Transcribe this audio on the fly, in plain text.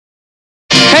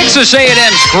Texas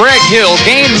A&M's Greg Hill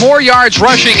gained more yards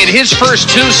rushing in his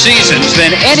first 2 seasons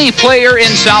than any player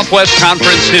in Southwest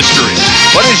Conference history.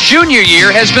 But his junior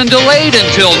year has been delayed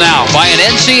until now by an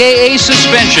NCAA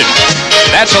suspension.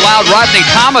 That's allowed Rodney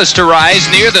Thomas to rise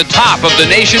near the top of the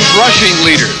nation's rushing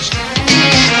leaders.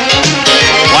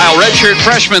 While redshirt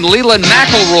freshman Leland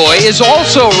McElroy is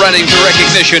also running to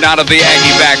recognition out of the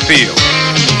Aggie backfield.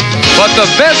 But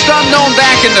the best unknown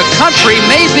back in the country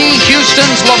may be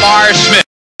Houston's Lamar Smith.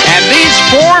 And these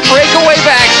 4 breakaway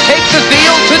backs take the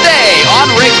field today on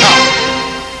Raycom.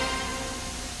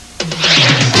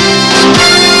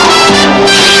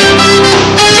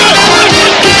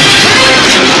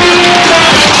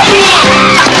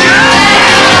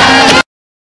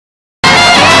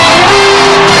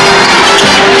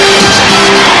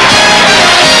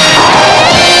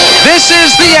 This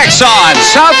is the Exxon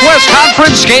Southwest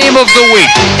Conference Game of the Week.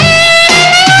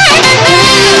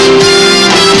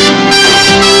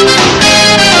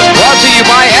 Brought to you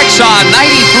by Exxon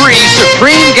 93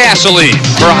 Supreme Gasoline.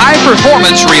 For high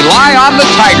performance, rely on the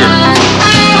Tiger.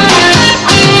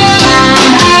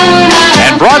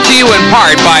 And brought to you in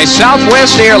part by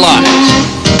Southwest Airlines.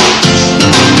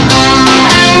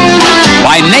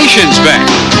 By Nations Bank.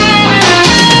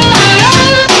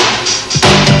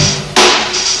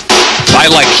 By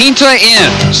La Quinta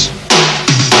Inns.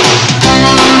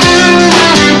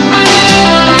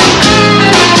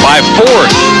 By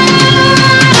Ford.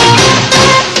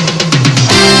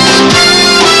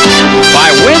 By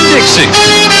Winn-Dixie.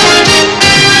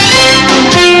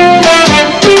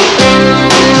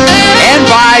 And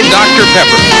by Dr.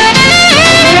 Pepper.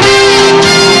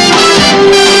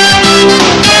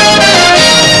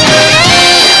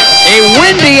 A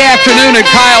windy afternoon at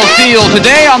Kyle Field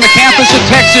today on the campus of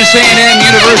Texas A&M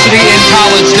University in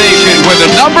College Station, where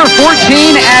the number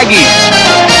 14 Aggies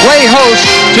play host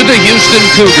to the Houston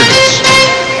Cougars.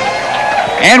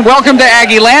 And welcome to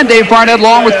Aggie Land. Dave Barnett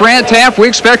along with Grant Taft. We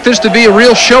expect this to be a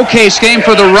real showcase game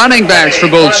for the running backs for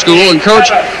both school. And Coach,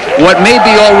 what may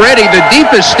be already the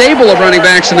deepest stable of running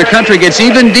backs in the country gets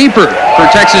even deeper for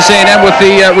Texas A&M with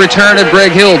the return of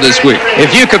Greg Hill this week. If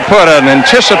you could put an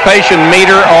anticipation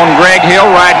meter on Greg Hill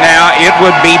right now, it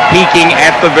would be peaking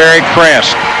at the very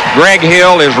crest. Greg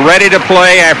Hill is ready to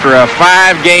play after a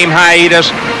 5-game hiatus.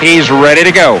 He's ready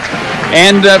to go.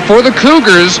 And for the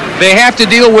Cougars, they have to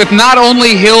deal with not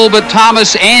only Hill, but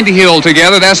Thomas and Hill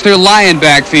together. That's their Lion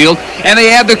backfield. And they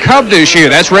have the Cub this year.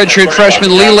 That's redshirt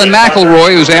freshman Leland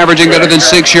McElroy, who's averaging better than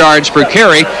 6 yards per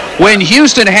carry. When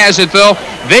Houston has it, though,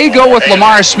 they go with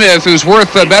Lamar Smith, who's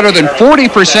worth better than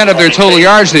 40% of their total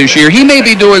yards this year. He may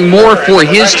be doing more for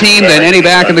his team than any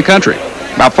back in the country.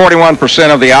 About 41%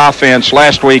 of the offense.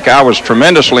 Last week, I was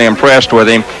tremendously impressed with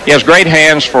him. He has great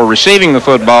hands for receiving the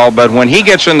football, but when he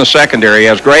gets in the secondary, he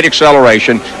has great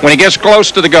acceleration. When he gets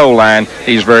close to the goal line,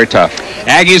 he's very tough.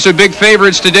 Aggies are big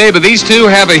favorites today, but these two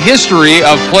have a history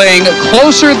of playing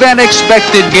closer than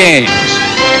expected games.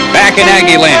 Back in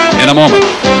Aggie Land in a moment.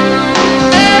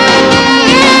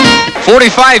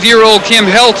 45-year-old Kim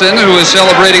Helton, who is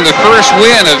celebrating the first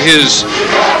win of his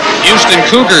Houston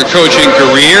Cougar coaching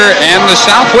career, and the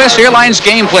Southwest Airlines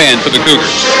game plan for the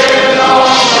Cougars.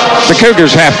 The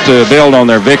Cougars have to build on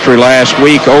their victory last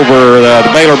week over the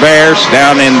Baylor Bears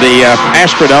down in the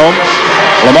Astrodome.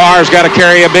 Lamar's got to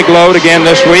carry a big load again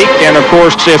this week, and of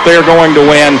course, if they're going to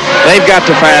win, they've got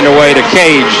to find a way to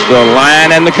cage the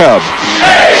Lion and the Cub.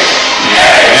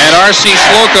 And R.C.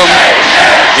 Slocum,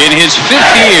 in his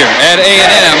 5th year at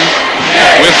A&M,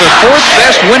 with the 4th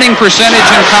best winning percentage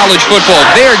in college football,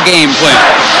 their game plan.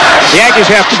 The Aggies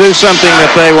have to do something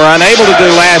that they were unable to do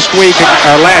last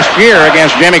year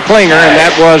against Jimmy Klinger, and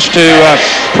that was to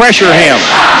pressure him.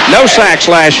 No sacks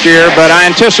last year, but I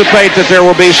anticipate that there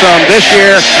will be some this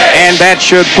year, and that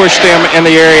should push them in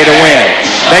the area to win.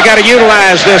 They got to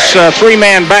utilize this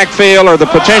 3-man backfield, or the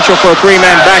potential for a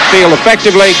 3-man backfield,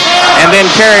 effectively, and then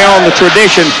carry on the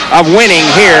tradition of winning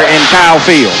here in Kyle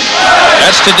Field.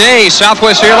 That's today's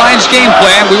Southwest Airlines game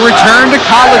plan. We return to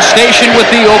College Station with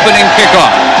the opening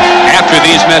kickoff after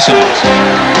these messages.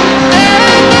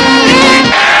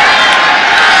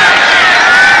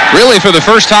 Really, for the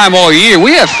first time all year,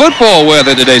 we have football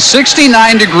weather today.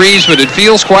 69 degrees, but it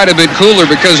feels quite a bit cooler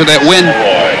because of that wind,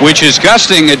 which is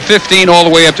gusting at 15 all the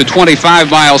way up to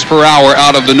 25 miles per hour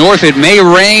out of the north. It may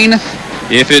rain.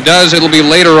 If it does, it'll be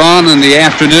later on in the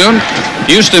afternoon.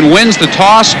 Houston wins the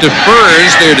toss,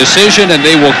 defers their decision, and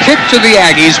they will kick to the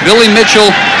Aggies. Billy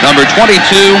Mitchell, number 22,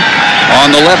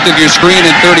 on the left of your screen,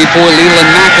 and 34,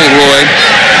 Leland McElroy,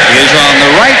 is on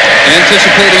the right,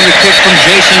 anticipating the kick from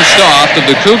Jason Stoft of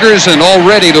the Cougars, and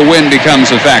already the wind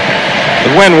becomes a factor.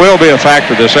 The wind will be a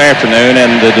factor this afternoon,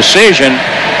 and the decision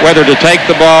whether to take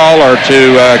the ball or to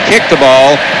kick the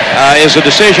ball is a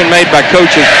decision made by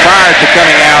coaches prior to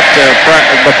coming out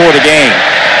before the game.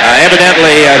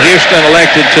 Evidently, Houston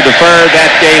elected to defer.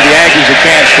 That gave the Aggies a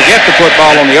chance to get the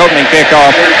football on the opening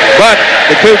kickoff, but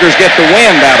the Cougars get the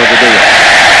wind out of the deal.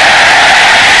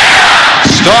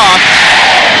 Stock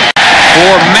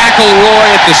for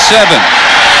McElroy at the 7.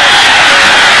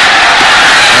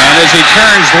 And as he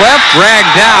turns left,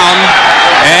 dragged down,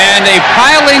 and a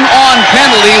piling on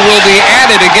penalty will be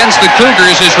added against the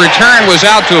Cougars. His return was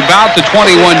out to about the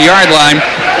 21-yard line,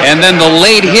 and then the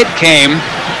late hit came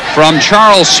from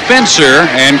Charles Spencer,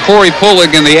 and Corey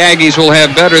Pullig and the Aggies will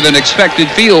have better than expected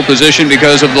field position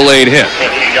because of the late hit.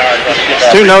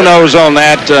 2 no-nos on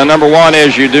that. Number 1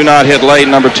 is you do not hit late.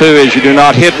 Number 2 is you do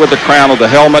not hit with the crown of the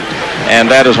helmet,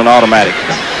 and that is an automatic.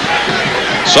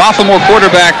 Sophomore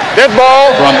quarterback. Dead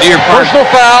ball from Deer Park. Personal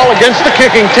foul against the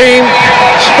kicking team.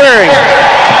 Spearing.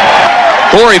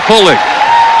 Corey Pullig.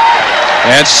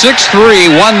 At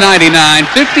 6'3", 199,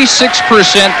 56%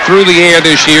 through the air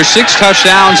this year, 6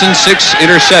 touchdowns and 6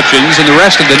 interceptions. And the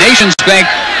rest of the Nations Bank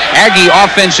Aggie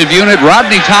offensive unit,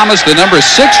 Rodney Thomas, the number 6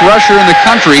 rusher in the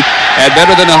country, had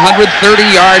better than 130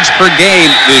 yards per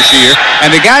game this year. And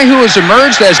the guy who has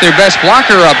emerged as their best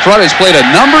blocker up front has played a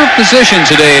number of positions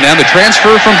today, and the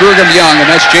transfer from Brigham Young, and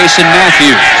that's Jason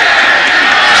Matthews.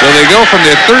 So they go from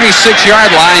their 36-yard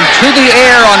line to the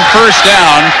air on first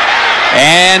down.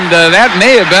 And that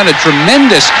may have been a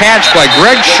tremendous catch by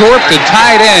Greg Shorp, the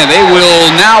tight end. They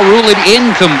will now rule it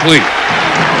incomplete.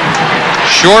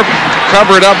 Shorp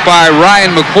covered up by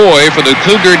Ryan McCoy for the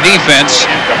Cougar defense.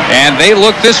 And they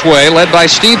look this way, led by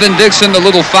Stephen Dixon, the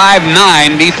little 5'9"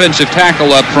 defensive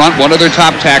tackle up front, one of their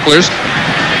top tacklers.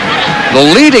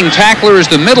 The leading tackler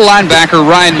is the middle linebacker,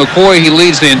 Ryan McCoy. He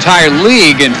leads the entire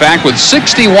league, in fact, with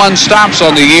 61 stops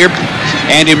on the year.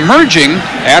 And emerging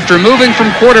after moving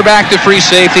from quarterback to free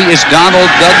safety is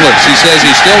Donald Douglas. He says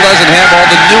he still doesn't have all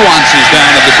the nuances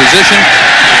down of the position,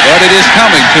 but it is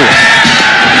coming to him.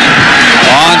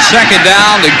 On second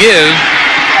down, the give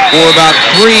for about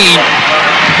 3,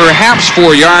 perhaps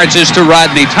 4 yards is to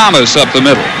Rodney Thomas up the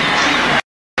middle.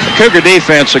 The Cougar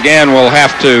defense, again, will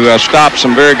have to stop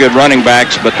some very good running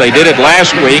backs, but they did it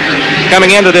last week.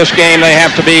 Coming into this game, they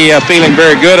have to be feeling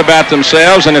very good about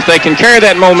themselves, and if they can carry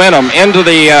that momentum into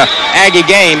the Aggie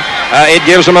game, it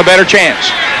gives them a better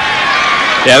chance.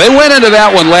 Yeah, they went into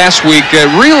that one last week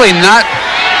really not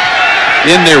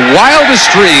in their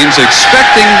wildest dreams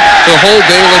expecting to hold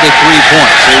Baylor to 3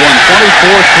 points. They won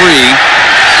 24-3.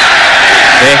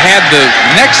 They had the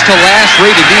next to last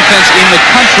rated defense in the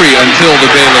country until the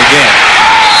Baylor game.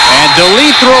 And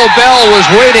DeLithro Bell was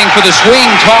waiting for the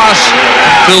swing toss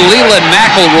to Leland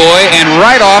McElroy, and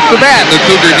right off the bat, the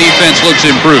Cougar defense looks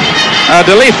improved.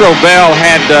 DeLithro Bell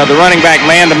had the running back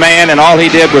man-to-man, and all he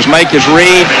did was make his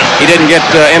read. He didn't get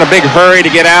in a big hurry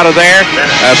to get out of there.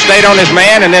 Stayed on his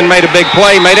man and then made a big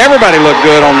play. Made everybody look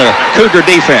good on the Cougar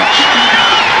defense.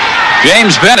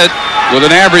 James Bennett, with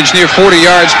an average near 40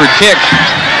 yards per kick,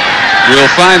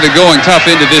 will find the going tough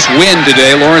into this win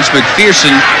today. Lawrence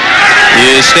McPherson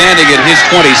is standing at his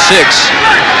 26.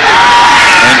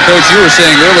 And, Coach, you were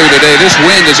saying earlier today, this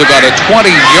wind is about a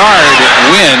 20-yard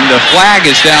wind. The flag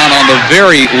is down on the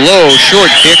very low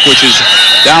short kick, which is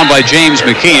down by James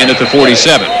McKeon at the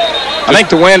 47. I think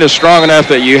the wind is strong enough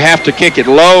that you have to kick it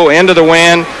low into the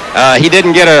wind. He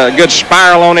didn't get a good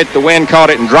spiral on it. The wind caught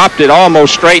it and dropped it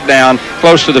almost straight down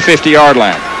close to the 50-yard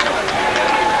line.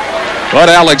 Bud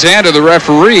Alexander, the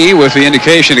referee, with the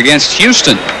indication against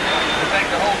Houston.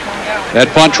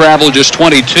 That punt traveled just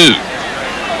 22.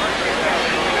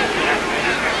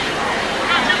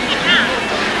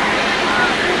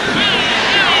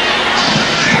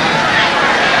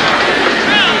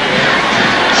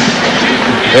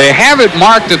 They have it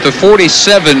marked at the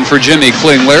 47 for Jimmy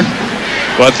Klingler,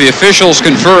 but the officials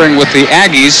conferring with the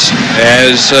Aggies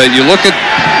as you look at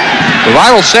the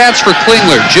vital stats for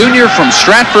Klingler, junior from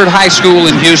Stratford High School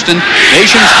in Houston,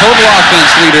 nation's total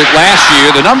offense leader last year.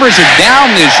 The numbers are down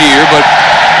this year, but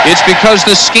it's because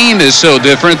the scheme is so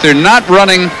different. They're not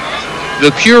running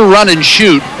the pure run and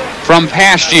shoot from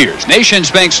past years. Nations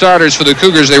Bank starters for the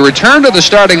Cougars. They return to the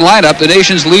starting lineup. The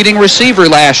nation's leading receiver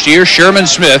last year, Sherman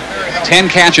Smith, 10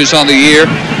 catches on the year,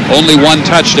 only 1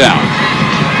 touchdown.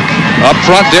 Up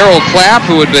front, Darryl Clapp,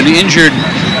 who had been injured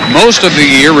most of the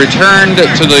year, returned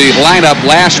to the lineup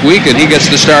last week, and he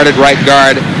gets the start at right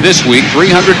guard this week.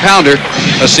 300-pounder,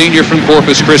 a senior from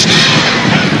Corpus Christi.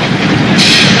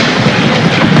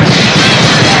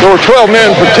 There were 12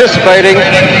 men participating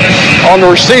on the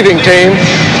receiving team.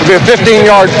 It will be a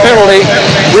 15-yard penalty,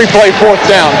 replay 4th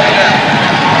down.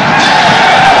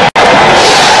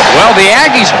 Well, the the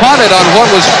Aggies punted on what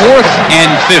was 4th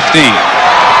and 15.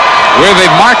 Where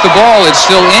they've marked the ball, it's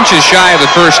still inches shy of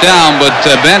the first down, but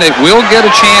Bennett will get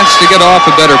a chance to get off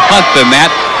a better punt than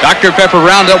that. Dr. Pepper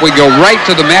Roundup, we go right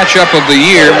to the matchup of the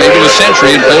year, maybe the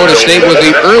century, and Florida State with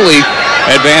the early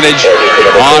advantage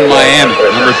on Miami.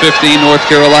 Number 15, North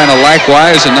Carolina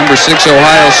likewise, and number 6,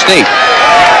 Ohio State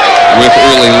with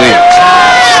early leads.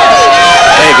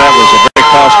 Dave, that was a very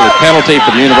costly penalty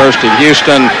for the University of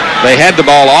Houston. They had the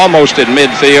ball almost at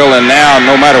midfield, and now,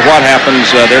 no matter what happens,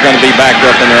 they're going to be backed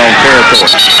up in their own territory.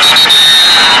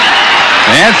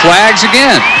 And flags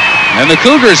again. And the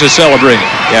Cougars are celebrating.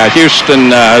 Yeah,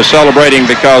 Houston is celebrating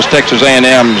because Texas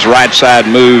A&M's right side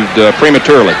moved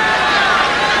prematurely.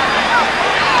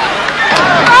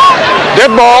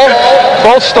 Dead ball,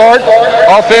 false start,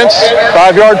 offense,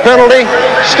 5-yard penalty,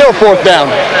 still 4th down.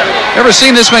 Never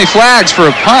seen this many flags for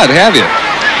a punt, have you?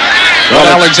 Well,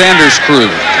 Alexander's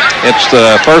crew. It's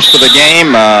the first of the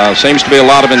game. Seems to be a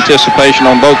lot of anticipation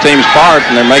on both teams' part,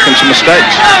 and they're making some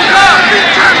mistakes.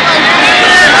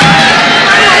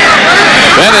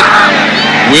 Bennett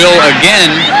will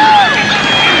again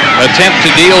attempt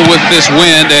to deal with this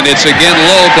wind, and it's again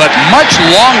low, but much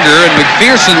longer, and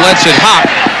McPherson lets it hop.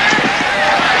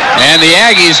 And the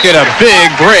Aggies get a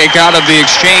big break out of the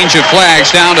exchange of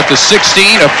flags down at the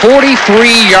 16, a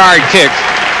 43-yard kick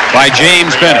by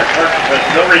James Bennett.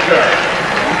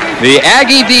 The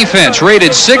Aggie defense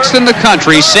rated 6th in the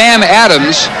country. Sam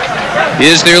Adams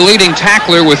is their leading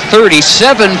tackler with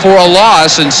 37 for a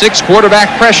loss and 6 quarterback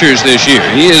pressures this year.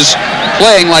 He is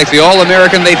playing like the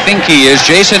All-American they think he is.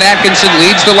 Jason Atkinson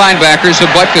leads the linebackers, a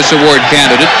Butkus Award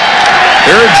candidate.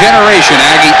 Third generation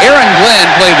Aggie. Aaron Glenn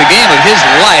played the game of his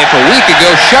life a week ago,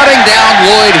 shutting down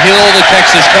Lloyd Hill, the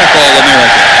Texas Tech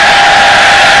All-American.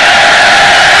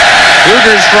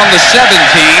 Cougars from the 17.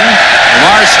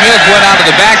 Lamar Smith went out of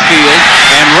the backfield,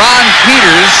 and Ron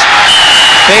Peters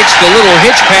takes the little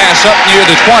hitch pass up near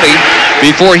the 20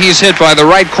 before he's hit by the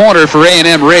right corner for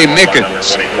A&M, Ray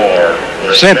Mickens.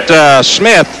 Sent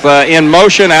Smith in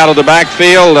motion out of the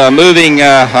backfield, moving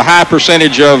a high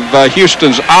percentage of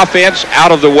Houston's offense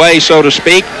out of the way, so to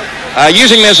speak,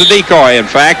 using him as a decoy, in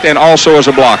fact, and also as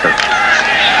a blocker.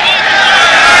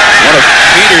 One of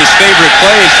Peters' favorite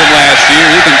plays from last year.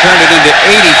 He can turn it into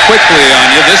 80 quickly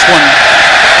on you. This one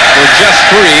for just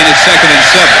 3, and it's 2nd and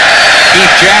 7.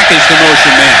 Keith Jack is the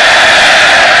motion man.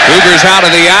 Cougars out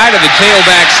of the eye to the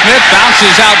tailback. Smith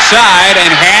bounces outside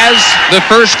and has the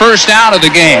first down of the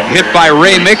game. Hit by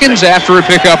Ray Mickens after a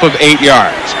pickup of 8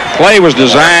 yards. Play was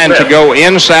designed to go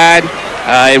inside.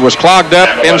 It was clogged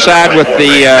up inside with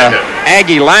the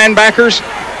Aggie linebackers,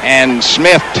 and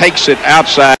Smith takes it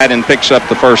outside and picks up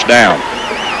the first down.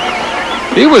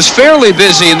 He was fairly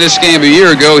busy in this game a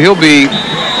year ago. He'll be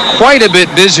quite a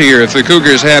bit busier if the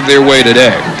Cougars have their way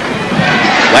today.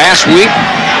 Last week,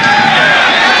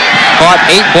 caught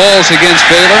 8 balls against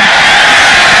Baylor.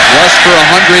 Rushed for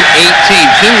 118.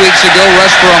 2 weeks ago,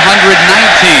 rushed for 119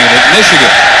 at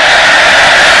Michigan.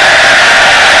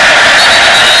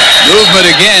 Movement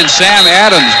again. Sam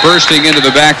Adams bursting into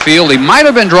the backfield. He might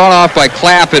have been drawn off by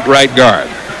Clapp at right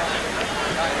guard.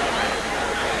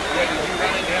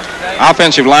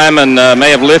 Offensive lineman may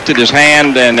have lifted his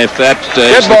hand, and if that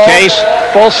is the case,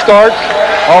 false start,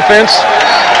 offense.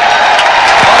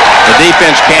 The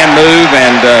defense can move,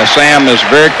 and Sam is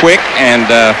very quick, and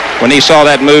when he saw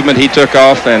that movement, he took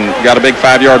off and got a big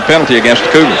 5-yard penalty against the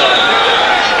Cougars.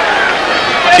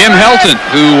 Kim Helton,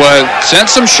 who sent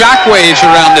some shockwaves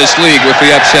around this league with the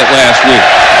upset last week.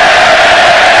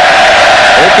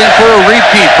 Hoping for a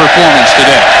repeat performance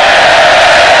today.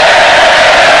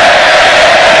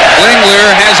 Klingler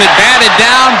has it batted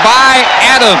down by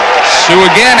Adams, who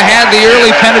again had the early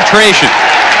penetration.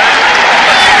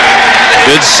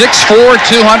 Good 6'4",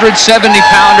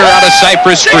 270-pounder out of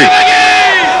Cypress Creek.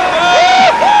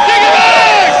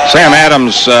 Sam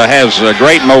Adams has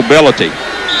great mobility.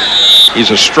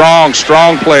 He's a strong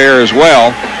player as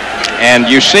well. And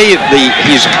you see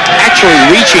he's actually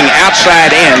reaching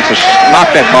outside in to knock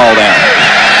that ball down.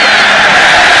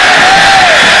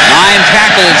 9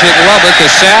 tackles at Lubbock, a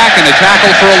sack and a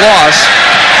tackle for a loss.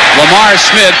 Lamar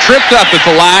Smith tripped up at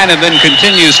the line and then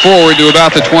continues forward to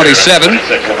about the 27,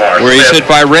 where he's hit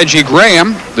by Reggie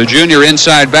Graham, the junior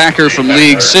inside backer from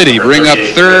League City. Bring up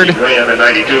 3rd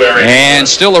and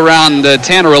still around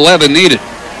 10 or 11 needed.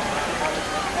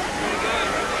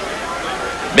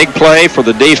 Big play for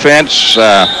the defense.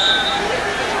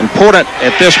 Important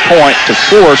at this point to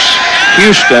force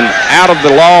Houston out of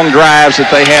the long drives that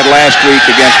they had last week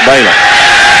against Baylor.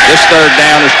 This 3rd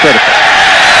down is critical.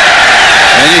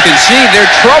 And you can see their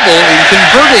trouble in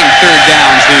converting third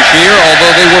downs this year,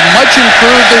 although they were much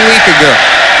improved a week ago.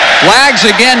 Flags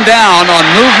again down on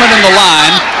movement in the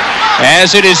line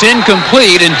as it is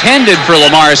incomplete, intended for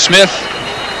Lamar Smith,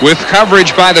 with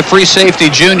coverage by the free safety,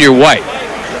 Junior White.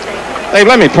 Hey,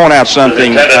 let me point out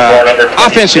something.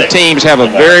 Offensive teams have a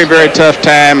very, very tough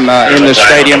time in this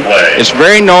stadium. It's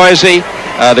very noisy.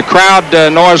 The crowd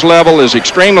noise level is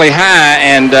extremely high,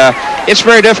 and it's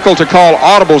very difficult to call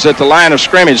audibles at the line of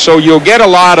scrimmage, so you'll get a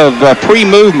lot of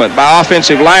pre-movement by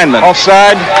offensive linemen.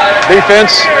 Offside,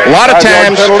 defense, a lot of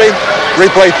times, penalty,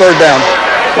 replay third down.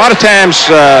 A lot of times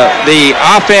the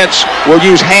offense will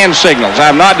use hand signals.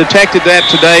 I've not detected that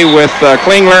today with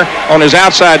Klingler on his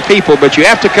outside people, but you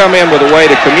have to come in with a way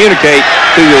to communicate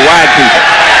to your wide people.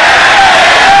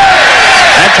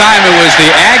 That time it was the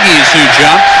Aggies who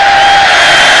jumped.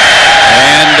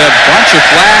 And a bunch of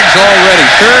flags already.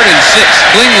 3rd and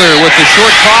 6. Klingler with the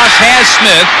short toss has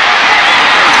Smith,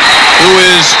 who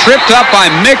is tripped up by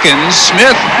Mickens.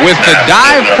 Smith with the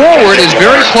dive forward is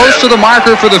very close to the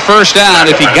marker for the first down.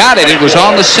 If he got it, it was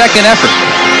on the second effort.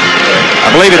 I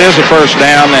believe it is a first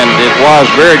down, and it was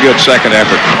very good second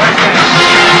effort.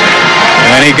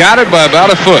 And he got it by about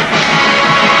a foot.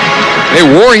 They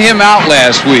wore him out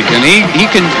last week, and he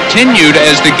continued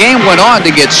as the game went on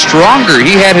to get stronger.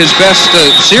 He had his best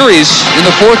series in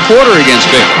the fourth quarter against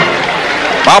Baylor.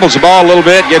 Bobbles the ball a little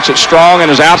bit, gets it strong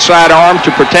in his outside arm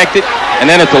to protect it,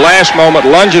 and then at the last moment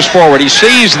lunges forward. He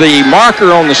sees the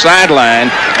marker on the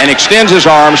sideline and extends his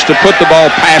arms to put the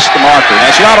ball past the marker.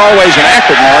 That's not always an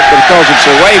accurate mark because it's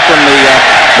away from the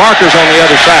markers on the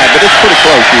other side, but it's pretty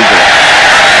close usually.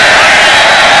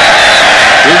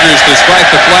 Cougars, despite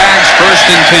the flags, 1st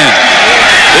and 10.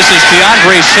 This is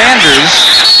DeAndre Sanders,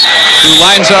 who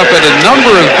lines up at a number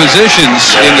of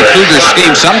positions in the Cougar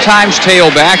scheme, sometimes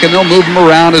tailback, and they'll move him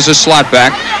around as a slot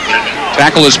back.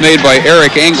 Tackle is made by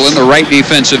Eric Anglin, the right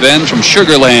defensive end from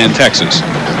Sugar Land, Texas.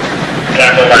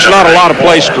 There's not a lot of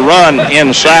place to run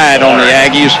inside on the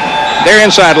Aggies. Their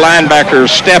inside linebackers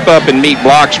step up and meet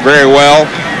blocks very well.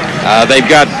 They've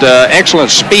got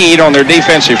excellent speed on their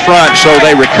defensive front, so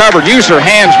they use their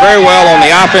hands very well on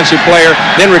the offensive player,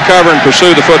 then recover and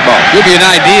pursue the football. Give you an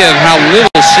idea of how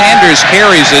little Sanders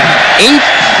carries it. 8th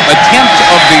attempt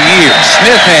of the year.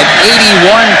 Smith had 81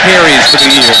 carries for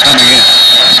the year coming in.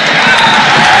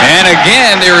 And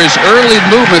again, there is early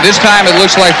movement. This time it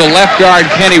looks like the left guard,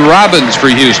 Kenny Robbins, for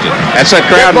Houston. That's that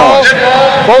crowd noise.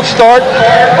 Both start.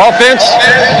 Offense.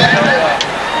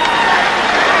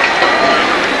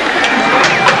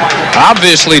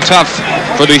 Obviously tough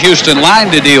for the Houston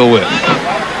line to deal with.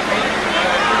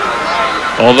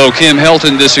 Although Kim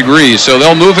Helton disagrees, so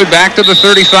they'll move it back to the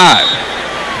 35.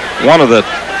 One of the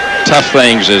tough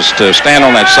things is to stand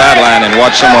on that sideline and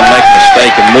watch someone make a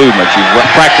mistake in movement.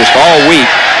 You've practiced all week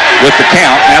with the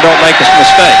count. Now don't make a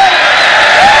mistake.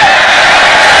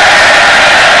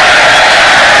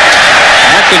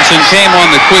 Atkinson came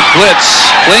on the quick blitz.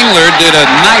 Klingler did a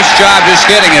nice job just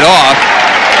getting it off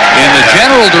in the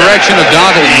general direction of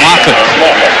Donald Moffitt.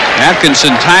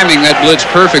 Atkinson timing that blitz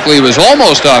perfectly. Was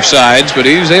almost offsides, but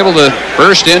he was able to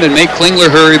burst in and make Klingler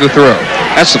hurry the throw.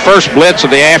 That's the first blitz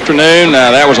of the afternoon.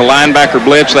 That was a linebacker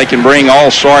blitz. They can bring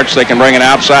all sorts. They can bring an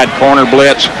outside corner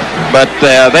blitz, but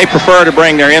they prefer to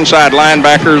bring their inside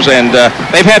linebackers, and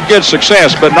they've had good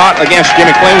success, but not against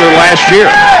Jimmy Klingler last year.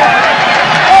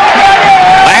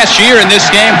 Last year in this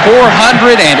game,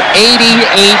 488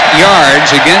 yards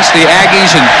against the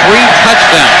Aggies and 3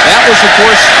 touchdowns. That was, of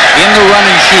course, in the run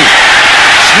and shoot.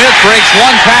 Smith breaks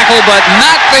one tackle, but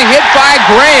not the hit by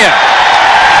Graham.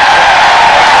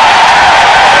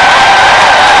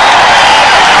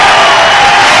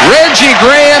 Reggie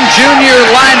Graham, junior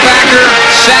linebacker,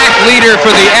 sack leader for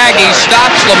the Aggies,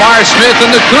 stops Lamar Smith, and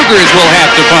the Cougars will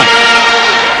have to punt.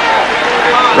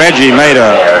 Reggie made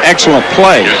an excellent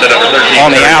play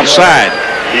on the outside,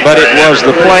 but it was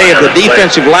the play of the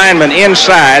defensive lineman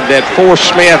inside that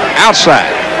forced Smith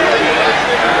outside.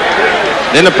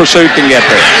 Then the pursuit can get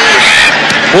there.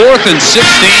 4th and 16,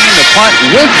 the punt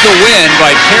with the win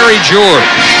by Terry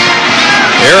George.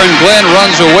 Aaron Glenn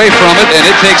runs away from it, and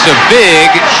it takes a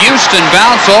big Houston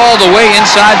bounce all the way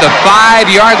inside the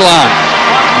 5-yard line.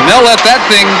 And they'll let that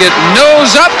thing get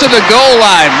nose up to the goal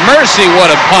line. Mercy, what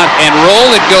a punt and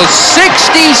roll. It goes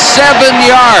 67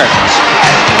 yards.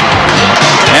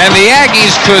 And the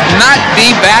Aggies could not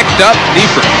be backed up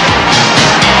deeper.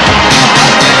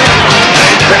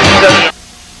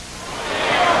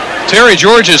 Terry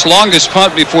George's longest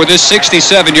punt before this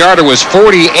 67-yarder was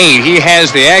 48. He has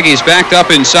the Aggies backed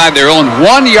up inside their own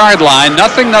 1-yard line.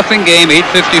 Nothing game,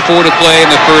 8:54 to play in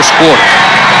the first quarter.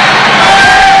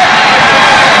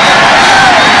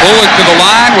 Bullock to the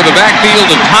line with a backfield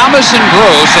of Thomas and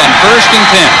Gross on 1st and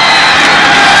 10.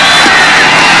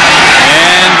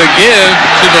 And the give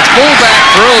to the fullback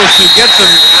Gross, who gets him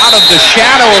out of the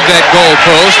shadow of that goal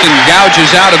post and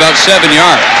gouges out about 7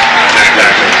 yards.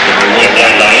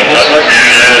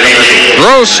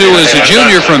 Gross, who is a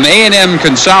junior from A&M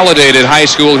Consolidated High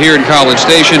School here in College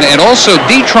Station, and also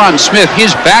Detron Smith,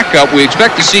 his backup, we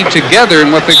expect to see together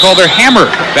in what they call their hammer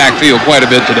backfield quite a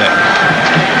bit today.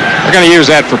 They're going to use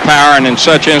that for power, and in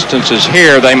such instances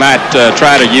here, they might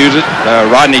try to use it.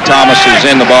 Rodney Thomas is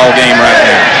in the ball game right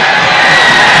now.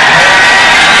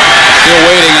 Still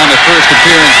waiting on the first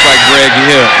appearance by Greg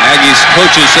Hill. Aggies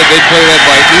coaches said they'd play that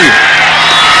by ear.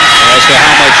 As to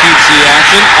how much he'd see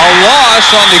action. A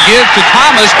loss on the give to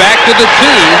Thomas, back to the 2.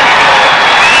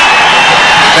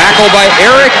 Tackle by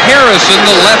Eric Harrison,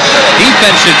 the left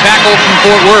defensive tackle from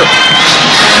Fort Worth.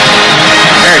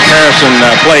 Eric Harrison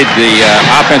played the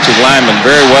offensive lineman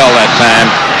very well that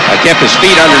time. Kept his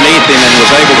feet underneath him and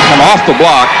was able to come off the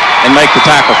block and make the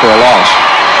tackle for a loss.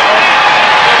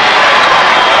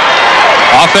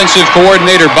 Offensive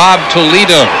coordinator Bob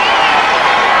Toledo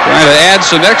trying to add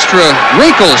some extra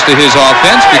wrinkles to his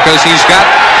offense because he's got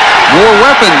more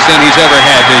weapons than he's ever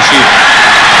had this year.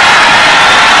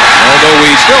 Although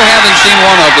we still haven't seen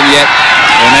one of them yet,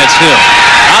 and that's Hill.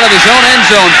 Out of his own end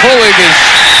zone, Pulley is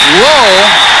low,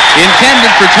 intended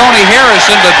for Tony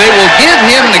Harrison, but they will give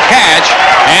him the catch,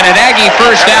 and an Aggie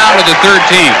first down to the 13.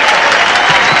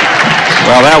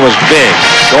 Well, that was big.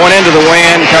 Going into the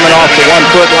wind, coming off the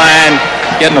 1-foot line,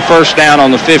 getting the first down on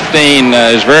the 15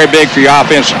 is very big for your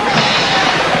offense.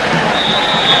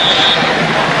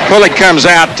 Pulley comes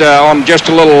out on just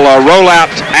a little rollout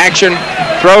action,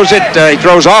 throws it. He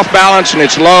throws off balance, and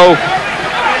it's low,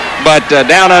 but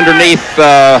down underneath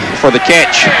for the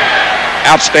catch.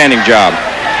 Outstanding job.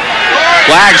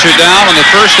 Flags are down on the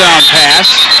first down pass.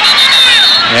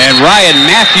 And Ryan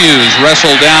Matthews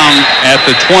wrestled down at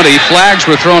the 20. Flags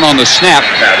were thrown on the snap.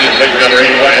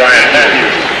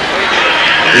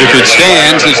 If it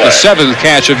stands, it's the 7th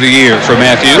catch of the year for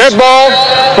Matthews. Red ball,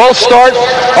 both start,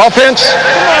 offense.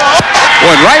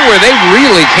 Boy, right where they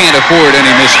really can't afford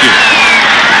any miscue.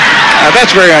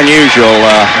 That's very unusual.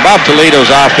 Bob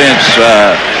Toledo's offense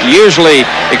usually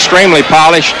extremely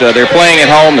polished. They're playing at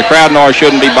home. The crowd noise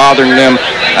shouldn't be bothering them.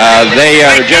 They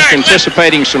are just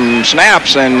anticipating some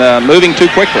snaps and moving too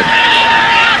quickly.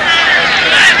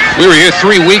 We were here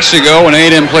 3 weeks ago when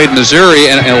A&M played Missouri,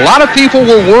 and a lot of people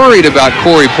were worried about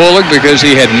Corey Pulley because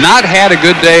he had not had a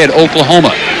good day at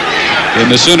Oklahoma in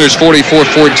the Sooners'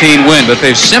 44-14 win. But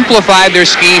they've simplified their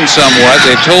scheme somewhat.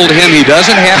 They've told him he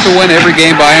doesn't have to win every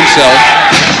game by himself.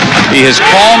 He has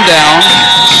calmed down,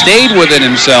 stayed within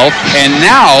himself, and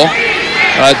now,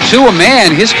 to a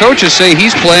man, his coaches say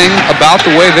he's playing about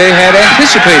the way they had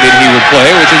anticipated he would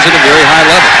play, which is at a very high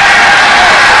level.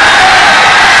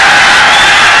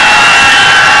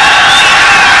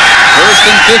 First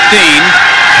and 15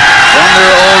 from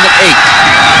their own 8.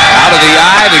 Out of the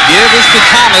eye, the give is to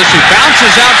Thomas, who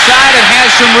bounces outside and has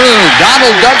some room.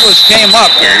 Donald Douglas came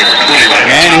up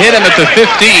and hit him at the 15.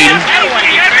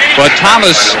 But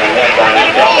Thomas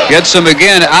gets him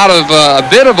again out of a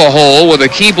bit of a hole with a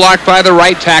key block by the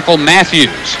right tackle,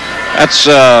 Matthews. That's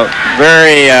a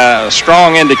very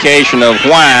strong indication of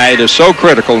why it is so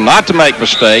critical not to make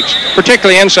mistakes,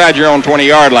 particularly inside your own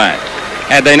 20-yard line.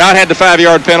 Had they not had the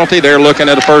 5-yard penalty, they're looking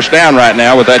at a first down right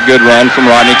now with that good run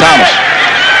from Rodney Thomas.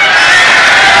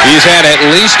 He's had at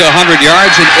least 100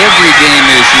 yards in every game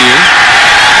this year.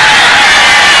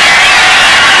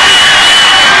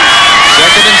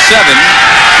 2nd and 7.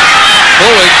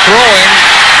 Pulley throwing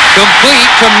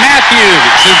complete to Matthews,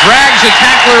 who drags the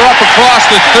tackler up across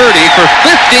the 30 for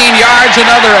 15 yards,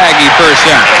 another Aggie first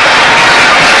down.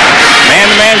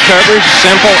 Man-to-man coverage,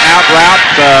 simple out route,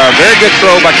 very good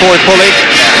throw by Corey Pulley.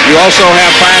 You also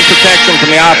have fine protection from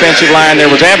the offensive line.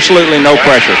 There was absolutely no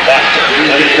pressure.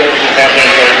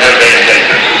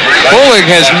 Pulley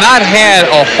has not had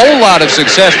a whole lot of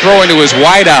success throwing to his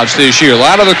wideouts this year. A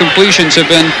lot of the completions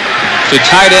have been to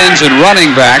tight ends and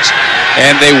running backs,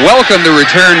 and they welcome the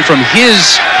return from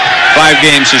his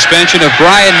 5-game suspension of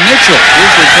Brian Mitchell.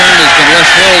 His return has been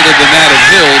less heralded than that of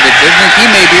Hill, but they think he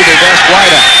may be their best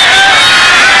wideout.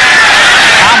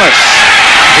 Thomas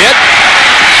hit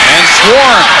and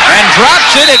swarm and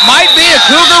drops it. It might be a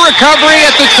Cougar recovery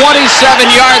at the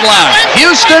 27-yard line.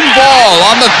 Houston ball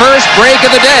on the first break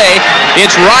of the day.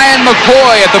 It's Ryan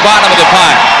McCoy at the bottom of the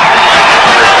pile.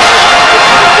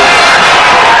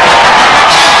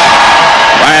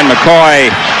 Ryan McCoy,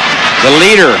 the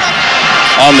leader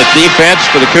on the defense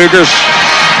for the Cougars.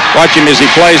 Watch him as he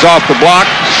plays off the block,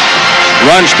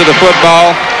 runs to the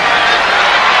football,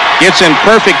 gets in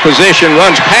perfect position,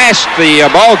 runs past the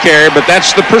ball carrier, but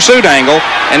that's the pursuit angle,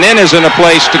 and then is in a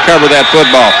place to cover that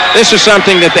football. This is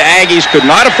something that the Aggies could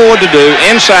not afford to do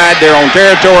inside their own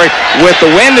territory with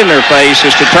the wind in their face,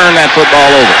 is to turn that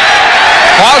football over.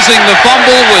 Causing the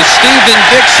fumble was Stephen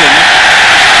Dixon,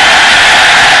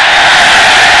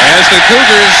 as the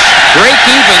Cougars break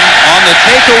even on the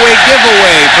takeaway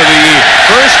giveaway for the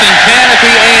 1st and 10 at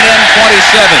the A&M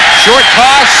 27. Short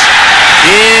toss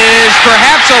is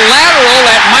perhaps a lateral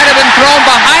that might have been thrown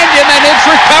behind him, and it's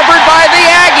recovered by the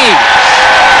Aggies.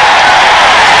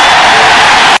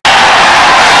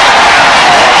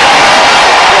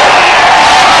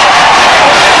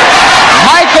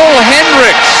 Michael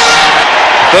Hendricks,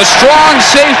 the strong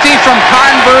safety from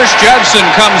Converse Judson,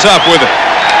 comes up with it.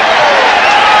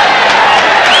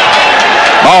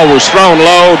 Ball was thrown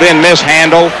low, then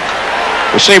mishandled.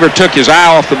 Receiver took his eye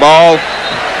off the ball.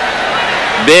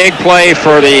 Big play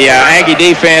for the Aggie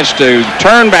defense to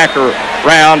turn back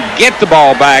around, get the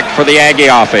ball back for the Aggie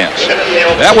offense.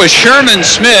 That was Sherman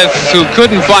Smith, who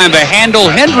couldn't find the handle.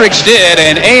 Hendricks did,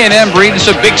 and A&M breathes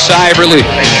a big sigh of relief.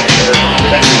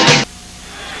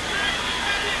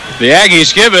 The Aggies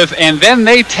giveth, and then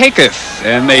they taketh,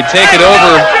 and they take it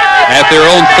over at their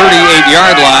own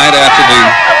 38-yard line after the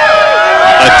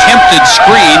attempted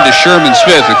screen to Sherman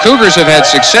Smith. The Cougars have had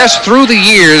success through the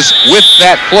years with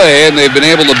that play, and they've been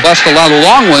able to bust a lot of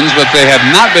long ones, but they have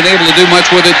not been able to do much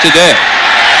with it today.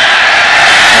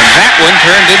 And that one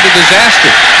turned into disaster.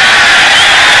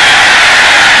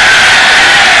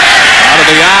 Out of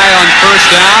the eye on first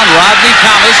down, Rodney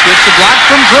Thomas gets the block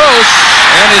from Gross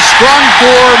and is sprung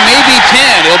for maybe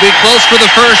 10. He'll be close for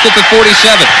the first at the 47.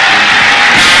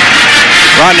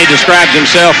 Rodney describes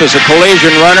himself as a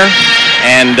collision runner,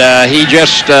 and he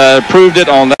just proved it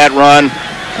on that run.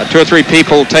 2 or 3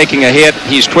 people taking a hit.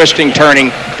 He's twisting,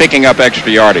 turning, picking up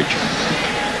extra yardage.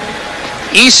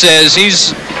 He says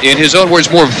he's, in his own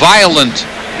words, more violent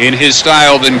in his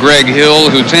style than Greg Hill,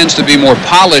 who tends to be more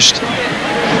polished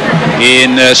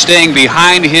in staying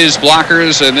behind his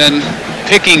blockers and then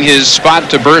picking his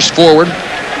spot to burst forward.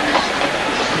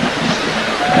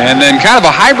 And then kind of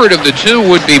a hybrid of the two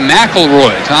would be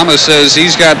McElroy. Thomas says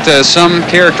he's got some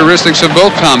characteristics of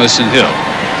both Thomas and Hill.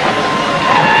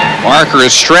 Marker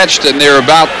is stretched, and they're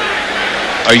about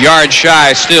a yard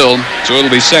shy still, so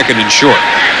it'll be second and short.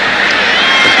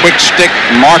 The quick stick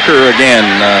marker again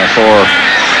for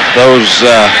those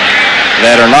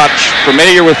that are not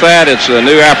familiar with that. It's a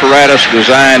new apparatus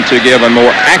designed to give a more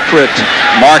accurate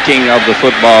marking of the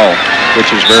football,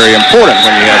 which is very important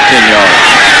when you have 10 yards.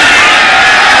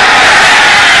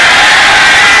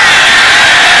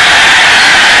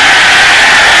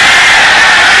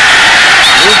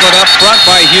 Movement up front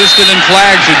by Houston, and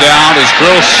flags are down as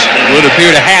Gross would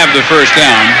appear to have the first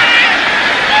down.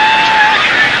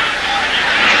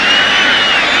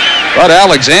 But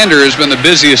Alexander has been the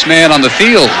busiest man on the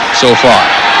field so far.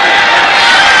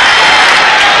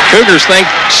 Cougars think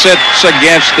sits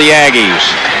against the Aggies.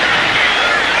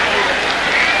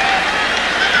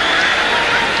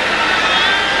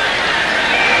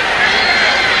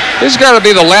 This has got to be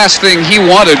the last thing he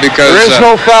wanted, because there is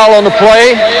no foul on the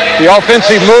play. The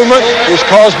offensive movement was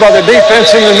caused by the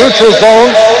defense in the neutral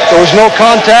zone. There was no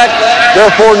contact,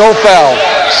 therefore no foul.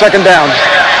 Second down.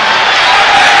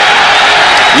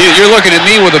 You're looking at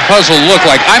me with a puzzled look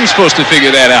like I'm supposed to figure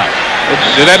that out.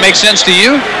 Did that make sense to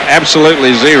you?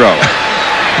 Absolutely zero.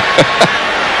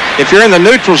 If you're in the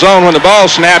neutral zone when the ball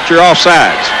snapped, you're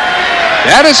offsides.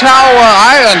 That is how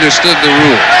I understood the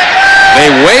rule. They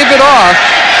wave it off,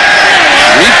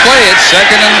 replay it,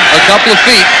 second and a couple of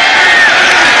feet.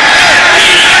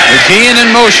 McKeon in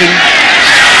motion.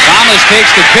 Thomas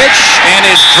takes the pitch and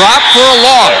is dropped for a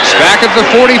loss. Back at the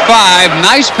 45,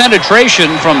 nice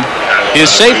penetration from his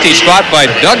safety spot by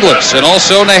Douglas, and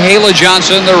also Nahala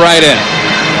Johnson, the right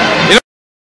end.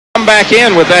 Come back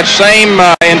in with that same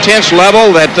intense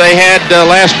level that they had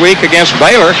last week against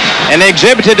Baylor, and they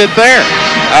exhibited it there.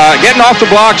 Getting off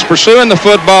the blocks, pursuing the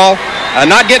football,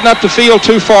 not getting up the field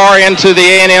too far into the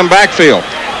A&M backfield.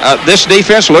 This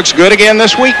defense looks good again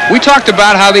this week. We talked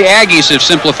about how the Aggies have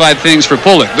simplified things for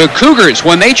Pullick. The Cougars,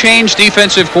 when they changed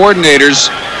defensive coordinators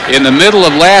in the middle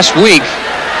of last week,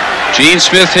 Gene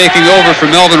Smith taking over for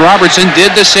Melvin Robertson,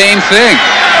 did the same thing.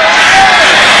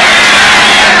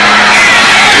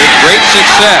 With great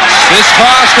success. This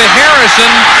toss to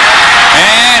Harrison,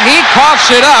 and he coughs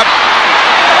it up.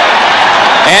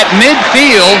 At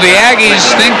midfield, the Aggies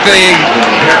think they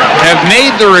have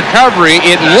made the recovery.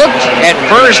 It looked at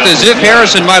first as if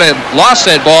Harrison might have lost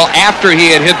that ball after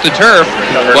he had hit the turf,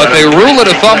 but they rule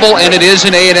it a fumble, and it is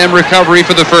an A&M recovery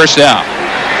for the first down.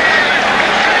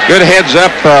 Good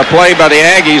heads-up play by the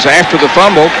Aggies after the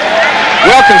fumble.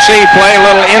 Well-conceived play, a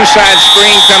little inside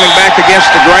screen coming back against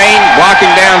the grain, blocking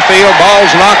downfield,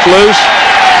 ball's knocked loose.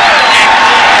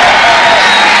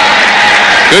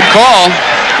 Good call.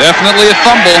 Definitely a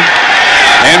fumble.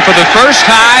 And for the first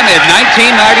time in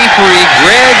 1993,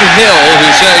 Greg Hill, who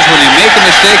says when you make a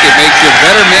mistake, it makes you a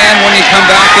better man when you come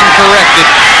back and correct it,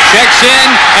 checks in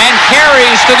and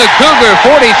carries to the Cougar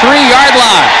 43-yard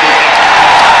line.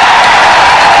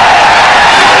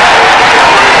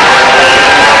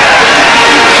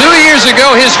 Years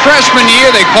ago, his freshman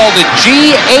year, they called it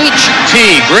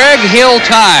GHT, Greg Hill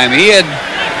time. He had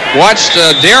watched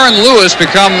Darren Lewis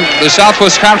become the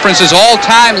Southwest Conference's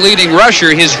all-time leading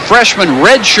rusher. His freshman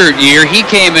redshirt year, he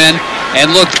came in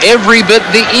and looked every bit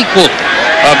the equal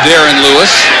of Darren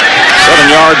Lewis. 7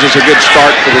 yards is a good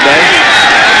start for the day.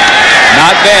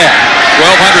 Not bad.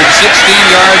 1,216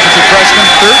 yards as a freshman,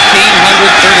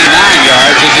 1,339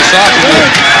 yards as a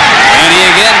sophomore. And he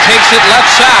again takes it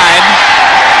left side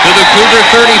to the Cougar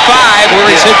 35, where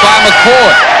he's hit by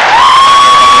McCoy.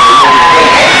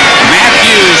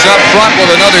 Matthews up front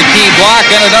with another key block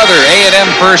and another A&M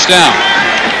first down.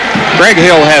 Greg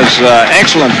Hill has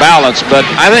excellent balance, but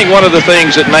I think one of the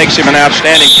things that makes him an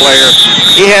outstanding player,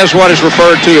 he has what is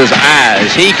referred to as eyes.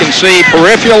 He can see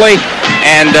peripherally,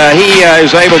 and he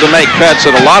is able to make cuts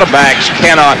that a lot of backs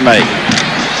cannot make.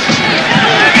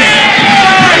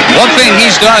 One thing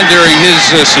he's done during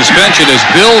his suspension is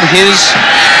build his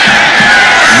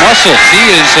muscles. He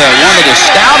is one of the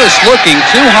stoutest looking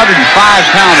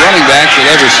 205-pound running backs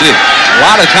you'll ever see. A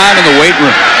lot of time in the weight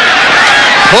room.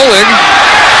 Pulling,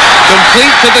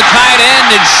 complete to the tight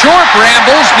end, and Short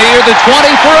rambles near the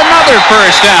 20 for another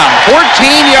first down. 14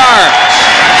 yards.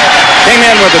 Came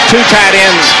in with a two tight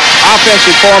end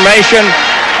offensive formation.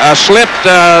 Slipped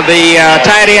the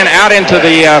tight end out into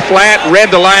the flat, read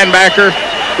the linebacker.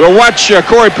 We'll watch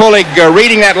Corey Pullig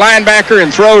reading that linebacker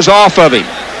and throws off of him.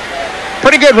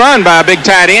 Pretty good run by a big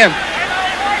tight end.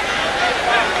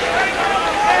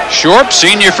 Short,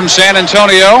 senior from San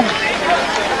Antonio,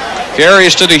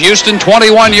 carries to the Houston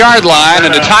 21-yard line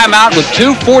and a timeout with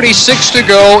 2:46 to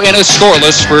go in a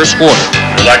scoreless first quarter.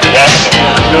 We'd like to welcome the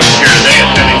former students here today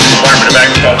attending the Department of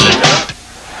Agriculture.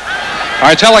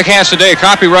 Our telecast today, a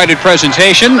copyrighted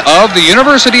presentation of the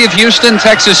University of Houston,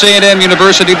 Texas A&M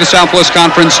University of the Southwest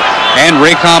Conference, and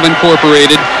Raycom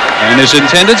Incorporated, and is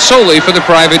intended solely for the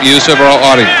private use of our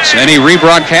audience. Any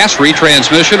rebroadcast,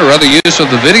 retransmission, or other use of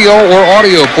the video or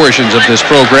audio portions of this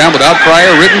program without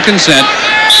prior written consent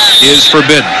is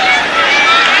forbidden.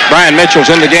 Brian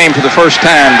Mitchell's in the game for the first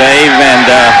time, Dave, and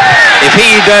if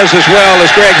he does as well as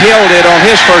Greg Hill did on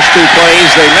his first two plays,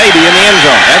 they may be in the end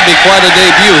zone. That'd be quite a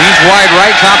debut. He's wide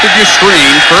right, top of your screen.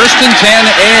 1st and 10,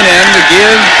 A&M to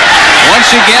give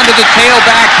once again to the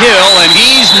tailback Hill, and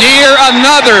he's near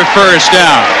another first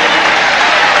down.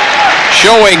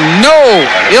 Showing no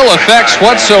ill effects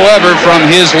whatsoever from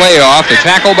his layoff. The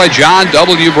tackle by John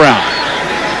W. Brown.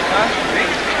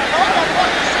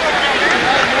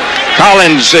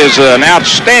 Collins is an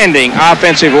outstanding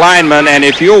offensive lineman, and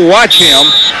if you'll watch him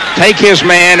take his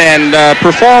man and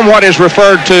perform what is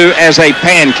referred to as a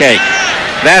pancake,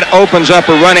 that opens up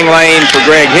a running lane for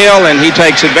Greg Hill, and he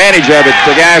takes advantage of it.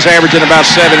 The guy's averaging about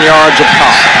 7 yards a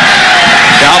pop.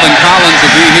 Calvin Collins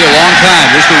will be here a long time.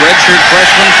 This is a redshirt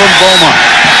freshman from Beaumont.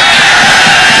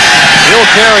 Hill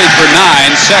carried for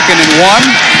 9, 2nd and 1.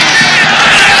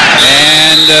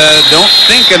 And don't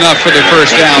think enough for the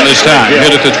first down this time.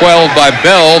 Hit at the 12 by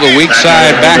Bell, the weak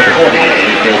side backer.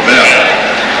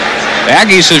 The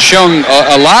Aggies have shown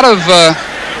a lot of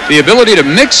the ability to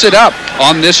mix it up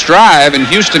on this drive, and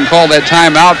Houston called that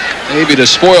timeout maybe to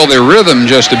spoil their rhythm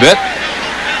just a bit.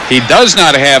 He does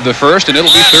not have the first, and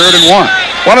it'll be 3rd and 1.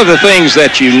 One of the things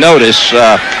that you notice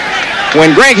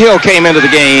when Greg Hill came into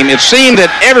the game, it seemed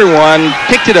that everyone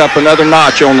picked it up another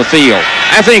notch on the field.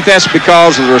 I think that's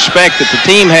because of the respect that the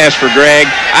team has for Greg.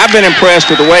 I've been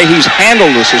impressed with the way he's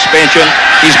handled the suspension.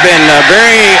 He's been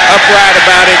very upright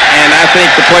about it, and I think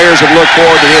the players have looked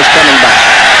forward to his coming back.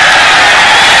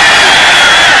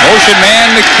 Motion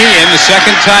man McKeon, the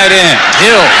second tight end.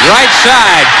 Hill, right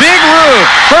side, big room,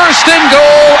 1st and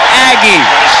goal,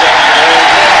 Aggies.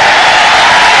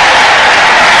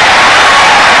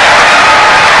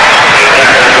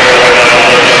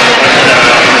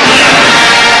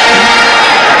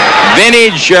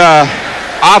 Vintage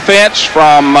offense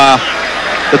from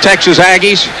the Texas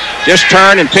Aggies. Just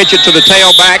turn and pitch it to the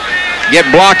tailback. Get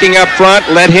blocking up front.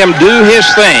 Let him do his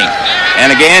thing.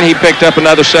 And again, he picked up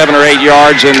another 7 or 8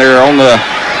 yards, and they're on the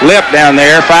lip down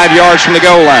there, 5 yards from the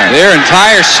goal line. Their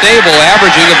entire stable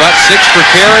averaging about 6 per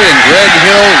carry, and Greg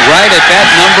Hill right at that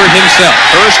number himself.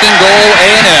 First and goal,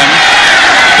 A&M.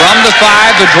 From the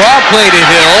 5, the draw play to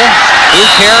Hill, who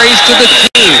carries to the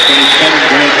 2.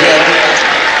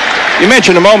 You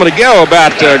mentioned a moment ago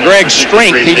about Greg's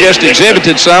strength. He just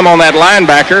exhibited some on that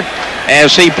linebacker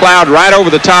as he plowed right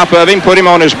over the top of him, put him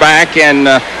on his back, and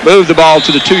moved the ball to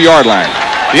the 2-yard line.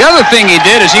 The other thing he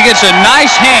did is he gets a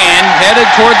nice hand headed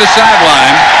toward the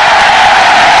sideline.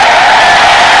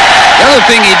 The other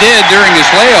thing he did during his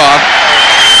layoff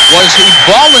was he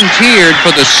volunteered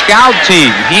for the scout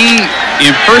team. He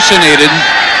impersonated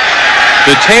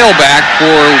the tailback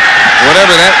for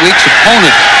whatever that week's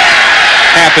opponent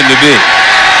happened to be.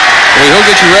 Well, he'll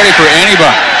get you ready for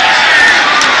anybody.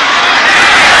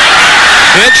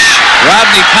 Pitch,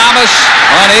 Rodney Thomas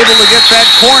unable to get that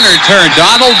corner turn.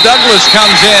 Donald Douglas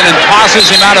comes in and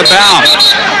tosses him out of bounds.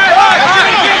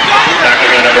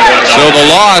 So the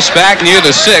loss back near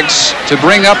the 6 to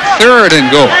bring up 3rd and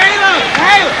goal.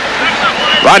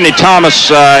 Rodney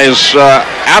Thomas is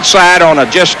outside on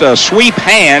just a sweep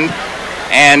hand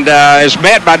and is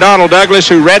met by Donald Douglas,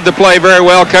 who read the play very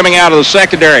well coming out of the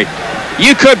secondary.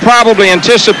 You could probably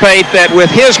anticipate that with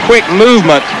his quick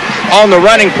movement on the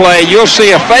running play, you'll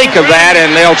see a fake of that,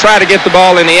 and they'll try to get the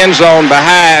ball in the end zone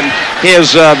behind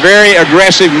his very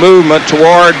aggressive movement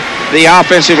toward the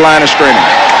offensive line of scrimmage.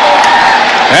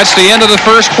 That's the end of the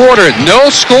first quarter. No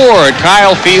score at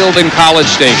Kyle Field in College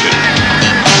Station.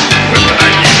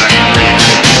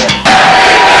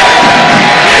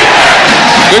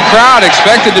 Good crowd,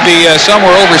 expected to be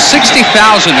somewhere over 60,000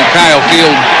 at Kyle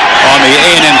Field on the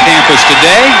A&M campus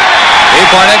today. Dave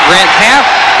Barnett, Grant Camp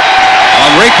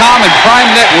on Raycom and Prime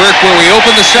Network, where we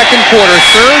open the second quarter.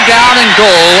 3rd down and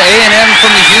goal, A&M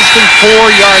from the Houston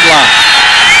 4-yard line.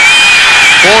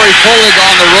 Corey Pulig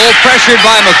on the roll, pressured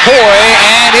by McCoy,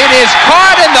 and it is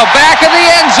caught in the back of the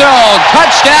end zone.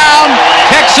 Touchdown,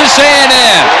 Texas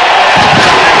A&M.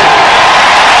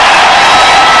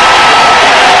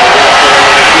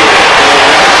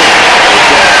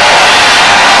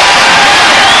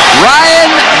 Ryan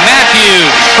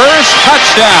Matthews, first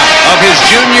touchdown of his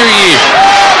junior year.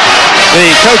 The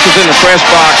coaches in the press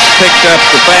box picked up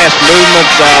the fast movement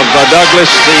of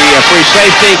Douglas, the free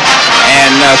safety,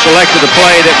 and selected a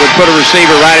play that would put a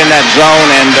receiver right in that zone,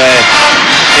 and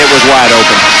it was wide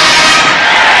open.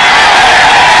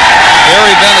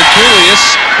 Harry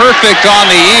Venetoulias, perfect on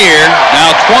the ear.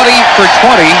 Now 20 for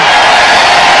 20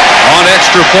 on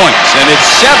extra points, and it's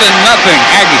 7-0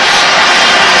 Aggies.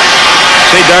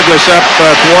 See Douglas up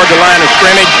toward the line of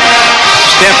scrimmage,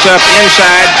 steps up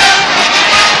inside.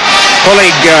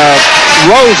 Pulig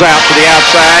rolls out to the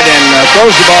outside and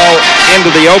throws the ball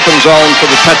into the open zone for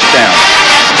the touchdown.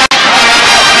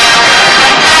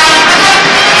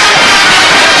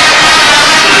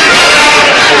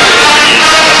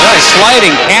 Nice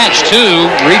sliding catch, too,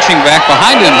 reaching back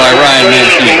behind him by Ryan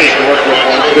Matthews.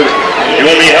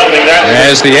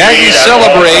 As the Aggies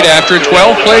celebrate after a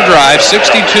 12-play drive,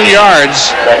 62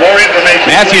 yards.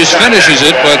 Matthews finishes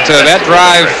it, but that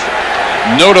drive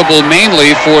notable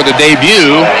mainly for the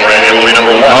debut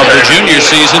of the junior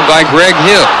season by Greg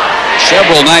Hill.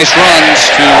 Several nice runs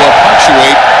to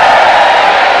punctuate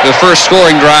the first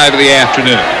scoring drive of the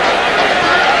afternoon.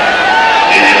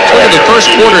 Look at the first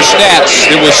quarter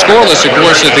stats. It was scoreless, of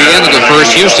course, at the end of the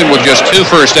first. Houston with just 2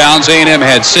 first downs. A&M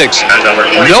had 6.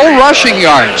 No rushing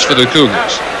yards for the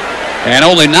Cougars, and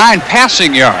only 9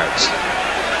 passing yards.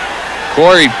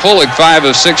 Corey Pulig, 5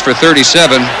 of 6 for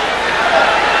 37.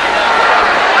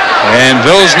 And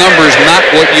those numbers not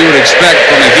what you would expect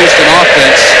from the Houston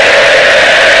offense.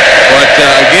 But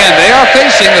again, they are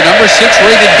facing the number 6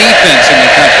 rated defense in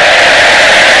the country.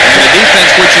 And a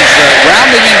defense which is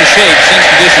rounding into shape since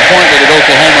the disappointment at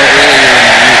Oklahoma earlier in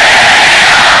the year.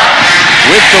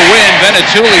 With the win,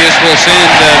 Venetoulias will send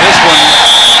this one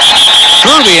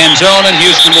through the end zone, and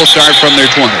Houston will start from their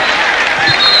 20.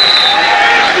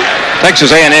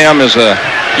 Texas A&M is a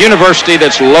university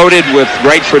that's loaded with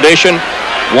great tradition.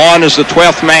 One is the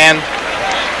 12th man.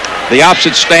 The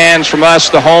opposite stands from us,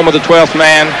 the home of the 12th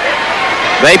man.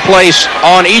 They place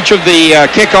on each of the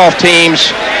kickoff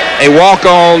teams a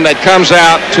walk-on that comes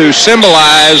out to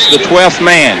symbolize the 12th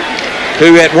man,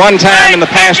 who at one time in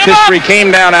the past history came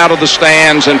down out of the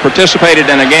stands and participated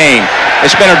in a game.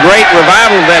 It's been a great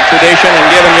revival of that tradition and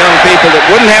given young people that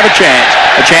wouldn't have a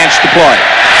chance to play.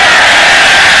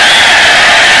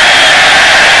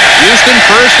 Houston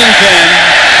first and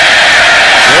 10.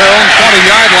 Their own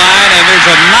 20-yard line, and there's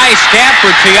a nice gap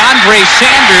for Tiandre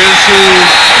Sanders, who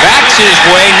backs his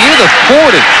way near the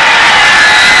 40.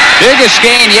 Biggest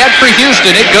gain yet for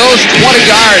Houston. It goes 20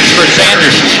 yards for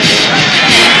Sanders.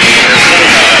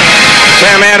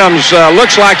 Sam Adams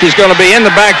looks like he's going to be in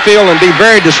the backfield and be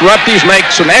very disruptive,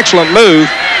 makes an excellent move,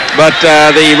 but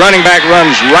the running back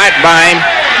runs right by him,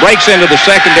 breaks into the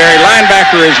secondary.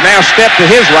 Linebacker is now stepped to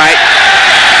his right.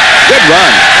 Good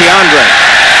run, Keandre.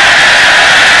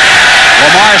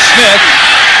 Lamar Smith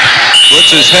puts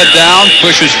his head down,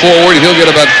 pushes forward. He'll get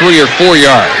about 3 or 4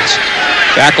 yards.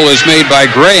 Tackle is made by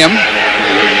Graham.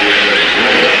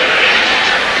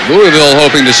 Louisville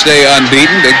hoping to stay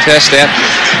unbeaten. Big test at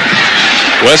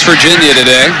West Virginia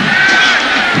today.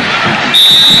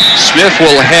 Smith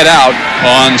will head out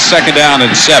on 2nd down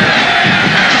and 7.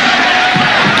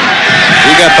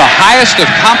 We got the highest of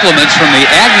compliments from the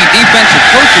Aggie defensive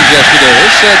coaches yesterday.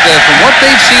 They said that from what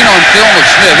they've seen on film of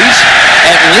Smith, he's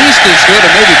at least as good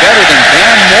or maybe better than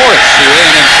Van Morris, who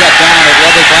A&M shut down at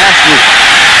Lubbock last week.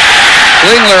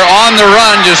 Klingler on the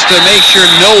run just to make sure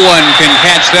no one can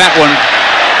catch that one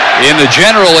in the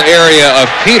general area of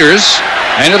Peters,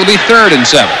 and it'll be 3rd and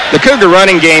 7. The Cougar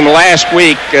running game last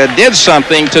week did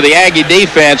something to the Aggie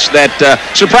defense that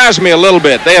surprised me a little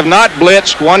bit. They have not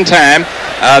blitzed one time.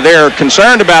 They're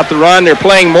concerned about the run. They're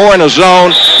playing more in a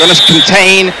zone, going to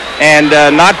contain, and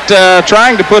not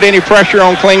trying to put any pressure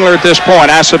on Klingler at this point.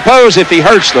 I suppose if he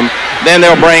hurts them, then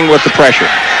they'll bring with the pressure.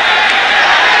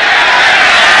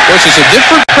 Of course, it's a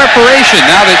different preparation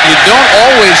now that you don't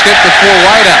always get the 4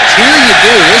 wideouts. Here you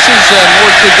do. This is a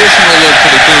more traditional look for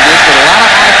the Cougars, but a lot of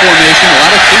high formation, a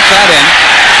lot of 2 tight end.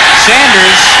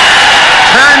 Sanders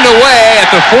turned away at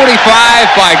the 45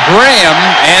 by Graham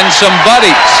and some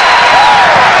buddies.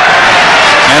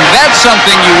 And that's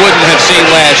something you wouldn't have seen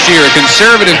last year. A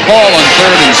conservative call on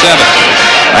 3rd and 7.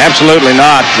 Absolutely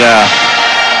not.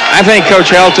 I think Coach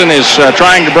Helton is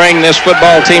trying to bring this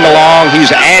football team along.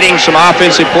 He's adding some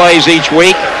offensive plays each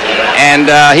week, and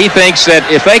he thinks that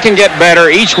if they can get better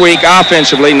each week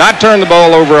offensively, not turn the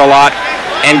ball over a lot,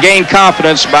 and gain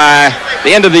confidence, by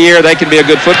the end of the year, they can be a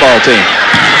good football team.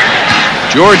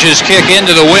 George's kick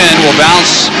into the wind will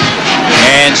bounce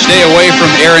and stay away from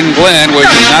Aaron Glenn,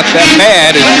 which is not that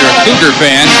bad if you're a Cougar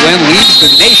fan. Glenn leads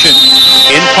the nation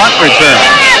in punt return.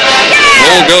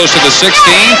 Goal goes to the 16.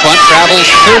 Punt travels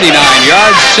 39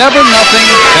 yards. 7-0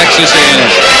 Texas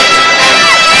A&M.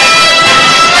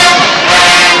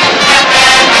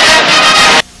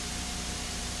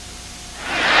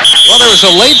 Well, there was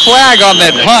a late flag on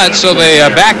that punt, so they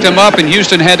backed him up, and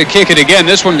Houston had to kick it again.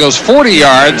 This one goes 40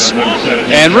 yards,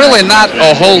 and really not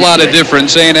a whole lot of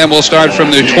difference. A&M will start from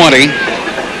their 20.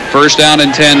 1st down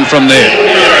and 10 from there.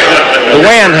 The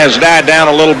wind has died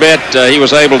down a little bit. He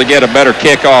was able to get a better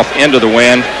kickoff into the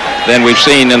wind than we've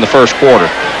seen in the first quarter.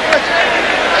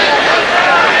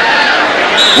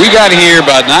 We got here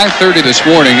about 9:30 this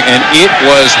morning, and it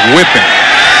was whipping.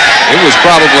 It was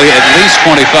probably at least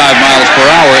 25 miles per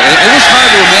hour. It was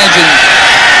hard to imagine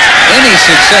any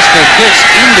successful kicks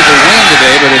into the wind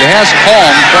today, but it has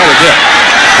calmed quite a bit.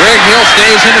 Greg Hill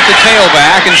stays in at the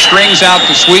tailback and strings out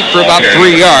the sweep for about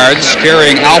 3 yards,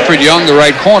 carrying Alfred Young, the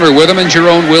right corner, with him, and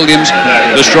Jerome Williams,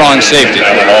 the strong safety.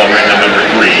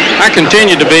 I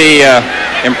continue to be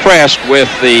impressed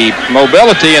with the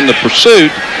mobility and the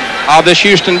pursuit of this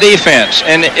Houston defense.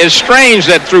 And it's strange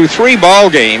that through 3 ball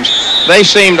games, they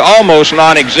seemed almost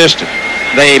non-existent.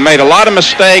 They made a lot of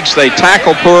mistakes. They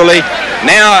tackled poorly.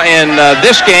 Now in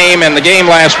this game and the game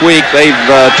last week, they've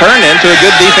turned into a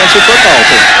good defensive football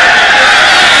team.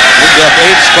 Moved up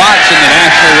 8 spots in the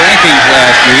national rankings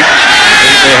last week.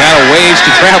 They had a ways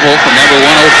to travel from number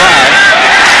 105.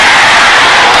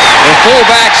 The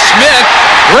fullback Smith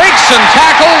breaks some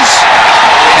tackles,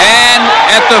 and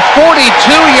at the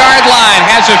 42-yard line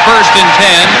has a 1st and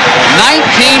 10.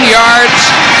 19 yards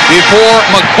before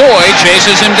McCoy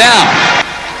chases him down.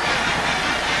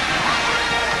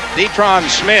 Detron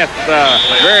Smith,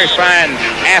 very fine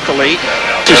athlete.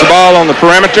 Sees the ball on the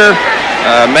perimeter,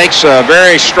 makes a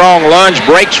very strong lunge,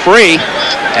 breaks free,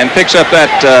 and picks up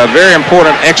that very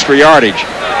important extra yardage.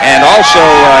 And also,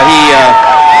 he,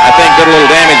 I think, did a little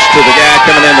damage to the guy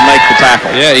coming in to make the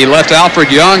tackle. Yeah, he left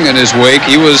Alfred Young in his wake.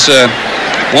 He was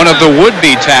one of the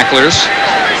would-be tacklers.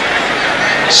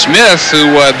 Smith,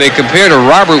 who they compare to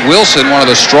Robert Wilson, one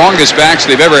of the strongest backs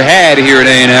they've ever had here at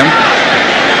A&M,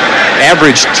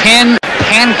 averaged 10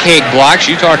 pancake blocks,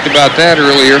 you talked about that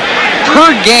earlier,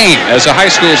 per game as a high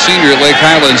school senior at Lake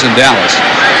Highlands in Dallas.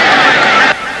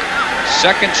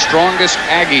 2nd strongest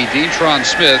Aggie, Detron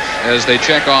Smith, as they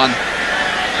check on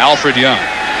Alfred Young.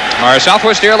 Our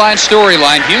Southwest Airlines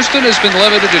storyline, Houston has been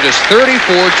limited to just 34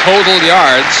 total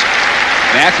yards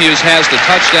Matthews has the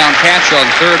touchdown catch on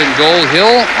 3rd and goal.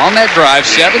 Hill on that drive,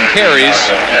 7 carries,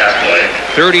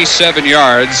 37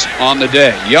 yards on the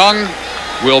day. Young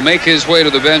will make his way to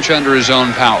the bench under his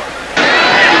own power.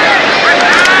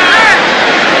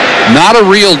 Not a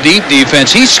real deep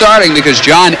defense. He's starting because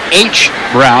John H.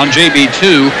 Brown,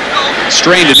 JB2,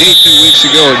 strained a knee 2 weeks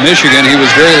ago at Michigan. He was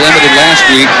very limited last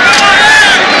week.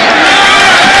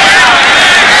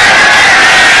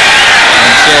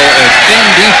 And so a thin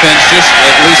defense just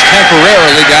at least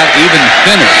temporarily got even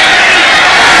thinner.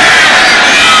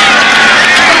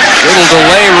 Little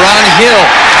delay run. Hill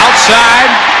outside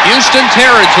Houston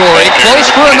territory. Close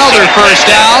for another first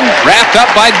down. Wrapped up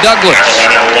by Douglas.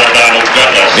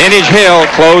 Vintage Hill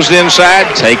closed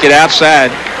inside, take it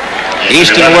outside.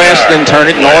 East and west, then turn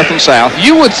it north and south.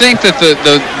 You would think that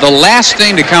the last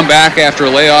thing to come back after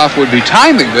a layoff would be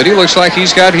timing, but he looks like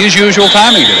he's got his usual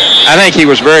timing today. I think he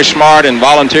was very smart in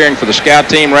volunteering for the scout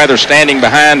team, rather standing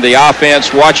behind the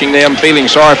offense, watching them, feeling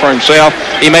sorry for himself.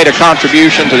 He made a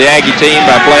contribution to the Aggie team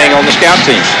by playing on the scout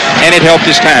team, and it helped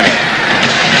his timing.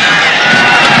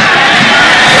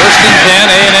 First and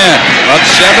 10, A&M, up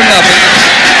 7-0.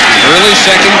 Early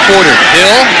second quarter.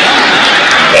 Hill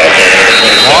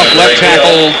off left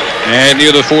tackle and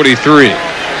near the 43.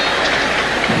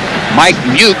 Mike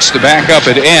Mukes, the backup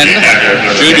at end,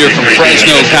 junior from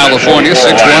Fresno, California,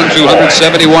 6'1",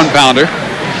 271-pounder.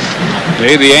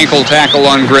 Made the ankle tackle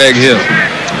on Greg Hill.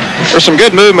 There's some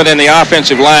good movement in the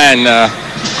offensive line.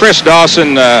 Chris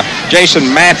Dawson,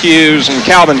 Jason Matthews, and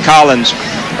Calvin Collins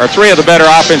are 3 of the better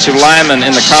offensive linemen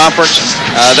in the conference.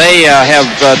 They have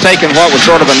taken what was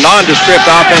sort of a nondescript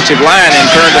offensive line and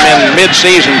turned them in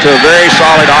mid-season to a very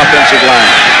solid offensive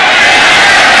line.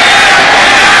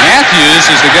 Matthews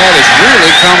is the guy that's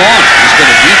really come on. He's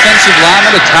been a defensive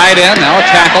lineman, a tight end, now a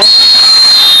tackle.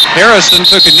 Harrison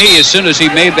took a knee as soon as he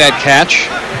made that catch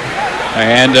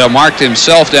and marked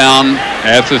himself down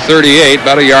at the 38,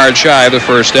 about a yard shy of the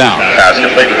first down. Pass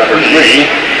complete to number 3.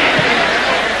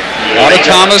 A lot of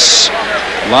Thomas,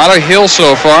 a lot of Hill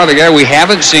so far. The guy we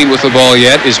haven't seen with the ball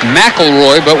yet is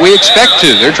McElroy, but we expect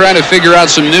to. They're trying to figure out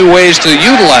some new ways to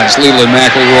utilize Leland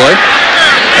McElroy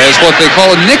as what they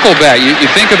call a nickelback. You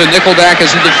think of a nickelback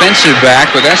as a defensive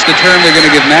back, but that's the term they're going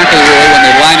to give McElroy when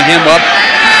they line him up,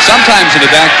 sometimes in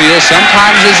the backfield,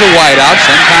 sometimes as a wideout,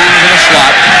 sometimes in a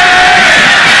slot.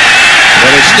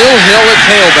 But it's still Hill at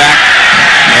tailback,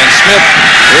 and Smith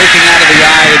breaking out of the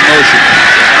eye in motion.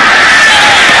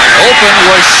 Open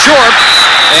was short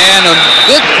and a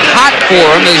bit hot for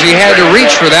him as he had to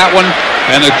reach for that one,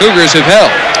 and the Cougars have held.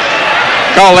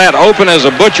 Call that open as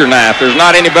a butcher knife. There's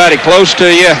not anybody close to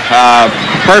you.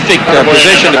 Perfect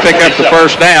position to pick up the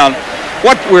first down.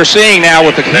 What we're seeing now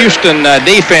with the Houston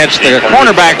defense, the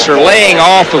cornerbacks are laying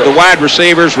off of the wide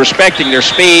receivers, respecting their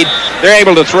speed. They're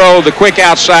able to throw the quick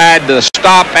outside, the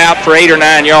stop out for 8 or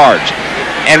 9 yards.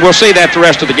 And we'll see that the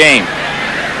rest of the game.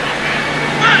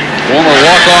 Former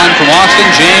walk-on from Austin,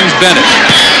 James Bennett,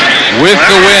 with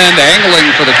the wind,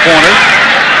 angling for the corner.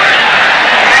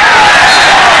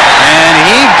 And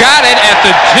he got it at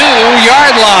the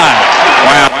 2-yard line.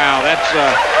 Wow,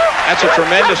 that's a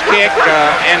tremendous kick.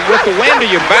 And with the wind to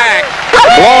your back,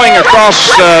 blowing across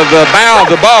the bow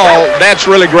of the ball, that's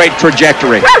really great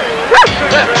trajectory.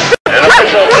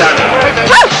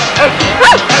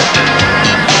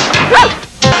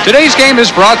 Today's game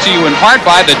is brought to you in part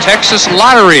by the Texas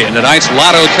Lottery. And tonight's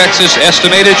Lotto Texas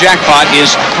estimated jackpot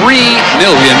is $3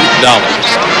 million.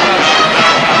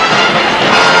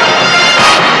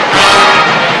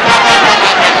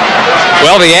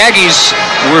 Well, the Aggies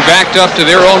were backed up to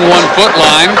their own 1-foot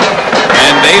line,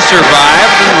 and they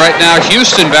survived. And right now,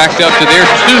 Houston backed up to their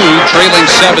 2, trailing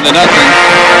 7-0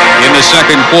 in the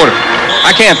second quarter.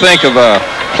 I can't think of a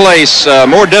place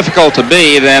more difficult to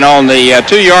be than on the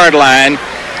 2-yard line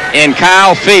in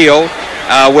Kyle Field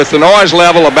with the noise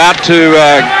level about to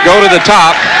go to the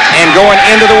top and going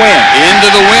into the wind. Into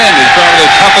the wind is probably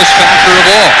the toughest factor of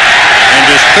all. And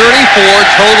just 34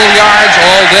 total yards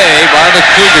all day by the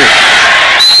Cougars.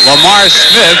 Lamar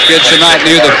Smith gets him out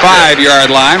near the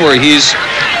 5-yard line where he's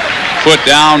put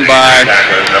down by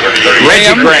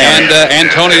Graham and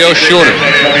Antonio Shorter.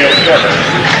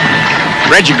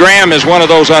 Reggie Graham is one of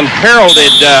those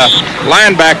unheralded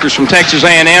linebackers from Texas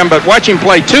A&M, but watch him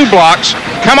play 2 blocks,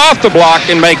 come off the block,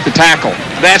 and make the tackle.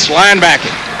 That's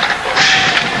linebacking.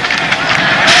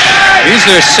 He's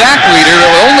their sack leader.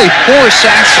 Only 4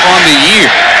 sacks on the year.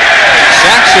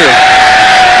 Sacks are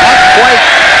not quite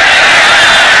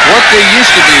what they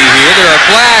used to be here. There are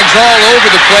flags all over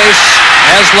the place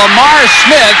as Lamar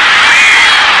Smith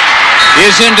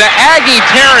is into Aggie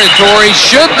territory.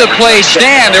 Should the play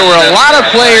stand? There were a lot of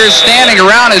players standing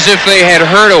around as if they had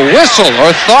heard a whistle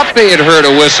or thought they had heard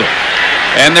a whistle.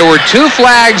 And there were 2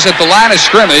 flags at the line of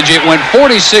scrimmage. It went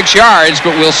 46 yards,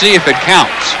 but we'll see if it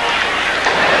counts.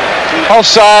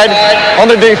 Offside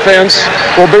on the defense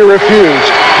will be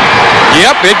refused.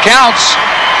 Yep, it counts.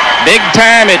 Big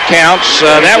time it counts.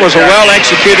 That was a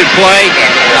well-executed play.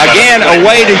 Again, a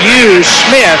way to use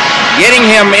Smith, getting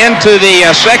him into the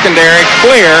secondary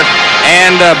clear,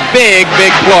 and a big,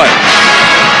 big play.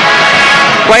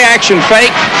 Play action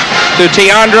fake to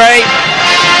Tiandre.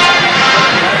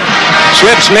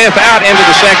 Slips Smith out into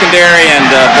the secondary, and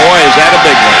boy, is that a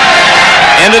big one.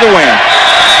 Into the wind.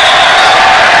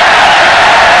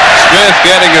 Smith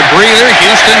getting a breather.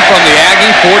 Houston from the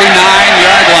Aggie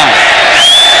 49-yard line.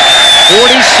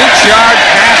 46-yard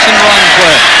pass and run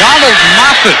play. Donald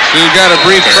Moffitt, who got a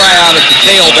brief tryout at the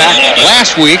tailback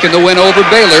last week in the win over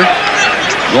Baylor.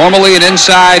 Normally an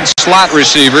inside slot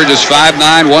receiver, just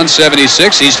 5'9", 176.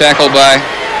 He's tackled by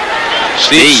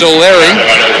Steve Solari.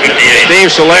 Steve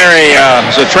Solari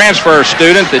is a transfer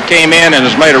student that came in and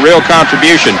has made a real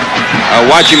contribution.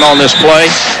 Watch him on this play.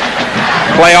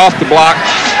 Play off the block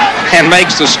and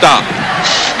makes the stop.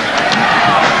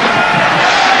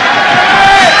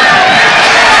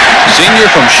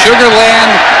 Senior from Sugar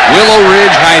Land, Willow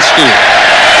Ridge High School.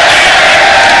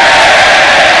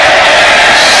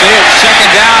 Second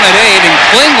down at 8, and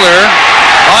Klingler,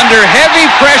 under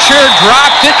heavy pressure,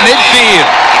 dropped it midfield.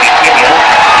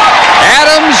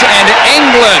 Adams and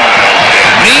England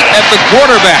meet at the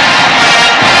quarterback.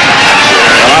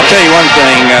 Well, I'll tell you one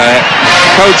thing.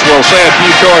 Coach will say a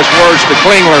few choice words to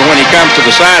Klingler when he comes to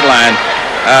the sideline.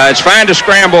 It's fine to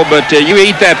scramble, but you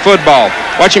eat that football.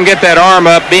 Watch him get that arm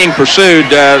up being pursued.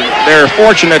 They're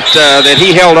fortunate that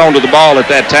he held on to the ball at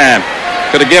that time.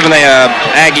 Could have given the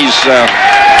Aggies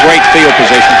great field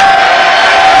position.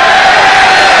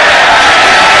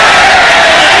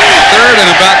 Third and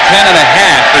about 10 and a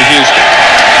half for Houston.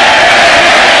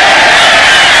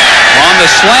 On the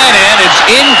slant end, it's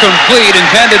incomplete,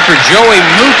 intended for Joey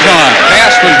Mouton.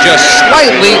 Pass was just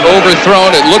slightly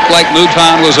overthrown. It looked like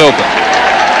Mouton was open.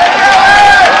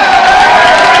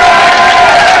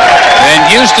 And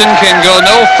Houston can go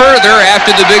no further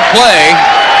after the big play.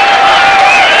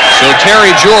 So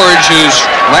Terry George, whose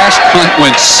last punt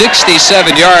went 67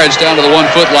 yards down to the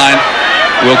 1-foot line,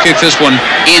 will kick this one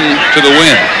into the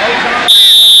wind.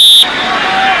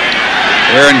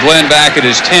 Aaron Glenn back at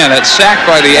his 10. That's sacked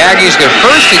by the Aggies. Their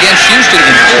first against Houston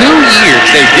in 2 years.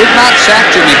 They did not sack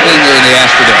Jimmy Klingler in the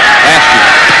Astrodome last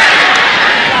year.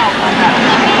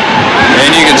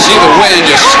 And you can see the wind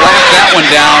just slapped that one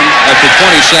down at the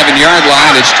 27-yard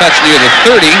line. It's touched near the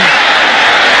 30.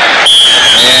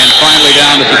 And finally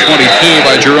down to the 22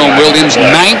 by Jerome Williams.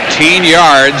 19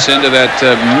 yards into that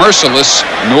merciless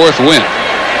north wind.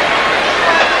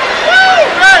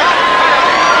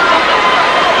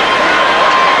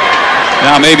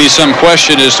 Now maybe some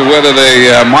question as to whether they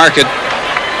mark it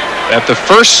at the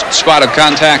first spot of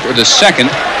contact or the second.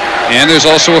 And there's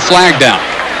also a flag down.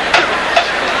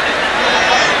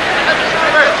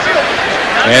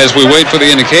 As we wait for the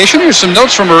indication, here's some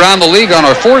notes from around the league on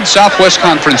our Ford Southwest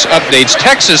Conference updates.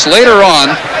 Texas later on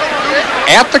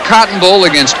at the Cotton Bowl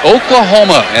against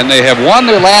Oklahoma, and they have won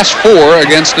their last 4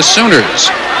 against the Sooners,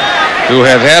 who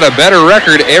have had a better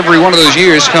record every one of those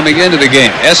years coming into the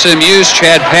game. SMU's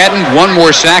Chad Patton, 1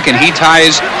 more sack, and he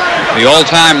ties the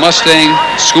all-time Mustang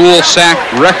school sack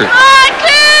record.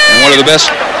 And one of the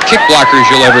best kick blockers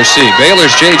you'll ever see.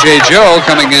 Baylor's J.J. Joe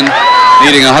coming in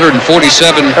needing 147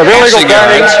 illegal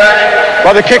yards.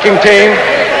 By the kicking team,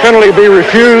 penalty be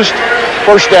refused,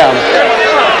 first down.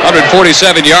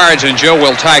 147 yards, and Joe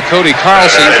will tie Cody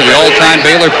Carlson for the all-time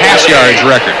Baylor pass yards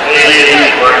record.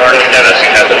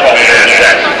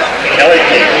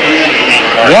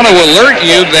 I want to alert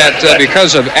you that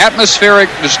because of atmospheric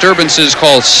disturbances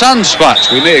called sunspots,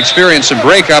 we may experience some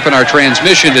breakup in our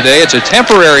transmission today. It's a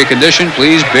temporary condition.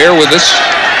 Please bear with us.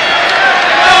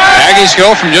 Aggies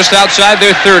go from just outside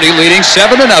their 30, leading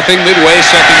 7-0 midway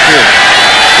second period.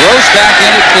 Gross back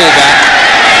in at fullback.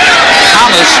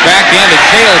 Thomas back in at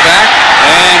tailback,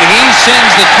 and he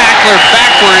sends the tackler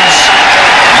backwards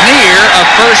near a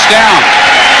first down.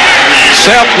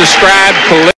 Self-described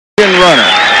collision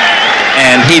runner,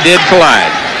 and he did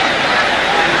collide.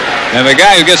 And the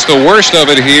guy who gets the worst of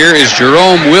it here is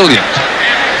Jerome Williams.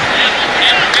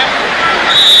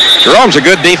 Jerome's a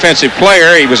good defensive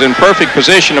player. He was in perfect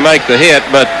position to make the hit,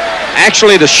 but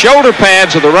actually the shoulder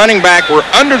pads of the running back were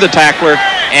under the tackler,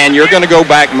 and you're going to go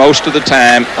back most of the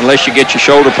time unless you get your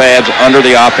shoulder pads under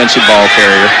the offensive ball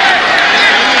carrier.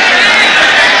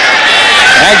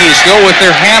 Aggies go with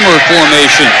their hammer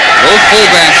formation. Both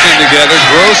fullbacks in together,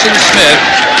 Gross and Smith.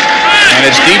 And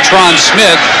it's Detron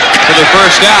Smith for the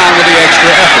first down with the extra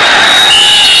effort.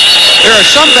 There are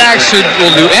some backs who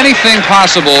will do anything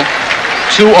possible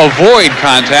to avoid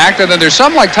contact, and then there's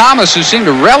some like Thomas who seem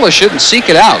to relish it and seek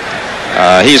it out.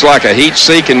 He's like a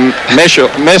heat-seeking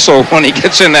missile when he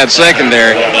gets in that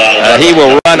secondary. He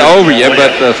will run over you,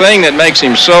 but the thing that makes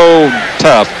him so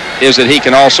tough is that he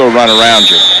can also run around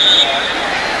you.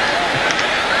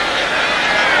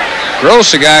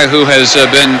 Gross, a guy who has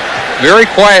been very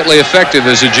quietly effective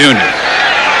as a junior.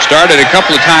 Started a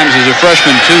couple of times as a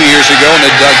freshman 2 years ago, and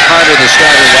then Doug Carter, the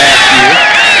starter, last year.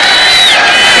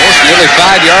 Gross, nearly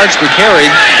 5 yards per carry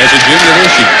as a junior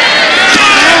this year.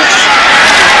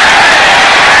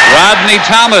 Rodney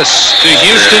Thomas to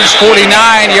Houston's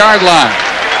 49-yard line.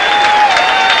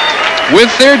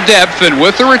 With their depth and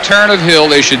with the return of Hill,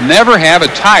 they should never have a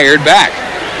tired back.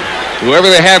 Whoever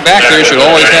they have back there should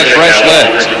always have fresh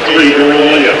legs.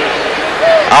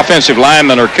 Offensive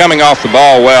linemen are coming off the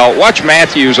ball well. Watch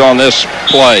Matthews on this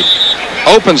play.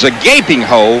 Opens a gaping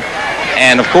hole,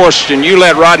 and of course, when you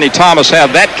let Rodney Thomas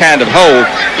have that kind of hole,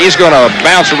 he's going to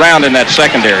bounce around in that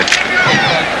secondary.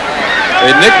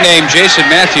 They nicknamed Jason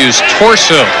Matthews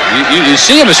Torso. You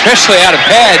see him, especially out of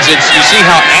pads. You see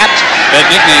how apt that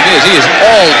nickname is. He is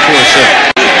all torso.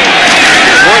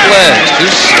 Short legs,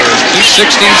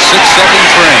 260,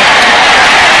 6'7" frame.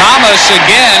 Thomas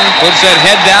again puts that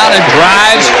head down and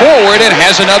drives forward and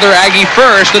has another Aggie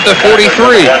first at the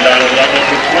 43.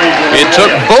 It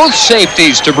took both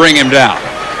safeties to bring him down.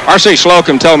 R.C.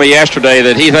 Slocum told me yesterday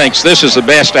that he thinks this is the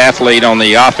best athlete on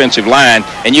the offensive line,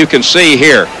 and you can see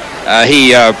here.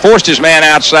 He forced his man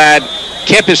outside,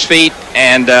 kept his feet,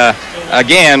 and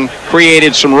again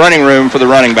created some running room for the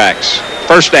running backs.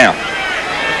 First down.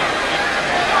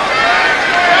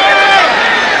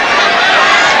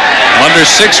 Under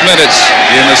 6 minutes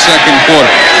in the second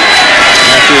quarter.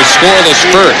 After a scoreless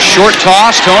first. Short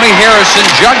toss, Tony Harrison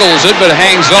juggles it but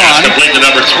hangs on. Complete to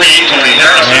number 3, Tony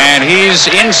Harrison. And he's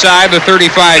inside the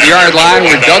 35-yard line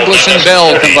where Douglas and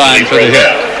Bell combine for the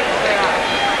hit.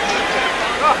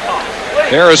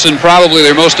 Harrison probably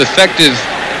their most effective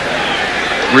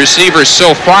receiver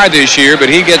so far this year, but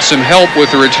he gets some help with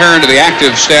the return to the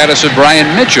active status of Brian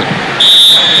Mitchell,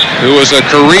 who was a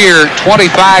career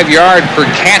 25-yard per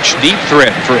catch deep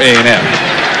threat for A&M.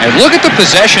 And look at the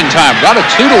possession time. About a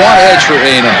 2-to-1 edge for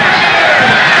A&M.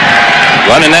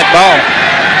 Running that ball.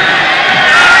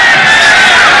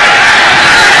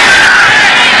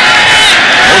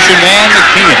 Motion man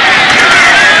McKeon.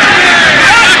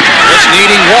 Just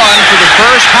needing one for the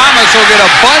first. Thomas will get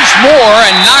a bunch more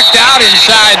and knocked out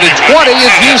inside the 20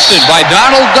 of Houston by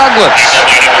Donald Douglas.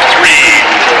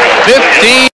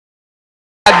 15.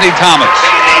 Rodney Thomas.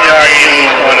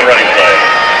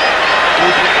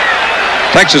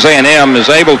 Texas A&M is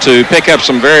able to pick up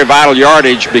some very vital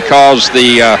yardage because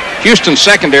the Houston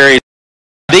secondary is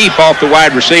deep off the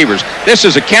wide receivers. This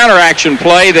is a counteraction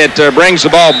play that brings the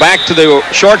ball back to the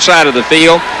short side of the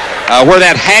field where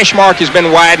that hash mark has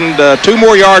been widened. 2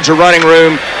 more yards of running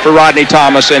room for Rodney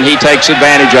Thomas, and he takes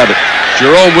advantage of it.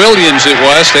 Jerome Williams it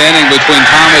was, standing between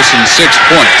Thomas and 6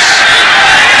 points.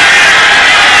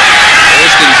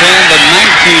 First and 10, the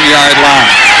 19-yard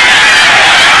line.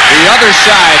 The other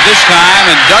side this time,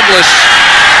 and Douglas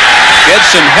gets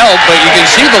some help, but you can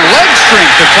see the leg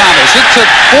strength of Thomas. It took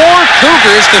 4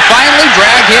 Cougars to finally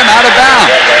drag him out of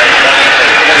bounds.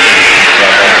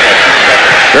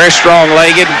 Very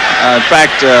strong-legged. In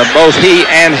fact, both he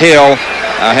and Hill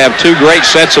have 2 great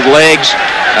sets of legs.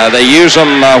 They use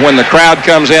them when the crowd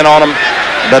comes in on them,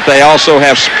 but they also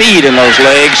have speed in those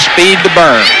legs, speed to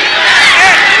burn.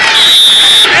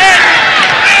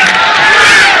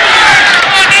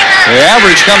 The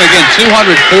average coming in 240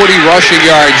 rushing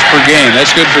yards per game.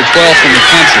 That's good for 12th in the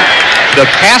country. The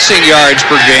passing yards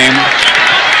per game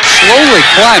slowly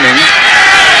climbing,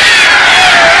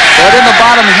 but in the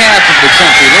bottom half of the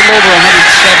country, a little over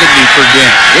 170 per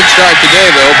game. Good start today,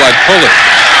 though, by Pulley.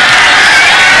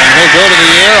 And he'll go to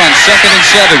the air on 2nd and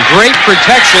 7. Great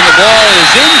protection. The ball is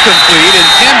incomplete,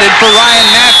 intended for Ryan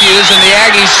Matthews, and the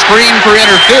Aggies scream for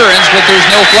interference, but there's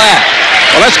no flag.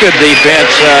 Well, that's good defense.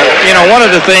 One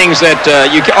of the things that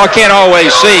you can't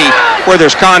always see where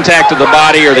there's contact of the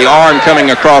body or the arm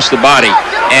coming across the body.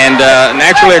 And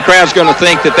naturally a crowd's going to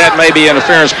think that may be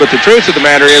interference, but the truth of the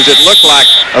matter is it looked like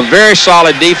a very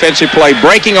solid defensive play,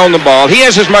 breaking on the ball. He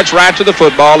has as much right to the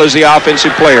football as the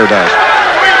offensive player does.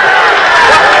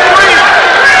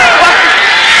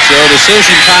 So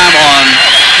decision time on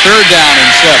 3rd down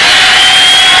and 7.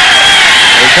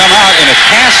 They come out in a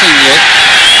passing look.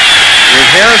 with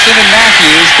Harrison and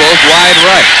Matthews both wide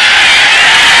right.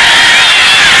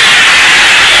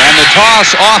 And the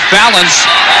toss off balance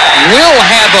will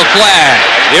have a flag.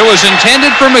 It was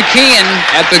intended for McKeon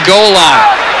at the goal line.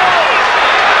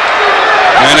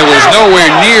 And it was nowhere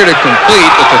near to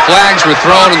complete, but the flags were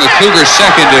thrown in the Cougars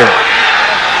secondary.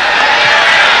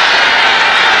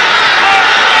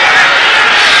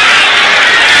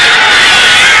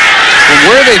 From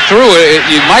where they threw it,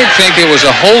 you might think it was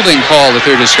a holding call that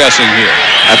they're discussing here.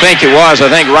 I think it was. I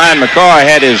think Ryan McCaw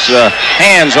had his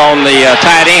hands on the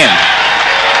tight end,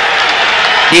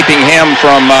 keeping him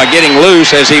from getting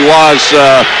loose as he was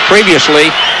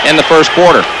previously in the first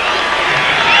quarter.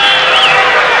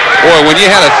 Boy, when you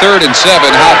had a 3rd and 7,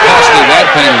 how costly that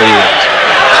penalty is.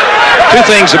 Two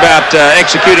things about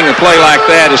executing a play like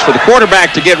that is for the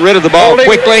quarterback to get rid of the ball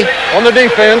quickly. On the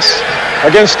defense,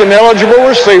 against an eligible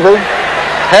receiver,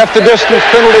 half the distance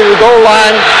penalty to the goal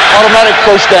line, automatic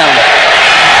first down.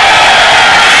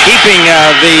 Keeping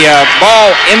the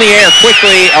ball in the air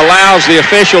quickly allows the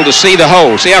official to see the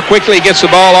hole. See how quickly he gets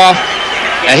the ball off?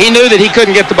 He knew that he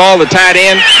couldn't get the ball to the tight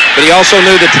end, but he also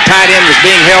knew that the tight end was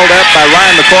being held up by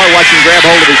Ryan McCoy. Watch him grab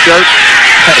hold of his shirt.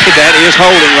 That is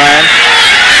holding, Ryan.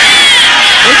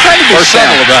 They tried to be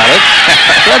subtle about it.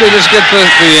 Tried to just get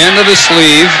the end of the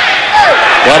sleeve.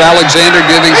 But Alexander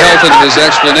giving Helton his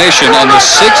explanation on the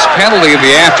 6th penalty of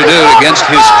the afternoon against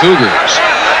his Cougars.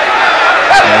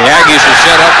 And the Aggies are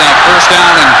set up now, first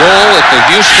down and goal at the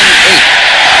Houston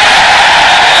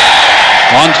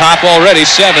 8. On top already,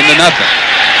 7-0.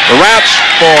 The routes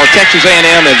for Texas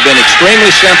A&M have been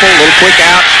extremely simple, little quick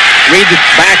outs, read the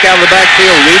back out of the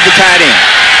backfield, read the tight end.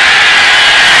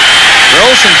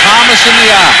 Gross and Thomas in the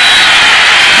eye.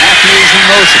 Matthews in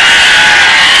motion.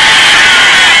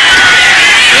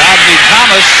 Rodney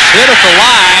Thomas hit at the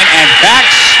line and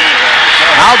backs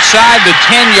outside the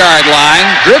 10-yard line,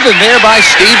 driven there by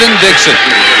Stephen Dixon.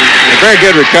 A very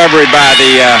good recovery by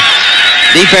the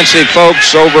defensive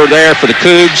folks over there for the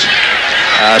Cougs.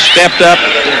 Stepped up.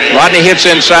 Rodney hits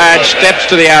inside, steps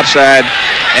to the outside,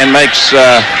 and makes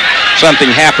something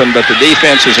happen, but the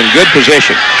defense is in good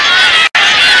position.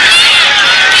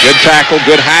 Good tackle,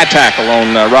 good high tackle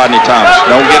on Rodney Thomas.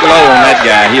 Don't get low on that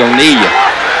guy. He'll knee you.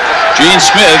 Gene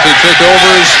Smith, who took over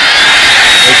as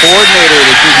the coordinator of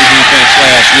the Cougar defense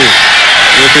last week,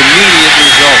 with immediate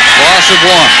results. Loss of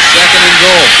 1, 2nd and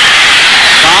goal.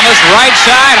 Thomas, right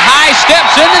side, high,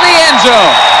 steps into the end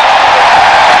zone.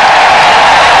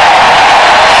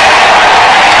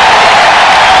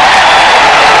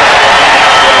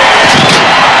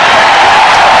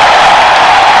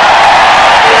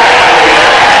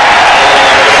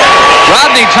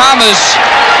 Rodney Thomas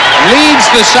leads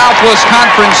the Southwest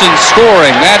Conference in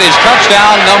scoring. That is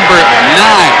touchdown number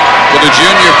 9 for the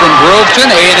junior from Groveton.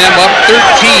 A&M up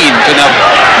 13-0.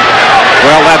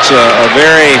 Well, that's a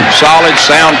very solid,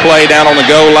 sound play down on the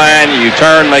goal line. You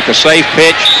turn, make a safe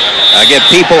pitch, get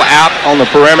people out on the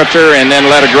perimeter, and then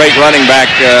let a great running back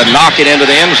knock it into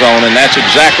the end zone, and that's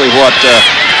exactly what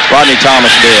Rodney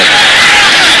Thomas did.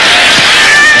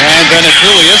 And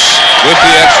Venetoulias with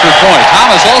the extra point.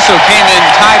 Thomas also came in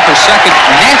tied for 2nd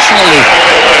nationally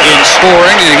in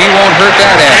scoring, and he won't hurt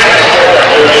that after.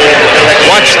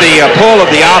 Watch the pull of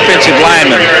the offensive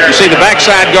lineman. You see the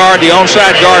backside guard, the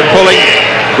onside guard pulling.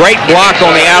 Great block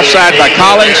on the outside by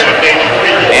Collins,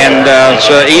 and it's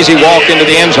an easy walk into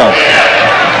the end zone.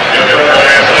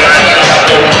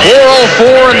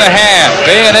 4:04 in the half.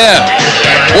 A&M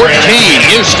 14,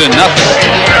 Houston 0.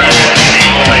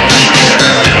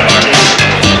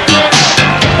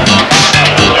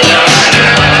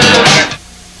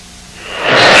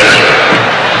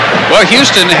 Well,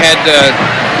 Houston had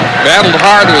battled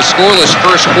hard to a scoreless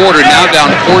first quarter, now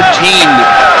down 14-0.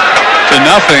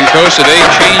 Costa, they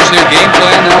changed their game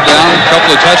plan, now down a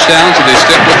couple of touchdowns, and they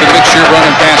stick with the mixture run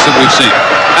and pass that we've seen.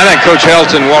 I think Coach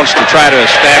Helton wants to try to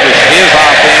establish his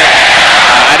offense.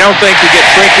 I don't think you get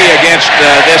tricky against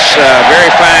this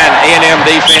very fine A&M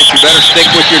defense. You better stick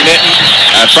with your knitting.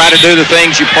 Try to do the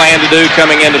things you plan to do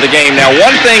coming into the game. Now,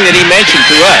 one thing that he mentioned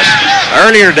to us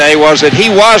earlier today was that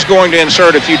he was going to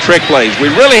insert a few trick plays.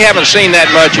 We really haven't seen that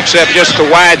much except just the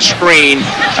wide screen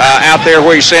out there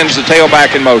where he sends the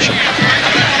tailback in motion.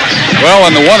 Well,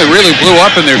 and the one that really blew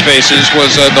up in their faces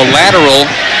was the lateral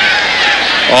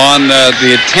on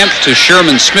the attempt to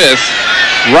Sherman Smith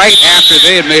right after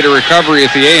they had made a recovery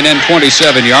at the A&M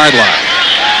 27-yard line.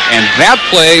 And that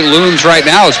play looms right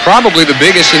now as probably the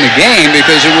biggest in the game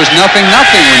because it was 0-0 when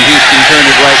Houston turned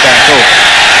it right back over.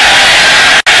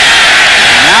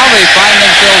 And now they find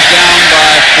themselves down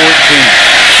by 14.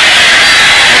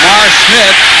 Lamar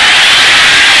Smith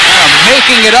kind of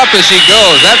making it up as he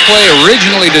goes. That play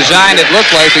originally designed, it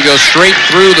looked like, to go straight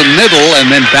through the middle and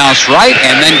then bounce right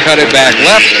and then cut it back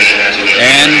left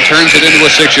and turns it into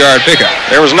a 6-yard pickup.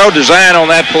 There was no design on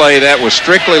that play. That was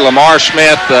strictly Lamar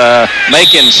Smith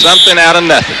making something out of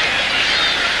nothing.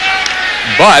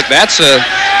 But that's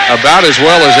about as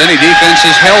well as any defense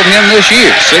has held him this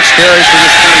year. 6 carries for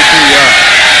this 22 yards.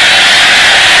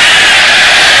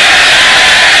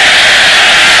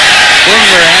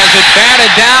 Klingler has it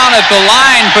batted down at the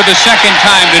line for the second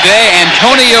time today.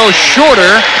 Antonio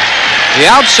Shorter, the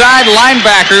outside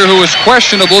linebacker who was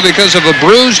questionable because of a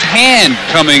bruised hand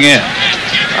coming in.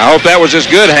 I hope that was his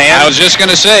good hand. I was just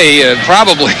going to say,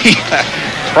 probably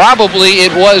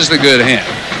it was the good hand,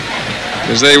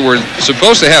 because they were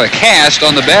supposed to have a cast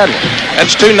on the bad one.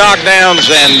 That's 2 knockdowns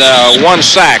and 1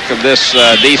 sack of this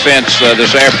defense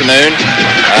this afternoon.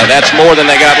 That's more than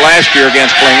they got last year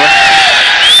against Klingler.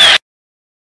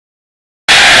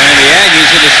 And the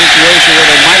Aggies in a situation where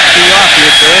they might be off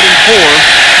here, 3rd and 4.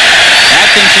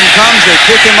 Atkinson comes, they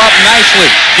pick him up nicely.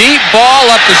 Deep ball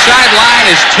up the sideline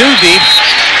is too deep.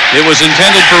 It was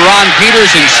intended for Ron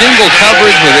Peters in single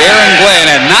coverage with Aaron Glenn,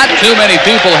 and not too many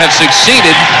people have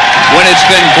succeeded when it's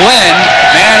been Glenn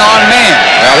man on man.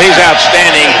 Well, he's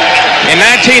outstanding. In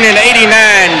 1989,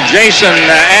 Jason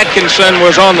Atkinson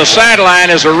was on the sideline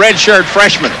as a redshirt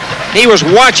freshman. He was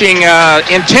watching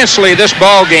intensely this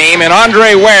ball game, and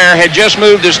Andre Ware had just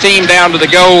moved his team down to the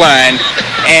goal line,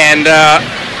 and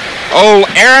old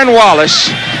Aaron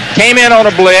Wallace came in on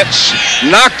a blitz,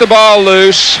 knocked the ball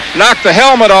loose, knocked the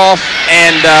helmet off,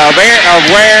 and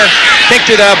Ware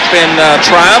picked it up in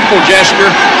triumphal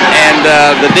gesture, and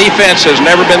the defense has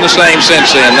never been the same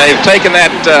since then. They've taken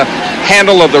that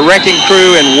handle of the wrecking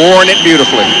crew and worn it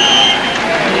beautifully.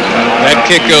 That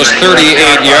kick goes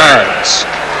 38 yards.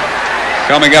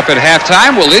 Coming up at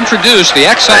halftime, we'll introduce the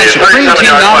Exxon Supreme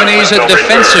Team nominees at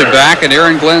defensive back, and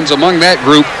Aaron Glenn's among that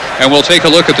group. And we'll take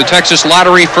a look at the Texas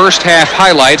Lottery first half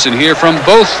highlights and hear from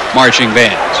both marching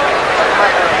bands.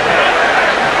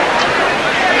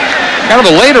 Kind of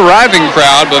a late arriving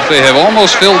crowd, but they have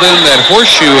almost filled in that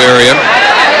horseshoe area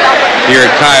here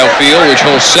at Kyle Field, which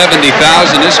holds 70,000.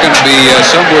 It's going to be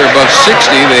somewhere above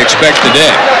 60 they expect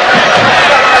today.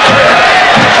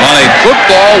 On a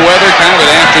football weather kind of an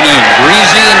afternoon,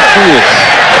 breezy and cool.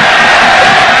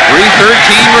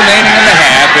 3:13 remaining in the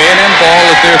half. A&M ball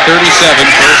at their 37,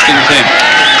 1st and 10.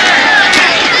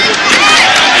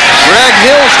 Greg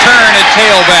Hill's turn at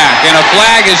tailback, and a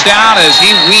flag is down as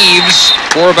he weaves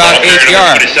for about 8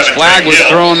 yards. Flag was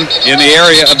thrown in the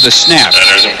area of the snap.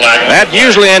 That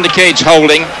usually indicates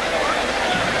holding.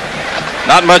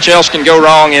 Not much else can go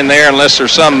wrong in there unless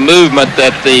there's some movement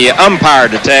that the umpire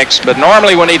detects, but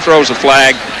normally when he throws a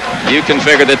flag, you can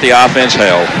figure that the offense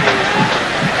held.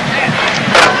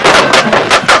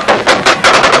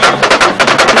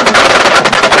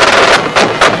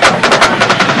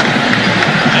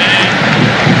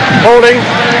 Holding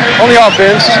on the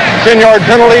offense, 10-yard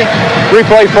penalty,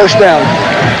 replay, 1st down.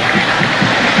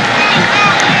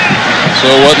 So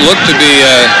what looked to be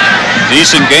a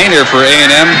decent gain here for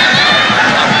A&M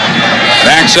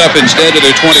backs up instead to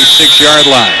their 26-yard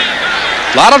line.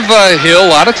 A lot of Hill, a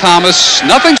lot of Thomas,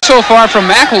 nothing so far from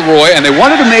McElroy, and they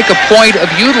wanted to make a point of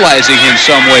utilizing him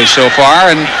some way so far,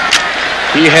 and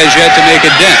he has yet to make a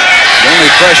dent. The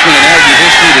only freshman in Aggie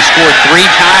history to score 3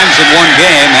 times in one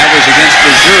game. That was against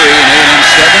Missouri in A&M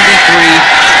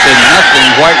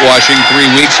 73-0 whitewashing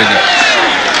 3 weeks ago.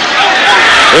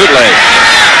 Bootleg.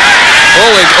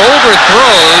 Bolig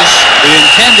overthrows the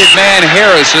intended man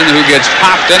Harrison, who gets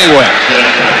popped anyway.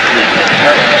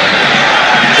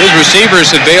 His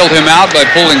receivers have bailed him out by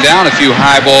pulling down a few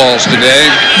high balls today.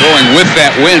 Throwing with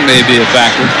that wind may be a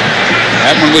factor.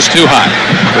 That one was too high.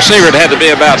 Receiver had to be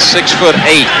about 6'8"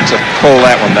 to pull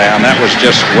that one down. That was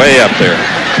just way up there.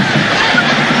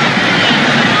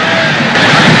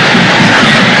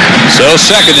 So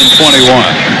 2nd and 21.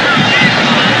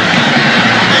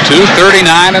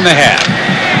 2:39 in the half.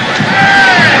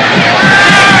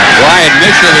 Ryan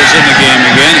Mitchell is in the game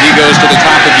again. He goes to the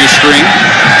top of your screen.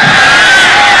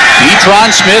 Detron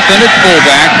Smith in at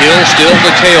fullback. Hill still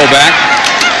the tailback.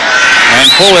 And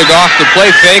Pulig off the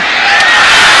play fake.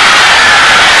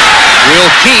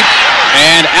 Will keep,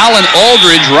 and Alan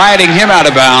Aldridge riding him out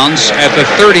of bounds at the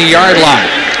 30-yard line.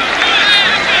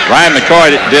 Ryan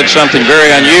McCoy did something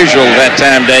very unusual that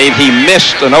time, Dave. He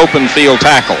missed an open field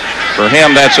tackle. For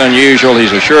him, that's unusual.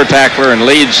 He's a sure tackler and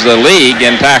leads the league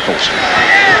in tackles.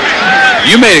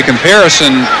 You made a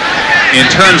comparison in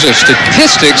terms of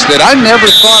statistics that I never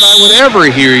thought I would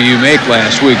ever hear you make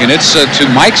last week. And it's to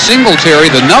Mike Singletary.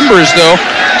 The numbers, though,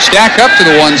 stack up to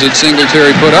the ones that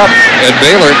Singletary put up at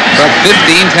Baylor. About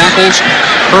 15 tackles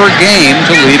per game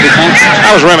to lead the conference.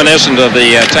 I was reminiscent of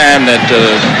the time that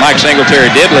Mike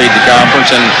Singletary did lead the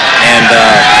conference, and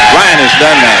Ryan has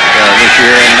done that this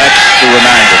year, and that's the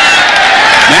reminder.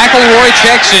 McElroy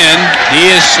checks in.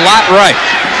 He is slot right.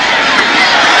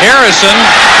 Harrison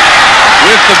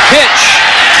with the pitch,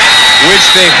 which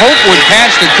they hope would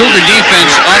catch the Cougar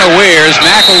defense unawares.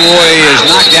 McElroy is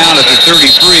knocked down at the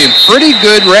 33, and pretty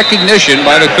good recognition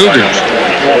by the Cougars.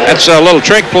 That's a little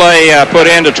trick play put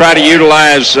in to try to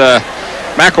utilize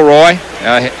McElroy,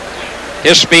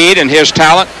 his speed and his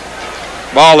talent.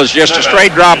 Ball is just a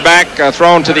straight drop back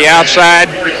thrown to the outside,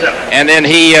 and then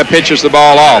he pitches the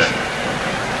ball off.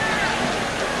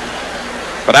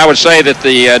 But I would say that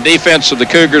the defense of the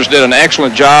Cougars did an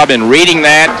excellent job in reading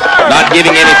that, not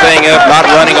giving anything up, not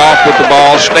running off with the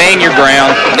ball, staying your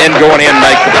ground, then going in and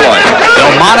make the play.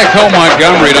 Delmonico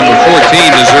Montgomery, number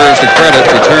 14, deserves the credit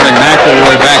for turning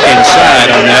McElroy back inside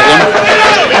on that one.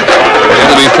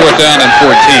 It'll be 4th down and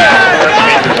 14.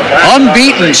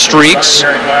 Unbeaten streaks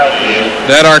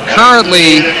that are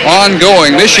currently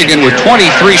ongoing. Michigan with 23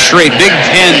 straight Big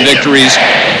Ten victories.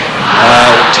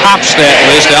 Tops that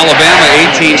list. Alabama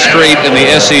 18 straight in the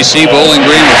SEC. Bowling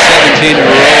Green with 17 in a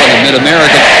row in the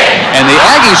Mid-America. And the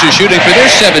Aggies are shooting for their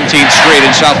 17th straight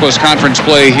in Southwest Conference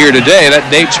play here today. That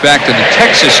dates back to the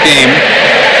Texas game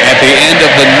at the end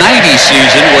of the 90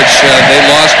 season, which they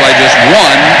lost by just 1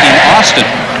 in Austin.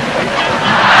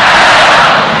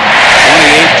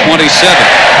 28-27.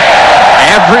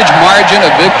 Average margin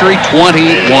of victory,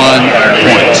 21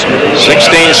 points.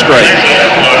 16 straight.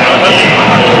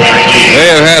 They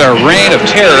have had a reign of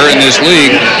terror in this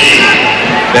league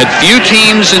that few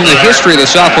teams in the history of the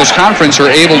Southwest Conference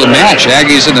are able to match.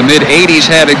 Aggies in the mid-'80s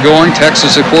had it going.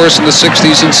 Texas, of course, in the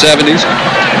 60s and 70s.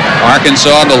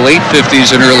 Arkansas in the late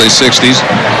 50s and early 60s.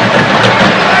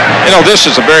 You know, this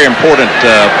is a very important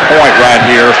point right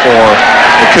here for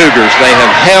the Cougars. They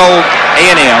have held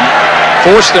A&M,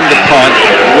 forced them to punt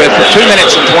with 2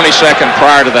 minutes and 20 seconds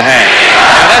prior to the half.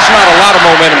 Now, that's not a lot of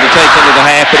momentum to take into the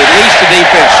half, but at least the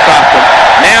defense stopped them.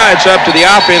 Now it's up to the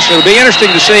offense. It'll be interesting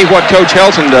to see what Coach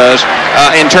Helton does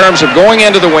in terms of going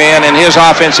into the win and his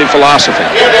offensive philosophy.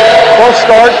 False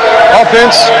start,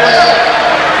 offense.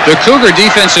 The Cougar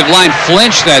defensive line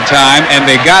flinched that time, and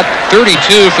they got 32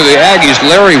 for the Aggies.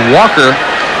 Larry Walker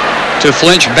to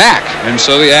flinch back, and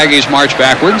so the Aggies march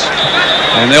backwards,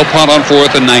 and they'll punt on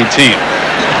 4th and 19.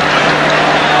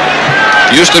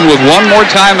 Houston with one more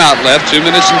timeout left, 2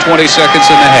 minutes and 20 seconds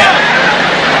in the half.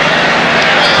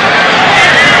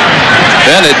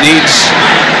 Bennett needs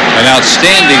an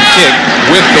outstanding kick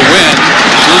with the win.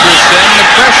 Cougars send the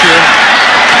pressure,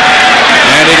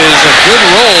 and it is a good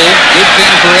roll. Good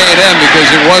thing for A&M because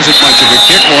it wasn't much of a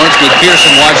kick. Lawrence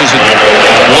McPherson watches it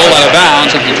roll out of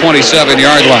bounds at the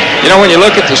 27-yard line. You know, when you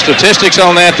look at the statistics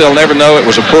on that, they'll never know it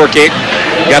was a poor kick.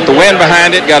 Got the wind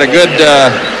behind it, got a good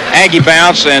Aggie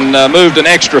bounce, and moved an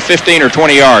extra 15 or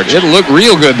 20 yards. It looked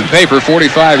real good in the paper,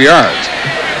 45 yards.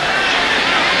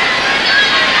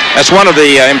 That's one of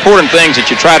the important things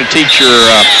that you try to teach your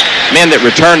men that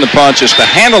return the punts is to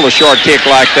handle a short kick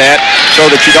like that so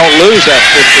that you don't lose that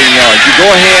 15 yards. You go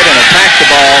ahead and attack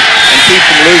the ball and keep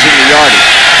from losing the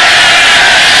yardage.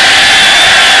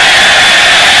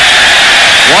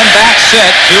 One back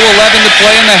set, 2:11 to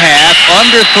play in the half,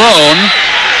 underthrown,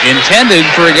 intended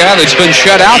for a guy that's been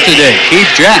shut out today, Keith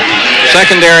Jack.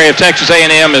 Secondary of Texas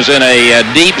A&M is in a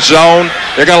deep zone.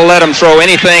 They're going to let them throw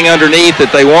anything underneath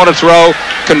that they want to throw,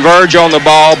 converge on the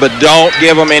ball, but don't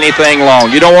give them anything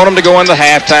long. You don't want them to go into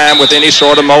halftime with any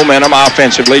sort of momentum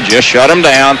offensively. Just shut them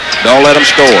down. Don't let them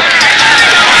score.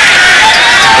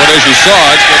 But as you saw,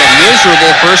 it's been a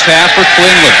miserable first half for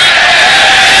Klingler.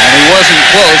 And he wasn't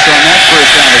close on that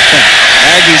first down attempt.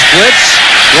 Aggies blitz,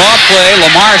 draw play,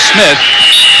 Lamar Smith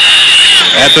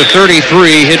at the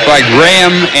 33, hit by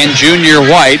Graham and Junior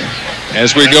White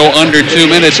as we go under 2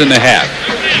 minutes in the half.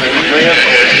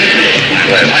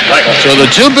 So the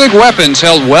two big weapons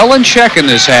held well in check in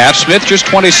this half. Smith just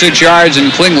 26 yards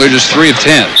and Klingler just 3 of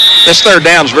 10. This third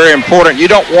down is very important.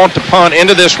 You don't want to punt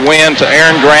into this win to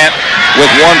Aaron Grant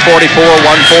with 144,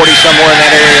 140 somewhere in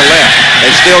that area left.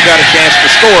 They've still got a chance to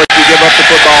score if you give up the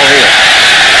football here.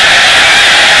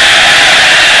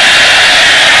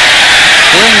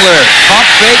 Klingler, pump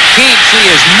fake, keeps. He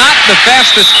is not the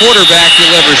fastest quarterback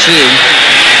you'll ever see.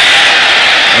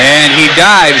 And he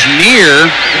dives near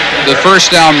the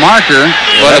first down marker,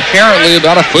 but apparently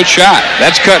about a foot shy.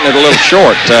 That's cutting it a little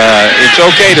short. It's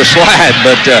okay to slide,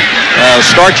 but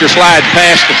start your slide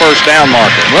past the first down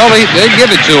marker. Well, they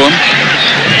give it to him.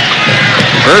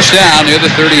 First down near the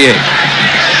 38.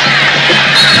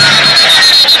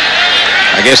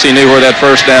 I guess he knew where that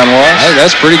first down was. Oh,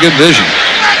 that's pretty good vision.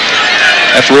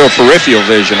 That's real peripheral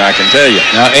vision, I can tell you.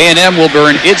 Now A&M will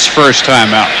burn its first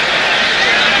timeout.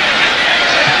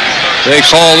 They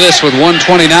call this with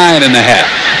 1:29 in the half.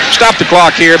 Stop the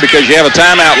clock here because you have a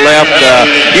timeout left.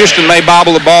 Houston may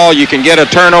bobble the ball. You can get a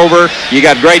turnover. You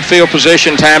got great field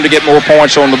position, time to get more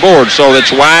points on the board. So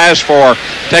it's wise for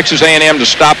Texas A&M to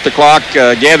stop the clock,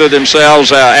 gather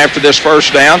themselves after this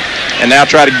first down, and now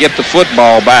try to get the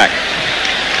football back.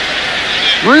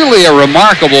 Really a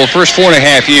remarkable first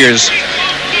 4.5 years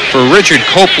for Richard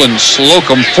Copeland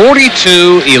Slocum.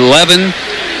 42-11-1.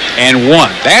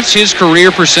 That's his career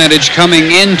percentage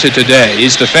coming into today.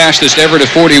 He's the fastest ever to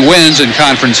 40 wins in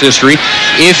conference history.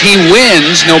 If he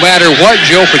wins, no matter what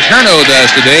Joe Paterno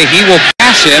does today, he will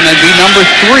pass him and be number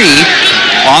 3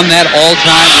 on that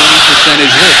all-time winning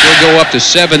percentage list. He'll go up to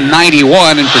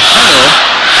 791, and Paterno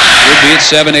would be at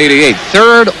 788.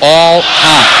 Third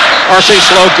all-time. R.C.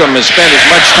 Slocum has spent as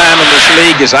much time in this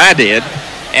league as I did.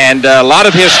 And a lot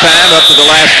of his time up to the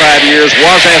last 5 years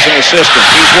was as an assistant.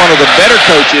 He's one of the better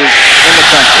coaches in the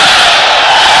country.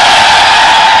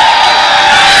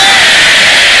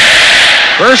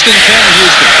 First and 10,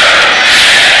 Houston.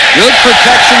 Good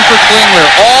protection for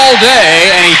Klingler all day,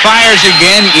 and he fires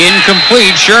again,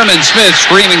 incomplete. Sherman Smith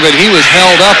screaming that he was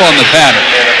held up on the pattern.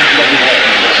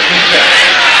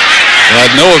 But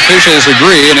no officials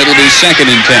agree, and it'll be second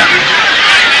and 10.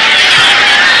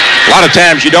 A lot of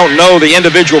times you don't know the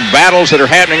individual battles that are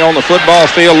happening on the football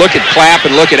field. Look at Clapp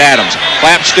and look at Adams.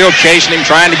 Clapp still chasing him,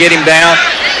 trying to get him down.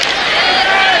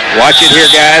 Watch it here,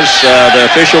 guys.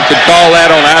 The official could call that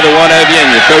on either one of you,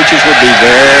 and your coaches would be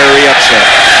very upset.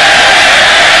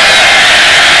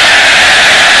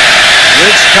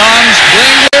 Blitz comes.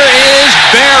 Klingler is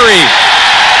buried.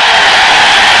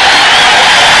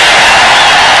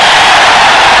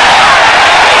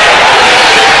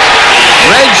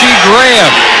 Reggie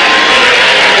Graham.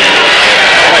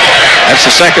 That's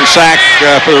the second sack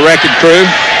for the Wreckage crew.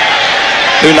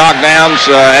 2 knockdowns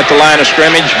at the line of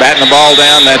scrimmage, batting the ball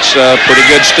down. That's pretty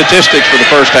good statistics for the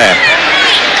first half.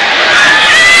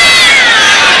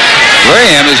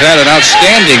 Graham has had an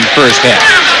outstanding first half.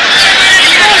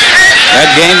 That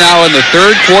game now in the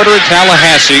third quarter at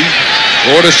Tallahassee.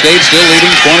 Florida State still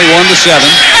leading 21-7.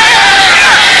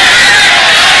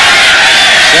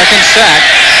 Second sack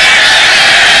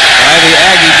by the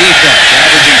Aggie defense,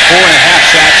 averaging 4.5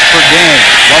 sacks per game.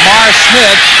 Lamar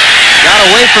Smith got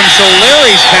away from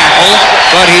Solari's tackle,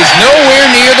 but he's nowhere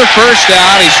near the first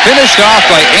down. He's finished off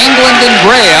by England and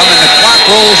Graham, and the clock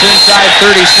rolls inside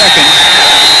 30 seconds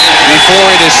before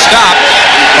it is stopped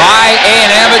by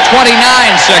A&M at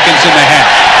 29 seconds in the half.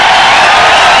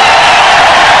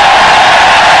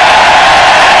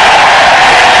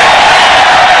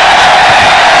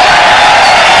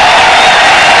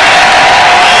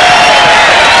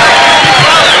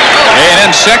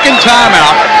 A&M second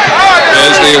timeout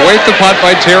as they await the punt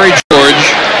by Terry George.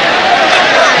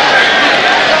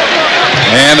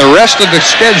 And the rest of the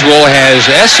schedule has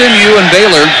SMU and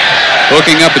Baylor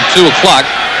hooking up at 2 o'clock.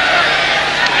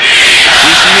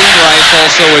 TCU and Rice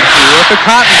also at 2. At the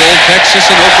Cotton Bowl, Texas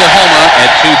and Oklahoma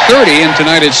at 2:30. And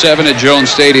tonight at 7 at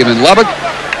Jones Stadium in Lubbock.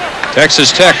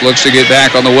 Texas Tech looks to get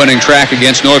back on the winning track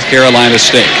against North Carolina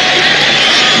State.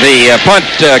 The punt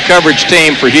coverage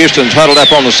team for Houston's huddled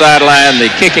up on the sideline. The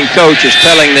kicking coach is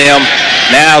telling them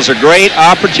now's a great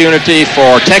opportunity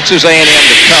for Texas A&M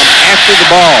to come after the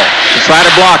ball, to try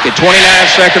to block it. 29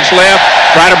 seconds left.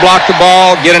 Try to block the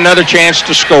ball, get another chance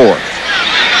to score.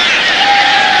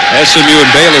 SMU and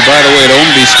Baylor, by the way, at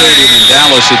Omni Stadium in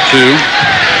Dallas at 2.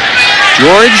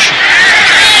 George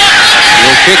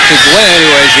will kick to Glenn,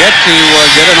 who has yet to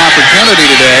get an opportunity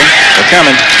today. They're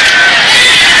coming.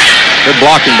 Good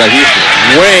blocking by Houston.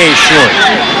 Way short.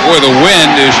 Boy, the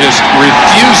wind is just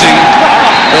refusing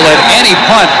to let any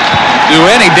punt do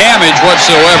any damage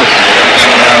whatsoever.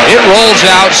 It rolls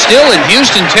out still in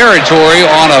Houston territory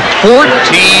on a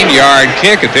 14-yard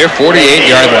kick at their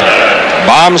 48-yard line.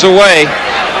 Bombs away.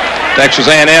 Texas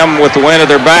A&M with the wind at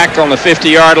their back on the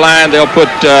 50-yard line. They'll put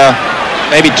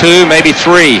maybe 2, maybe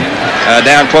 3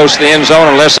 down close to the end zone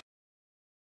unless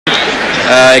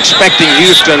expecting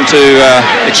Houston to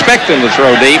expect them to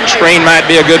throw deep. Screen might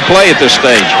be a good play at this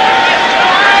stage.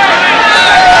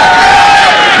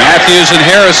 Matthews and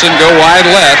Harrison go wide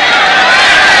left.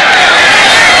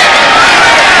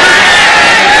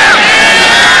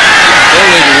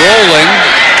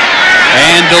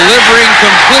 delivering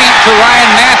complete to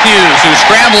Ryan Matthews, who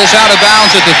scrambles out of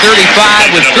bounds at the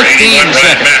 35 with 15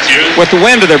 seconds. With the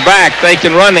wind to their back, they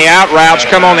can run the out routes,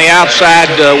 come on the outside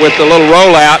with the little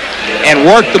rollout, and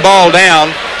work the ball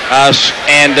down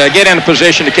and get in a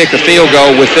position to kick a field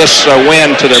goal with this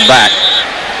wind to their back.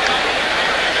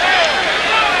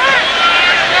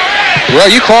 Well,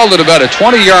 you called it about a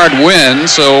 20-yard win,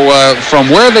 so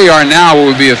from where they are now, it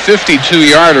would be a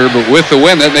 52-yarder, but with the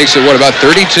wind, that makes it, what, about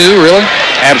 32, really?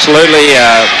 Absolutely.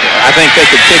 I think they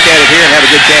could kick at it here and have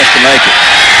a good chance to make it.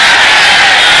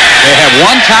 They have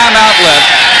one timeout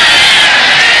left.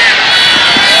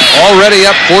 Already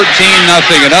up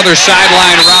 14-0. Another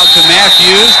sideline route to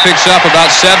Matthews. Picks up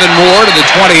about 7 more to the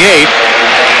 28.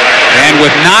 And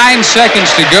with 9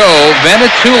 seconds to go,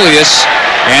 Venetoulias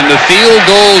and the field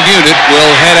goal unit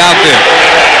will head out there.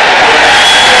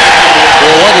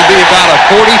 For what will be about a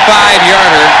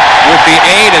 45-yarder with the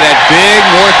aid of that big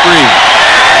North breeze.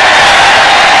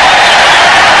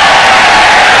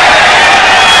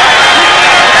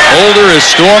 Holder is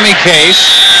Stormy Case.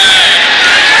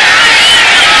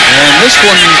 And this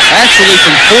one actually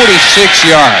from 46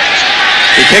 yards.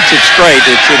 If he kicks it straight,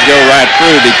 it should go right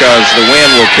through because the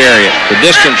wind will carry it. The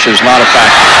distance is not a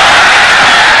factor.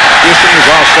 Houston is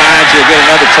offsides. He'll get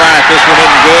another try if this one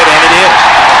isn't good, and it is.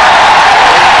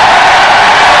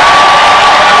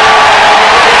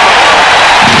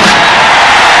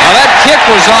 Now that kick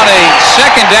was on a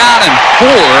 2nd down and 4.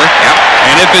 Yep.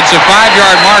 And if it's a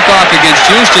 5-yard mark-off against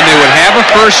Houston, they would have a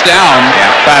first down.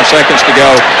 Yeah, 5 seconds to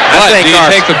go. But do you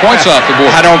take the points off the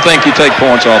board? I don't think you take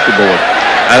points off the board.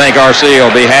 I think RC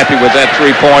will be happy with that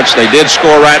 3 points. They did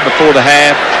score right before the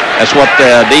half. That's what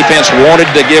the defense wanted,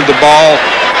 to give the ball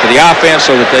to the offense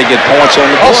so that they get points on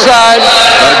the board. Offside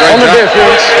on the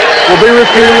defense will be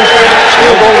refused.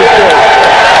 Still goal restored.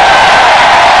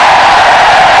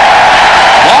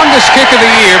 Longest kick of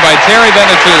the year by Terry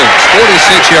Venetoulias,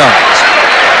 46 yards.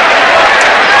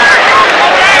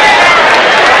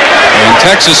 And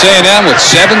Texas A&M with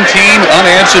 17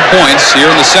 unanswered points here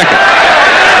in the second.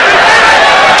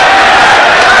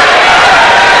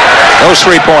 Those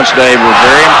 3 points, Dave, were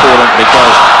very important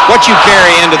because what you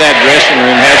carry into that dressing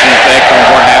room has an effect on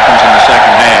what happens in the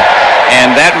second half.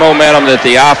 And that momentum that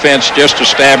the offense just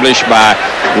established by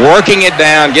working it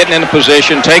down, getting in a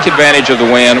position, take advantage of the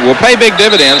wind, will pay big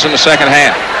dividends in the second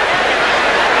half.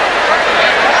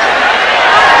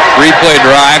 3-play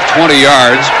drive, 20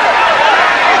 yards.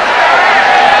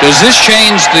 Does this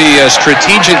change the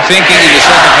strategic thinking in the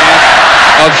second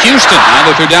half of Houston now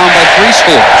that they're down by 3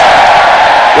 scores?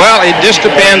 Well, it just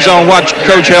depends on what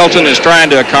Coach Helton is trying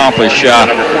to accomplish.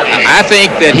 I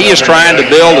think that he is trying to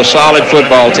build a solid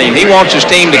football team. He wants his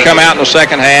team to come out in the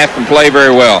second half and play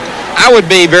very well. I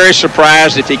would be very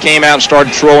surprised if he came out and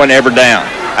started throwing ever down.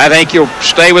 I think he'll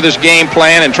stay with his game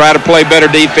plan and try to play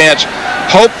better defense,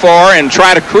 hope for and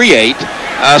try to create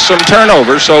some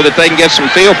turnovers so that they can get some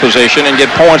field position and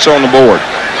get points on the board.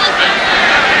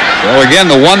 Well, again,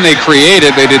 the one they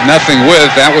created, they did nothing with.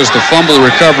 That was the fumble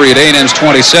recovery at A&M's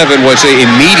 27, which they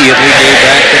immediately gave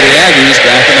back to the Aggies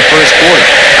back in the first quarter.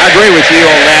 I agree with you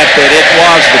on that it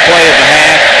was the play of the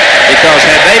half, because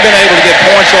had they been able to get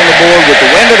points on the board with the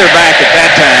wind to their back at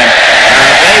that time,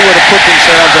 they would have put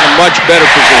themselves in a much better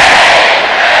position.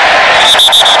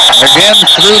 Again,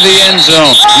 through the end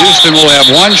zone. Houston will have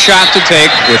one shot to take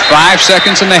with 5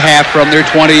 seconds and a half from their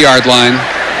 20-yard line.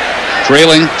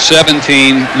 Trailing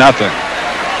 17-0.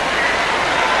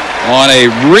 On a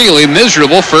really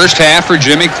miserable first half for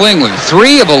Jimmy Klingler.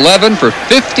 3 of 11 for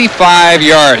 55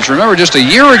 yards. Remember, just a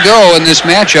year ago in this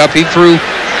matchup, he threw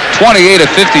 28 of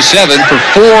 57 for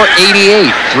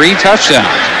 488. 3 touchdowns.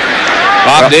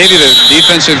 Bob Davie, the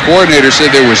defensive coordinator, said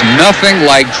there was nothing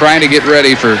like trying to get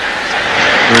ready for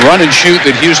the run and shoot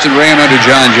that Houston ran under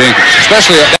John Jenkins.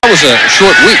 Especially, that was a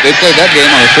short week. They played that game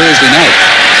on a Thursday night.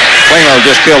 Klingler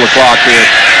just killed the clock here.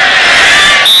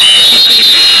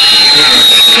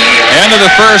 End of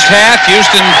the first half.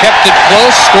 Houston kept it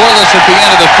close, scoreless at the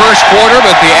end of the first quarter,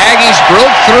 but the Aggies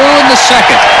broke through in the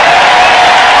second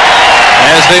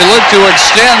as they look to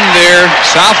extend their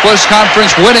Southwest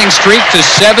Conference winning streak to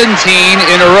 17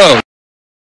 in a row.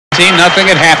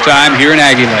 17-0 at halftime here in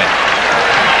Aggie Land.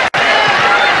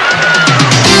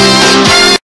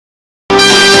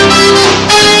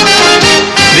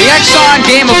 The Exxon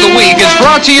Game of the Week is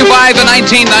brought to you by the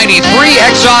 1993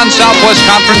 Exxon Southwest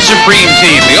Conference Supreme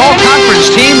Team, the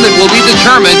all-conference team that will be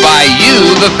determined by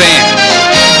you, the fans.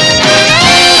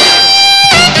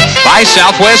 By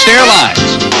Southwest Airlines.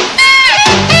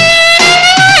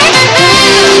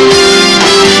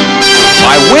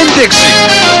 By Winn-Dixie.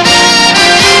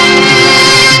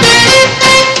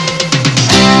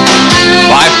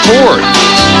 By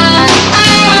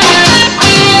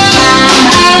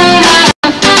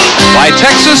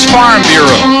Texas Farm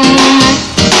Bureau.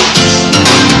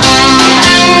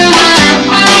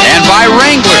 And by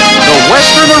Wrangler, the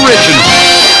Western Original.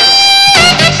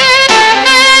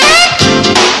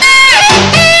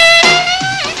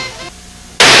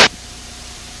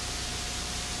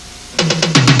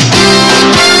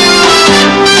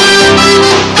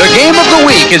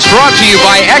 Is brought to you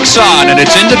by Exxon and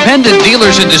its independent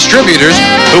dealers and distributors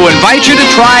who invite you to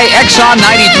try Exxon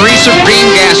 93 Supreme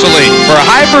Gasoline. For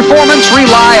high performance,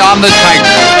 rely on the Tiger.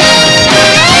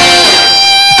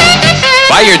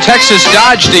 By your Texas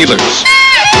Dodge dealers.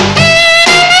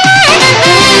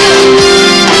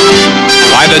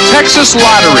 By the Texas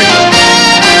Lottery.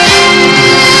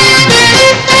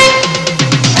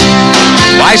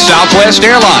 By Southwest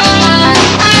Airlines.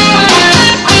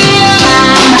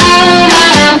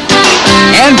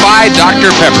 And by Dr.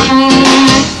 Pepper.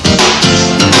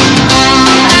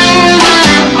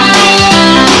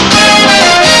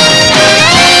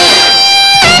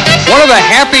 One of the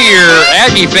happier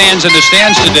Aggie fans in the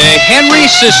stands today, Henry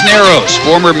Cisneros,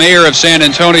 former mayor of San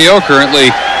Antonio,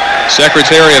 currently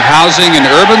Secretary of Housing and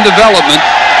Urban Development,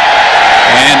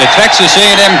 and a Texas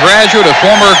A&M graduate, a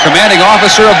former commanding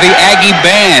officer of the Aggie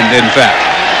Band, in fact.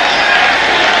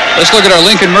 Let's look at our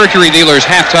Lincoln Mercury dealers'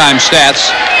 halftime stats.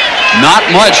 Not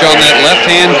much on that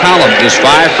left-hand column. Just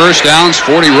 5 first downs,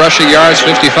 40 rushing yards,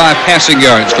 55 passing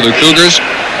yards for the Cougars.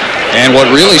 And what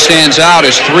really stands out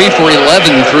is 3 for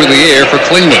 11 through the air for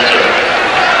Klingler.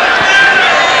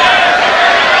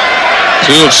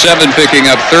 2 of 7 picking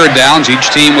up third downs,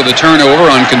 each team with a turnover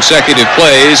on consecutive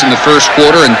plays in the first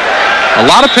quarter, and a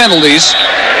lot of penalties,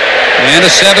 and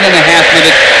a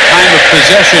 7.5-minute time of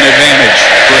possession advantage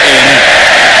for A&M.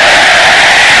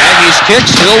 Aggies kick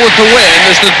still with the win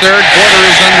as the third quarter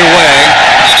is underway.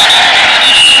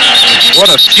 What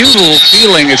a futile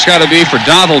feeling it's got to be for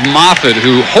Donald Moffitt,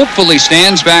 who hopefully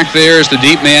stands back there as the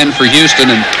deep man for Houston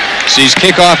and sees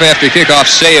kickoff after kickoff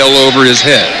sail over his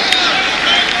head.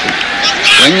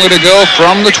 Klingler to go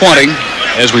from the 20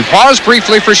 as we pause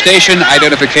briefly for station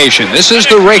identification. This is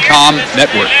the Raycom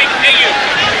Network.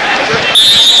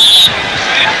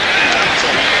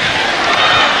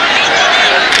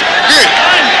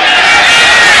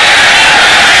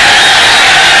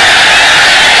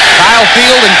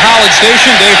 Field and College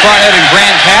Station, Dave Barnett and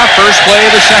Grant Taft, first play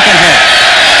of the second half.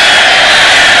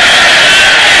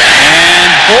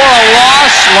 And for a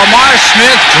loss, Lamar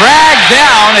Smith dragged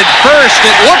down at first,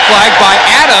 it looked like, by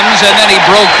Adams, and then he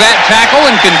broke that tackle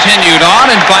and continued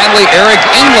on, and finally Eric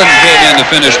England came in to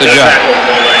finish the job.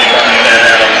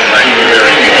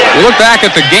 We look back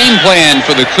at the game plan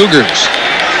for the Cougars.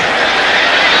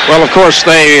 Well, of course,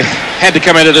 they had to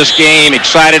come into this game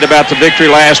excited about the victory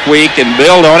last week and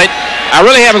build on it. I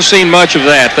really haven't seen much of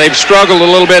that. They've struggled a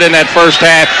little bit in that first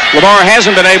half. Lamar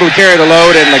hasn't been able to carry the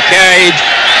load, and the cage,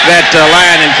 that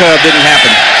Lion and Cub didn't happen.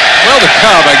 Well, the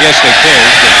Cub, I guess they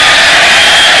carried, but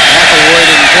McElroy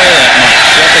didn't play that much.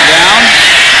 Second down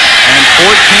and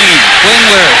 14.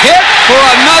 Klingler hit for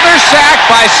another sack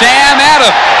by Sam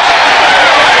Adams.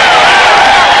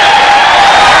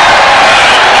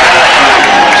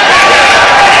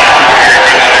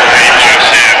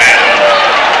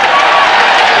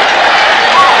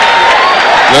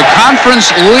 The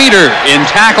conference leader in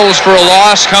tackles for a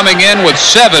loss, coming in with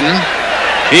 7.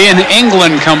 He and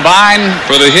England combine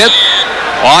for the hit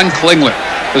on Klingler.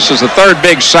 This is the third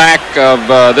big sack of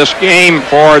this game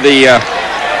for the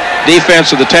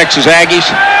defense of the Texas Aggies.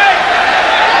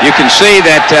 You can see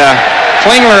that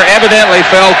Klingler evidently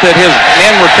felt that his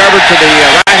men were covered to the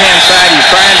right-hand side. He's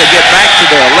trying to get back to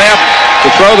the left to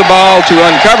throw the ball to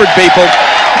uncovered people,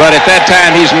 but at that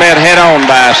time he's met head-on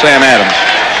by Sam Adams.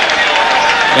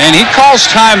 And he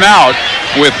calls timeout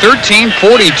with 13:42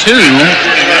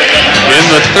 in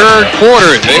the third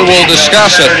quarter. They will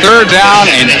discuss a third down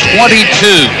and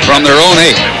 22 from their own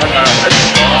 8.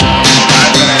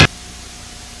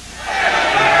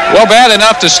 Well, bad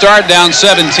enough to start down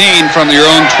 17 from your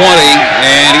own 20,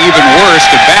 and even worse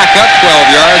to back up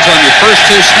 12 yards on your first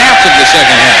 2 snaps of the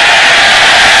second half.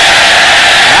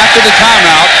 After the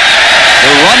timeout,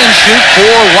 the run and shoot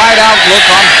for wideout look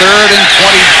on 3rd and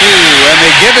 22. And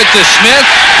they give it to Smith,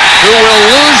 who will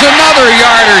lose another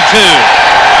yard or 2.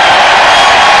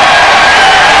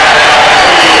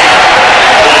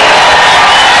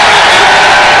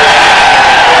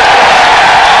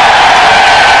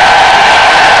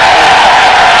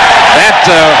 That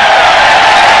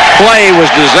play was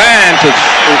designed to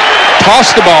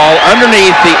toss the ball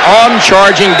underneath the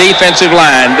on-charging defensive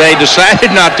line. They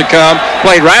decided not to come,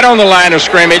 played right on the line of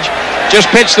scrimmage, just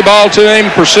pitched the ball to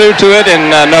him, pursued to it, and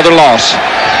another loss.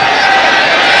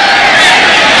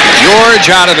 George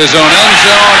out of his own end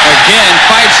zone. Again,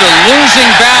 fights a losing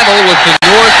battle with the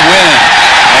north wind.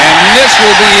 And this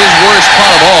will be his worst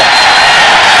punt of all.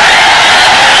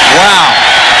 Wow.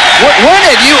 When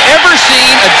have you ever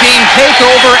seen a team take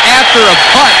over after a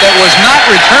punt that was not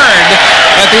returned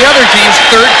at the other team's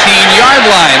 13-yard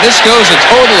line? This goes a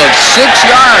total of 6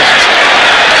 yards.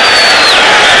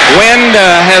 Wind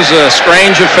has a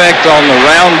strange effect on the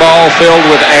round ball filled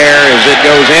with air as it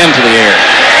goes into the air.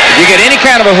 If you get any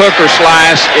kind of a hook or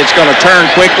slice, it's going to turn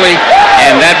quickly,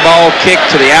 and that ball kicked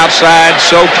to the outside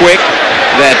so quick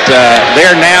that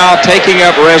they're now taking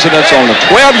up residence on the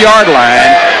 12-yard line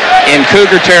in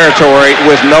Cougar territory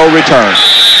with no return.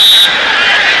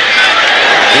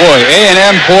 Boy,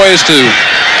 A&M poised to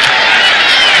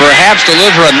perhaps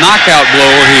deliver a knockout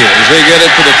blow here as they get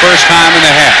it for the first time in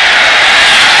the half.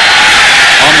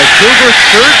 On the Cougar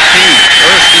 13,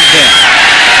 first and 10.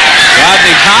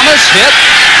 Rodney Thomas hit.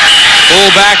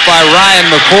 Pulled back by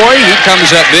Ryan McCoy. He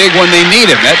comes up big when they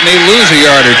need him. That may lose a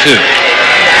yard or two.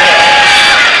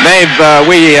 Dave,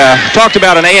 we talked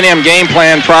about an A&M game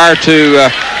plan prior to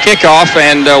kickoff,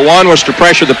 and one was to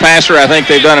pressure the passer. I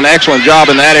think they've done an excellent job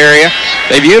in that area.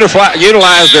 They've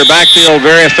utilized their backfield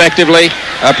very effectively,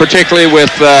 particularly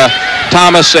with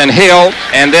Thomas and Hill.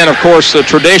 And then, of course, the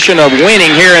tradition of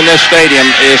winning here in this stadium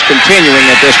is continuing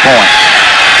at this point.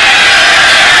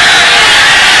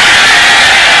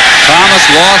 Thomas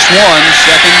lost one,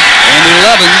 2nd and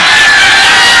 11.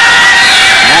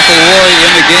 McElroy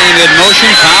in the game in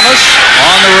motion. Thomas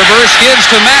on the reverse gives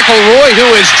to McElroy,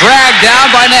 who is dragged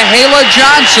down by Nahala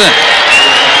Johnson.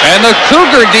 And the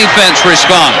Cougar defense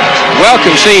responds.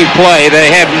 Well-conceived play.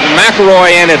 They had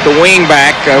McElroy in at the wing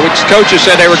back, which coaches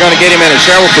said they were going to get him in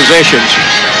several positions.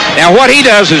 Now what he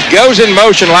does is goes in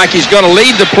motion like he's going to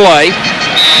lead the play.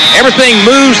 Everything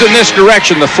moves in this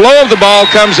direction. The flow of the ball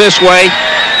comes this way.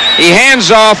 He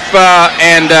hands off,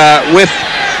 and with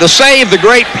the save, the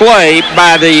great play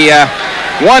by the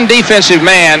one defensive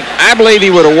man, I believe he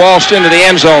would have waltzed into the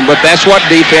end zone, but that's what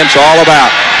defense all about.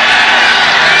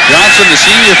 Johnson, the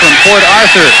senior from Port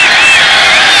Arthur,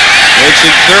 makes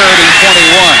it 3rd and 21.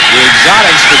 The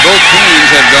exotics for both teams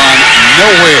have gone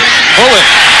nowhere. Bullet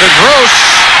to Gross.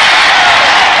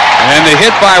 And the hit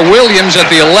by Williams at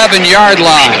the 11-yard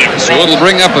line. So it'll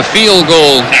bring up a field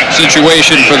goal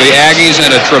situation for the Aggies,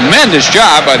 and a tremendous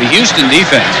job by the Houston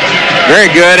defense. Very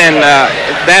good, and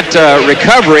that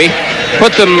recovery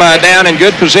put them down in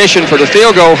good position for the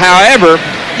field goal. However,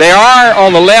 they are on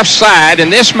the left side,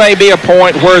 and this may be a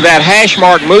point where that hash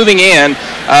mark moving in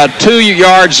 2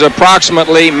 yards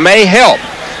approximately may help,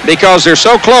 because they're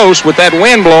so close with that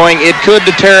wind blowing, it could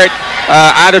deter it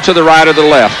either to the right or the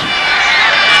left.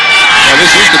 Well,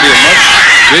 this used to be a much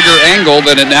bigger angle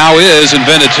than it now is, and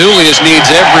Venetoulias needs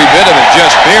every bit of it.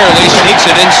 Just barely sneaks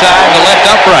it inside the left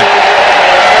upright.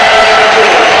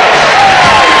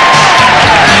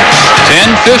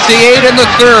 10:58 in the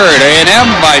third. A&M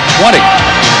by 20.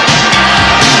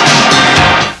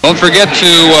 Don't forget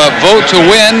to vote to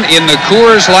win in the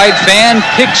Coors Light Fan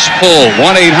Picks Poll.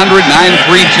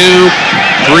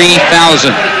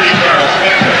 1-800-932-3000.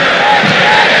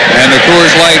 And the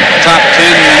Coors Light top 10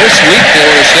 this week: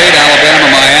 Florida State,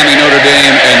 Alabama, Miami, Notre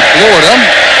Dame, and Florida.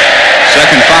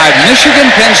 Second 5,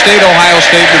 Michigan, Penn State, Ohio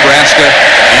State, Nebraska,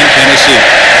 and Tennessee.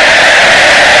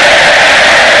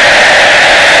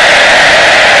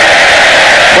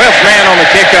 Man on the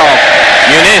kickoff,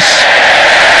 Muniz.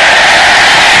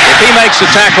 If he makes the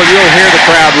tackle, you'll hear the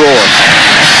crowd roar.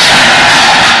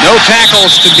 No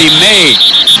tackles to be made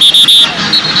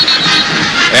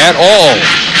at all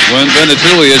when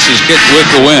Venetoulias is kicked with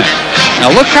the win.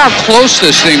 Now look how close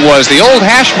this thing was. The old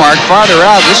hash mark farther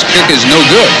out, this kick is no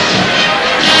good.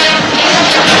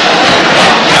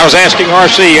 I was asking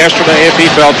R.C. yesterday if he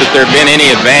felt that there had been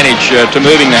any advantage to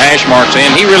moving the hash marks in.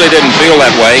 He really didn't feel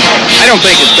that way. I don't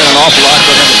think it's been an awful lot,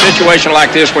 but in a situation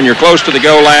like this, when you're close to the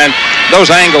goal line,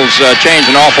 those angles change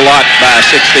an awful lot by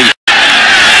 6 feet.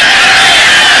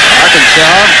 Arkansas,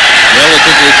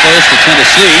 relatively close to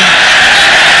Tennessee.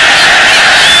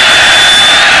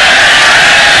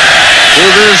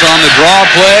 Cougars on the draw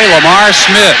play, Lamar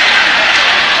Smith.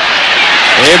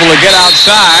 Able to get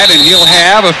outside, and he'll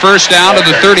have a first down to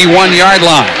the 31-yard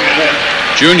line.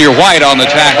 Junior White on the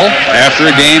tackle after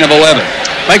a gain of 11.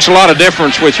 Makes a lot of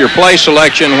difference with your play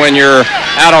selection when you're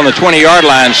out on the 20-yard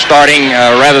line starting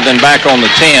rather than back on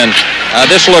the 10.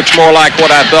 This looks more like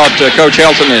what I thought Coach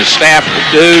Helton and his staff would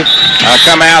do.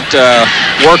 Come out,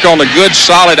 work on the good,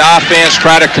 solid offense,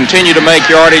 try to continue to make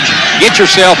yardage, get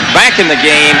yourself back in the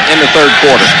game in the third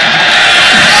quarter.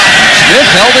 Smith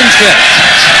held in check.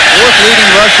 4th leading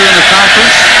rusher in the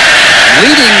conference,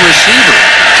 leading receiver.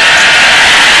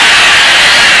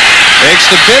 Takes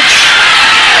the pitch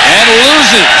and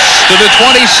loses to the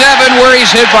 27, where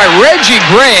he's hit by Reggie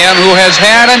Graham, who has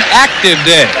had an active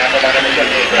day.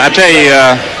 I tell you,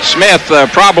 Smith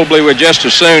probably would just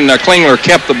as soon Klingler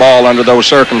kept the ball under those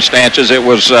circumstances. It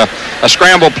was a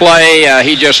scramble play.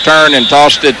 He just turned and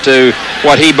tossed it to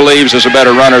what he believes is a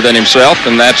better runner than himself,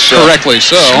 and that's correctly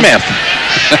so. Smith.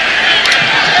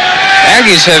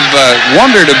 Aggies have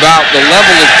wondered about the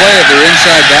level of play of their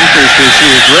inside backers this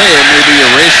year. Graham may be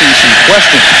erasing some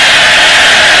questions.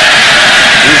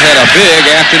 He's had a big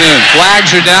afternoon.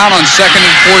 Flags are down on 2nd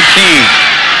and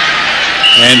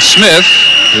 14. And Smith,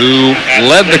 who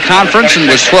led the conference and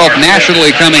was 12th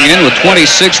nationally coming in with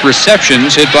 26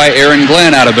 receptions, hit by Aaron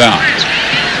Glenn out of bounds.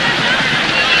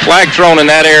 Flag thrown in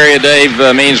that area, Dave,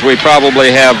 means we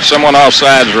probably have someone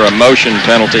offsides or a motion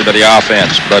penalty by the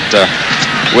offense, but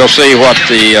we'll see what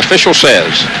the official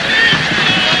says.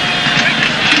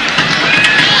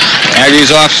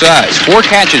 Aggies offsides. 4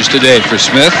 catches today for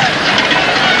Smith.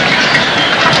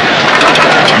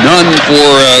 None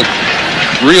for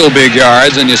real big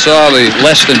yards, and you saw the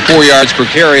less than 4 yards per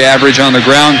carry average on the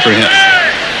ground for him.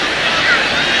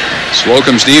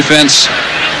 Slocum's defense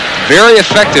very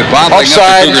effective, bottling up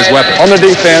the Cougars' weapons. On the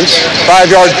defense,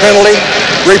 5-yard penalty,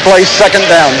 replay 2nd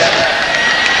down.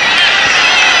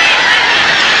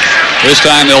 This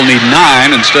time they'll need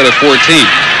 9 instead of 14.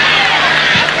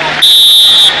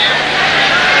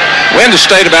 Wind has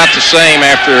stayed about the same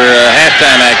after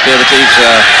halftime activities.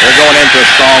 They're going into a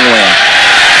strong wind.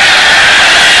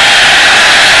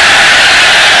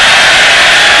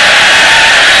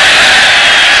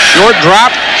 Short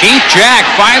drop. Keith Jack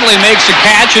finally makes a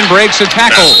catch and breaks a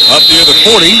tackle up near the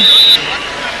 40.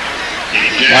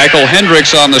 Michael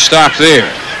Hendricks on the stop there.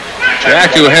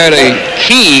 Jack, who had a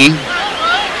key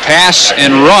pass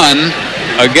and run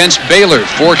against Baylor.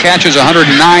 4 catches,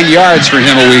 109 yards for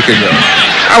him a week ago.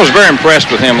 I was very impressed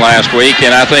with him last week,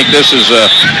 and I think this is a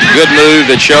good move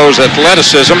that shows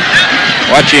athleticism.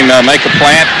 Watch him make a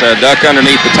plant, duck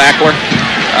underneath the tackler.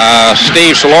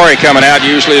 Steve Solari coming out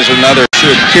usually is another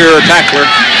secure tackler,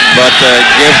 but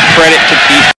give credit to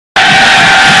Keith.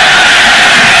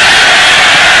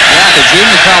 Jack, a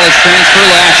junior college transfer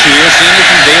last year, senior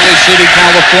from Daly City,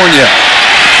 California.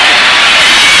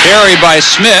 Carried by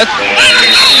Smith.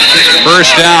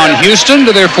 First down, Houston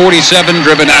to their 47,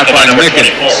 driven out by Mickens.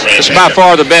 It's by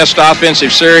far the best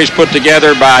offensive series put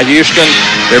together by Houston.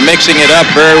 They're mixing it up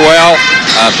very well,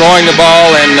 throwing the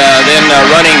ball and then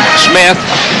running Smith.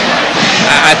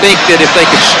 I think that if they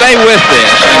could stay with this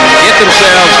and get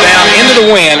themselves down into the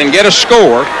wind and get a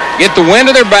score, get the wind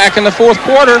to their back in the 4th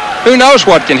quarter, who knows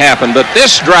what can happen. But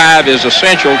this drive is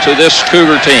essential to this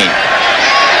Cougar team.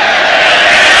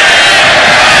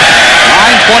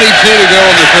 9:22 to go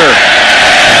in the 3rd.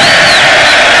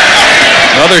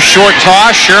 Another short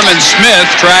toss. Sherman Smith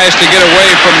tries to get away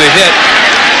from the hit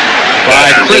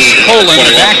by Chris Colin,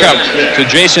 the backup to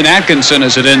Jason Atkinson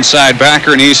as an inside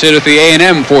backer, and he's hit at the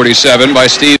A&M 47 by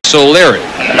Steve Solari.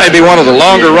 Maybe one of the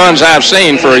longer runs I've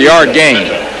seen for a yard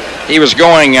gain. He was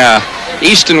going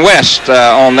east and west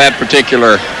on that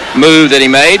particular move that he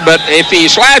made, but if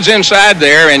he slides inside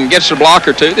there and gets a block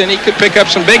or two, then he could pick up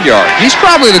some big yards. He's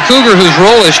probably the Cougar whose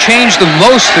role has changed the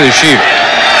most this year.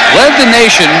 Led the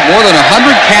nation more than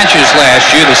 100 catches last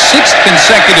year, the 6th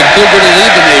consecutive Cougar to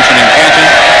lead the nation in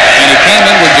catches, and he came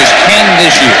in with just 10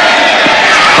 this year.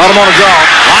 Caught him on a draw.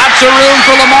 Lots of room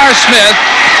for Lamar Smith.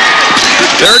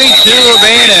 32 of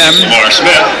A&M.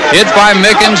 Hit by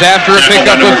Mickens after a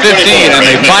pickup of 15, and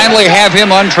they finally have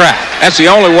him on track. That's the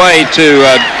only way to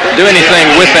do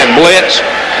anything with that blitz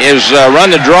is run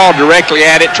the draw directly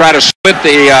at it, try to split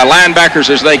the linebackers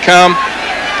as they come.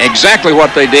 Exactly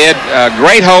what they did.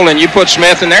 Great hole, and you put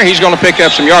Smith in there, he's going to pick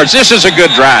up some yards. This is a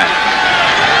good drive.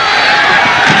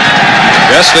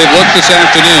 Yes, they've looked this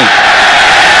afternoon.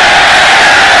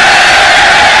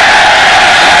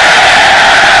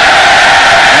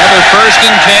 Another 1st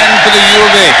and 10 for the U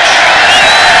of H.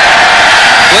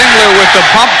 Klingler with the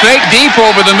pump fake deep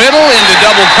over the middle into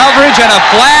double coverage, and a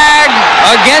flag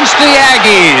against the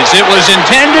Aggies. It was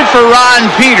intended for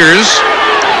Ron Peters.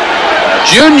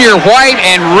 Junior White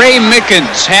and Ray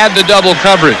Mickens had the double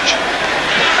coverage.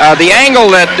 The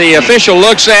angle that the official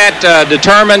looks at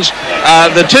determines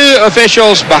the 2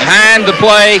 officials behind the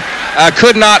play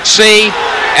could not see.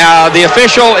 The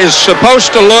official is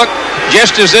supposed to look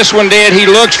just as this one did. He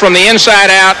looks from the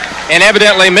inside out, and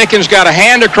evidently Mickens got a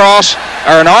hand across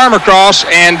or an arm across,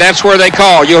 and that's where they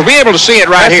call. You'll be able to see it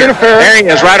right here. There he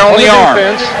is, right on the arm.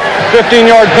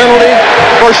 15-yard penalty,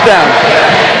 1st down.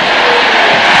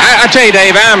 I tell you,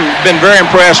 Dave, I've been very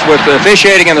impressed with the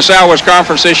officiating in the Southwest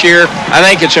Conference this year. I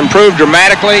think it's improved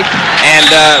dramatically, and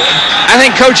I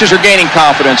think coaches are gaining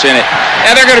confidence in it.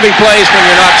 Now, there are going to be plays when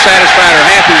you're not satisfied or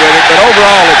happy with it, but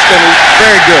overall it's been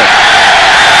very good.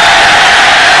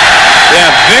 Yeah,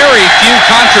 very few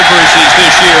controversies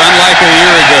this year, unlike a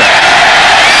year ago.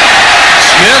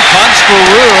 Smith hunts for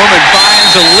room and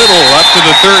finds a little up to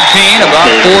the 13, about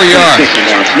 4 yards.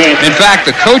 In fact,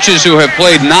 the coaches who have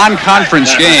played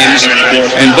non-conference games,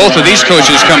 and both of these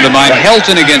coaches come to mind,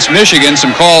 Helton against Michigan,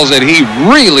 some calls that he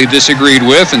really disagreed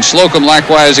with, and Slocum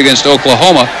likewise against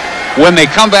Oklahoma. When they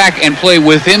come back and play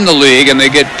within the league and they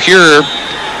get pure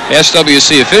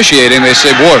SWC officiating, they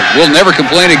say, boy, we'll never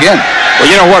complain again. Well,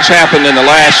 you know what's happened in the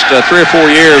last 3 or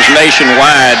 4 years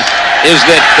nationwide is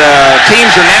that teams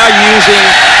are now using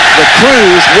the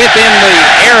crews within the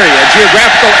area,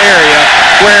 geographical area,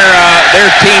 where their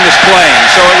team is playing.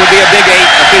 So it would be a Big 8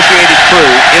 officiated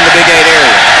crew in the Big 8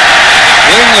 area.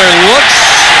 Klingler looks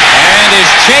and is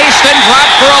chased and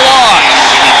dropped for a loss.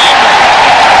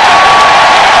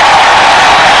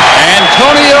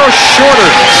 Antonio Shorter.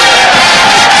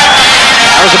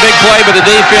 That was a big play by the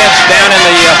defense down in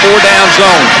the 4-down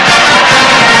zone.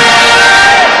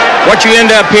 What you end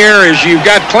up here is you've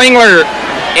got Klingler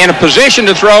in a position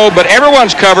to throw, but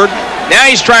everyone's covered. Now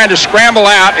he's trying to scramble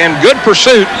out in good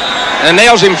pursuit and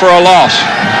nails him for a loss.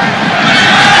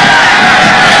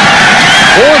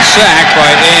 Fourth sack by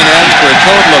A&M for a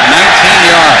total of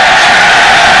 19 yards.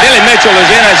 Billy Mitchell is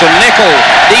in as a nickel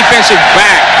defensive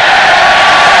back.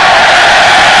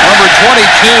 Number 22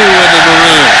 in the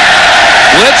maroon.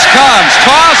 Blitz comes.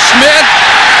 Toss Smith.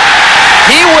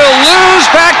 He will lose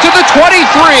back to the 23.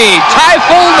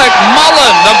 Typhel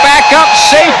McMullen, the backup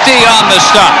safety on the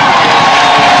stop.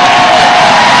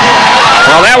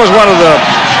 Well, that was one of the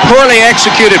poorly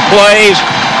executed plays.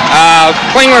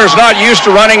 Klingler is not used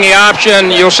to running the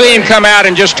option. You'll see him come out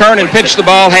and just turn and pitch the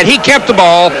ball. Had he kept the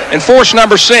ball and forced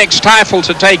number 6, Typhel,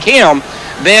 to take him,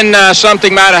 then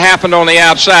something might have happened on the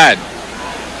outside.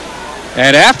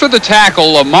 And after the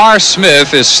tackle, Lamar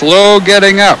Smith is slow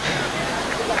getting up.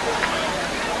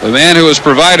 The man who has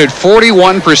provided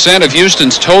 41% of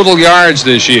Houston's total yards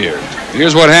this year.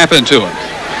 Here's what happened to him.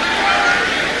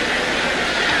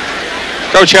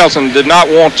 Coach Helton did not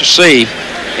want to see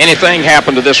anything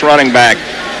happen to this running back.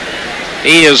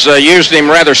 He has used him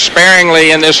rather sparingly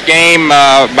in this game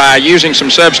by using some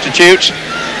substitutes,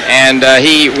 and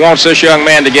he wants this young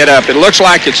man to get up. It looks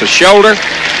like it's a shoulder.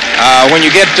 When you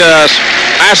get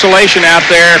isolation out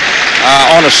there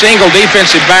on a single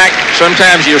defensive back,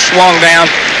 sometimes you're swung down.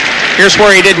 Here's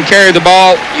where he didn't carry the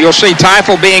ball. You'll see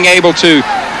Typhel being able to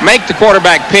make the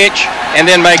quarterback pitch and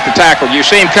then make the tackle. You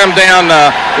see him come down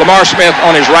Lamar Smith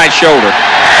on his right shoulder.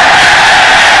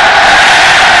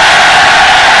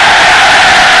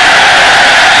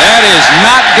 That is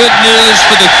not good news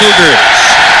for the Cougars.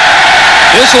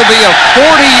 This will be a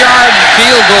 40-yard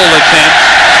field goal attempt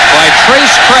by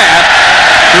Trace Kraft,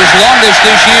 whose longest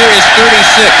this year is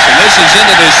 36, and this is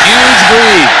into this huge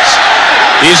breeze.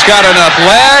 He's got enough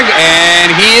leg,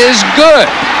 and he is good.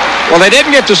 Well, they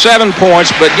didn't get to 7 points,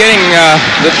 but getting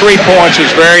the 3 points is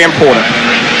very important.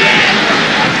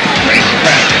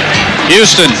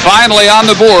 Houston finally on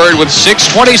the board with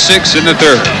 6:26 in the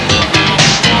third.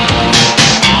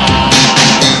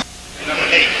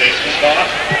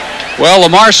 Well,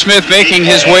 Lamar Smith making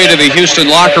his way to the Houston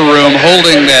locker room,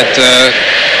 holding that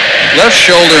left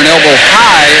shoulder and elbow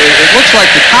high. It looks like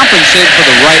to compensate for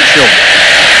the right shoulder.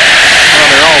 Well,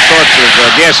 there are all sorts of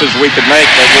guesses we could make,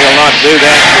 but we'll not do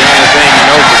that. The only thing you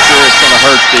know for sure is going to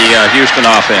hurt the Houston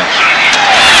offense.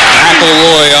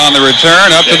 McElroy on the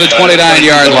return up to the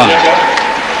 29-yard line.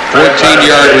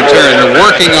 14-yard return. They're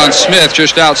working on Smith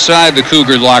just outside the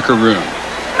Cougar locker room.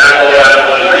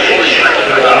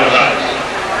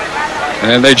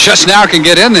 And they just now can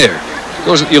get in there.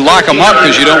 You lock them up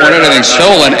because you don't want anything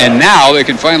stolen, and now they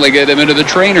can finally get them into the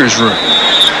trainer's room.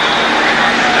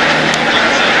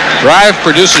 Drive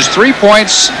produces 3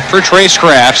 points for Trace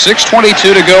Kraft.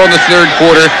 6:22 to go in the third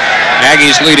quarter.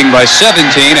 Aggies leading by 17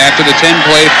 after the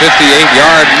 10-play,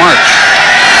 58-yard march.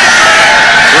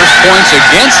 First points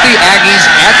against the Aggies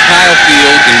at Kyle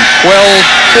Field in 12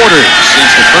 quarters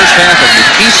since the first half of the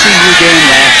TCU game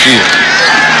last year.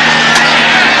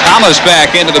 Thomas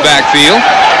back into the backfield.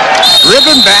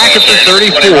 Driven back at the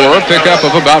 34, pickup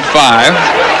of about 5.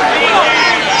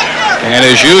 And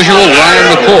as usual, Ryan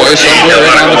McCoy somewhere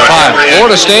in on the 5.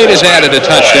 Florida State has added a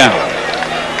touchdown.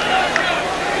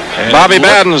 And Bobby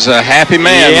Bowden's a happy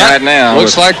man right now.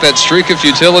 Looks like that streak of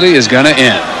futility is going to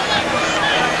end.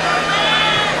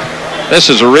 This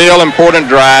is a real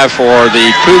important drive for the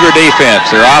Cougar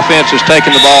defense. Their offense is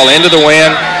taking the ball into the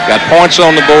wind. Got points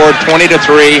on the board,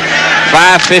 20-3.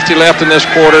 5:50 left in this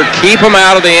quarter. Keep them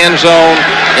out of the end zone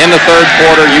in the third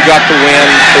quarter. You got the win,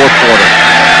 fourth quarter.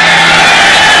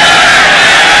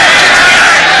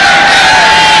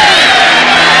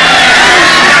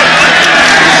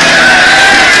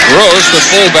 Gross, the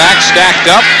fullback, stacked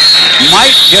up,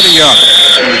 might get a yard.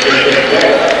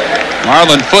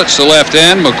 Marlon Foots, the left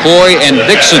end, McCoy and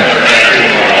Dixon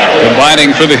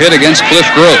combining for the hit against Cliff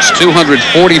Gross,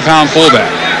 240-pound fullback.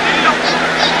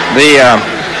 The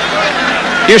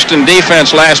Houston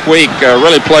defense last week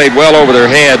really played well over their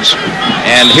heads,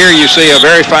 and here you see a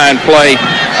very fine play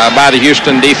by the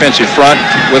Houston defensive front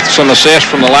with some assists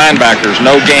from the linebackers,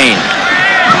 no gain.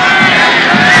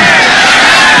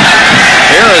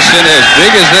 Harrison as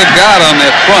big as they've got on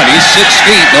that front. He's 6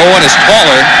 feet. No one is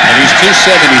taller, and he's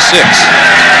 276.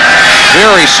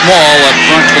 Very small up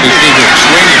front for the Cougars.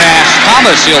 Swing pass.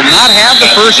 Thomas, he'll not have the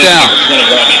first down.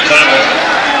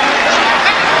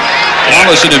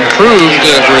 Thomas, an improved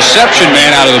reception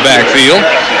man out of the backfield.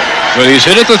 But he's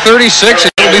hit at the 36,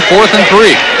 and it'll be 4th and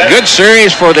 3. Good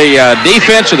series for the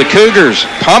defense of the Cougars.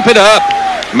 Pump it up.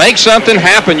 Make something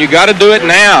happen. You got to do it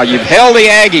now. You've held the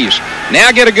Aggies. Now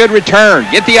get a good return.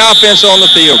 Get the offense on the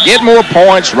field. Get more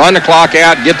points. Run the clock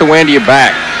out. Get the wind to your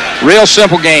back. Real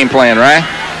simple game plan, right?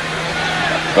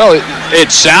 Well,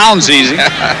 it sounds easy.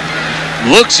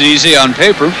 Looks easy on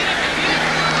paper.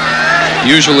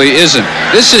 Usually isn't.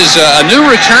 This is a new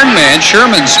return man,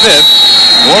 Sherman Smith.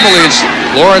 Normally it's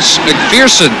Lawrence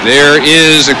McPherson. There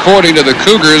is, according to the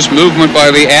Cougars, movement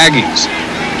by the Aggies.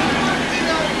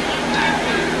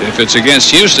 If it's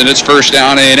against Houston, it's first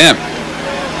down A&M.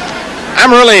 I'm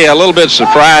really a little bit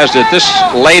surprised at this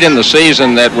late in the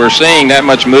season that we're seeing that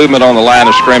much movement on the line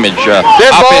of scrimmage.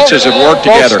 Offenses have worked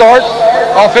together. Start.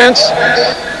 Offense.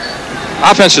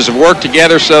 Offenses have worked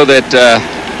together so that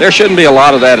there shouldn't be a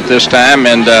lot of that at this time,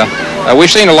 and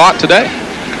we've seen a lot today.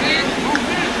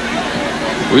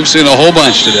 We've seen a whole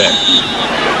bunch today.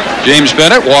 James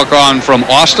Bennett, walk-on from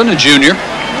Austin, a junior.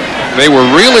 They were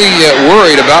really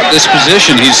worried about this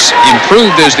position. He's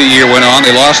improved as the year went on.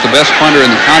 They lost the best punter in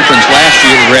the conference last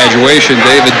year at graduation,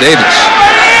 David Davis.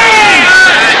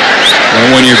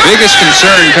 And when your biggest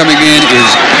concern coming in is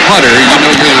punter, you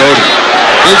know you're loaded.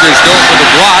 Cougars go for the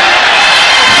block.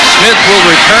 Smith will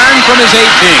return from his 18.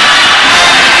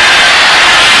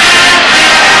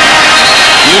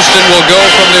 Houston will go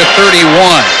from their 31.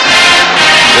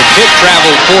 The kick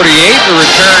traveled 48. The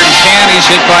return can.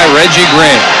 He's hit by Reggie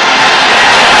Graham.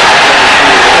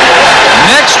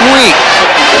 Next week,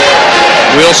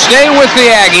 we'll stay with the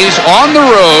Aggies on the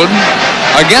road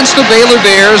against the Baylor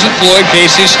Bears at Floyd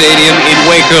Casey Stadium in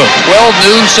Waco. 12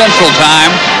 noon Central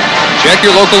Time. Check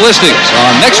your local listings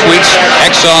on next week's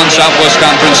Exxon Southwest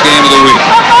Conference Game of the Week.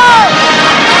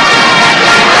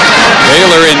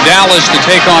 Baylor in Dallas to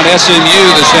take on SMU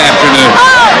this afternoon.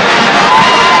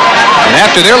 And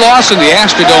after their loss in the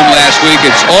Astrodome last week,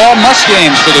 it's all must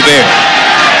games for the Bears.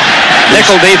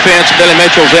 Nickel defense, Billy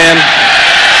Mitchell's in.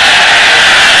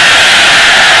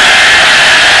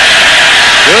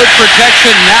 Good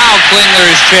protection now, Klingler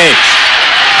is chased.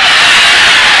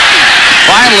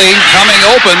 Finally, coming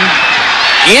open,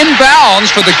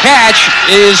 inbounds for the catch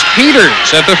is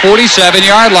Peters at the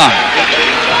 47-yard line.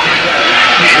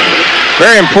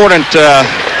 Very important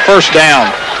first down.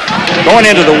 Going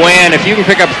into the wind, if you can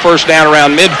pick up a first down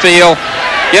around midfield,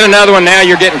 get another one. Now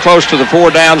you're getting close to the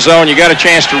 4-down zone. You got a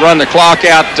chance to run the clock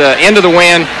out into the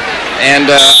wind. And,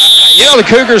 you know, the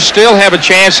Cougars still have a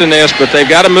chance in this, but they've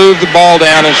got to move the ball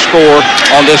down and score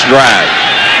on this drive.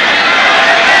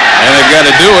 And they've got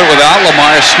to do it without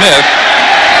Lamar Smith,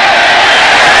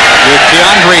 with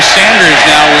DeAndre Sanders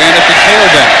now in at the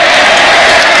tailback.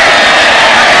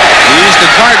 He's the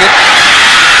target.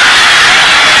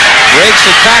 Breaks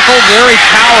the tackle. Very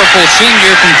powerful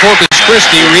senior from Corpus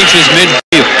Christi reaches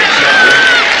midfield.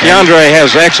 DeAndre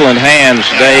has excellent hands,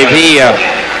 Dave.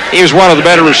 He was one of the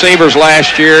better receivers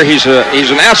last year. He's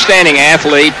an outstanding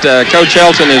athlete. Coach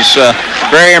Helton is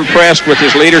very impressed with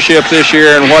his leadership this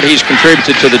year and what he's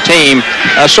contributed to the team,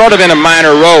 sort of in a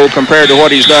minor role compared to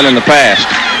what he's done in the past.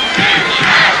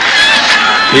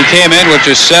 He came in with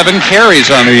just 7 carries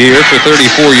on the year for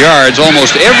 34 yards.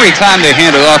 Almost every time they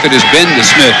hand it off, it has been to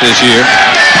Smith this year.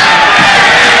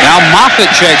 Now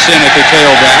Moffitt checks in at the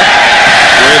tailback,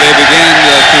 where they began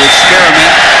to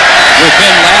experiment with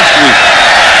him last week.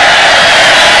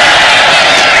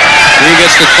 He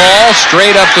gets the call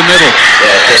straight up the middle.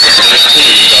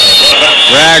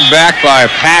 Dragged back by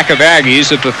a pack of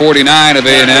Aggies at the 49 of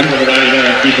A&M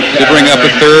to bring up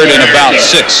a third and about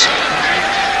 6.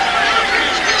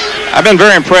 I've been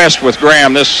very impressed with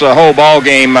Graham this whole ball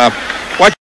game.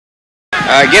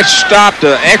 Gets stopped,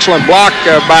 excellent block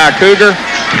by a Cougar,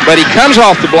 but he comes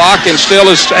off the block and still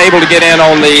is able to get in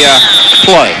on the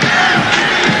play.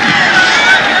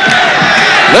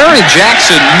 Larry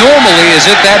Jackson normally is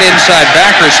at that inside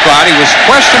backer spot. He was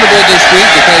questionable this week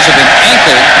because of an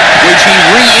ankle, which he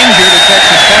re-injured at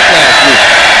Texas Tech last week.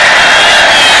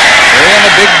 They're in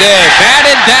a big day.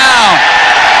 Batted down.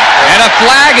 And a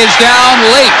flag is down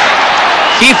late.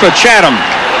 Kiefer Chatham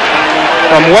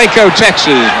from Waco,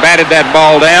 Texas, batted that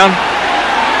ball down.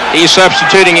 He's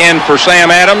substituting in for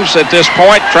Sam Adams at this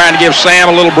point, trying to give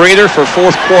Sam a little breather for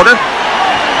fourth quarter.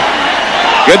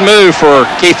 Good move for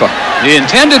Kiefer. The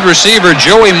intended receiver,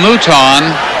 Joey Mouton,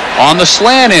 on the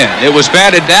slant end. It was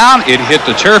batted down, it hit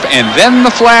the turf, and then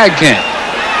the flag came.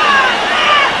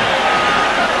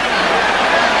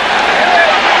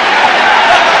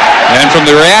 And from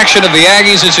the reaction of the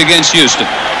Aggies, it's against Houston.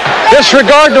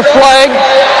 Disregard the flag.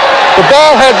 The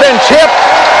ball had been tipped.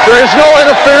 There is no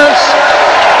interference.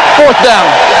 Fourth down.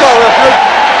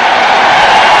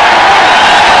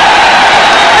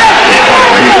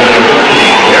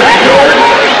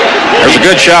 There's a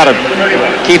good shot of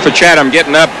Kiefer Chatham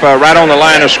getting up right on the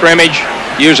line of scrimmage,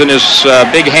 using his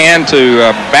big hand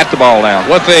to bat the ball down.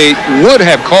 What they would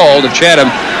have called if Chatham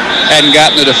hadn't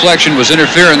gotten the deflection was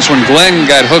interference when Glenn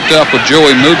got hooked up with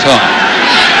Joey Mouton.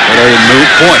 But a moot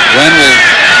point. Glenn will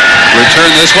return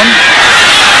this one.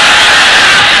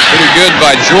 Pretty good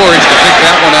by George to pick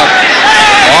that one up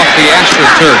off the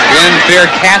AstroTurf. Glenn,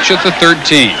 fair catch at the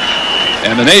 13.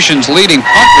 And the nation's leading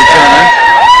punt returner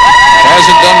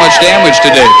hasn't done much damage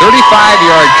today.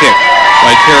 35-yard kick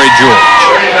by Terry George.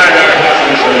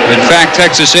 In fact,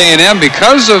 Texas A&M,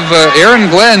 because of Aaron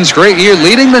Glenn's great year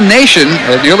leading the nation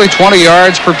at nearly 20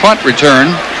 yards per punt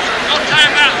return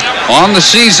on the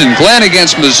season. Glenn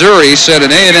against Missouri set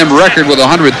an A&M record with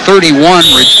 131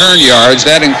 return yards.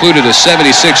 That included a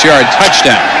 76-yard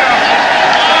touchdown.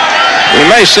 We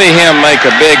may see him make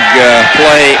a big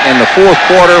play in the fourth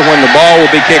quarter when the ball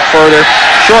will be kicked further.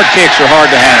 Short kicks are hard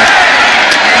to handle.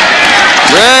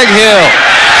 Greg Hill.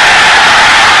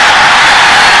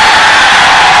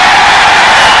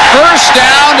 First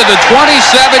down to the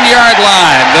 27-yard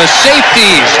line. The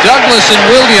safeties, Douglas and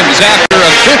Williams, after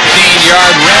a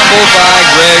 15-yard ramble by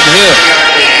Greg Hill.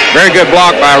 Very good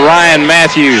block by Ryan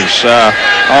Matthews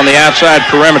on the outside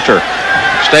perimeter.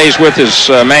 Stays with his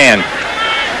man.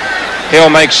 Hill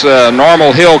makes a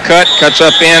normal Hill cut, cuts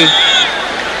up in,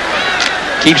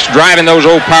 keeps driving those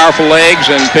old powerful legs,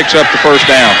 and picks up the first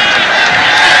down.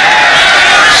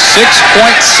 6.6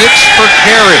 per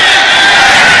carry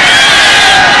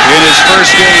in his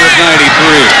first game of 93.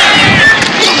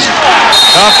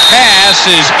 Tough pass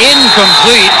is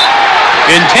incomplete.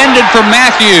 Intended for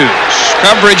Matthews.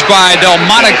 Coverage by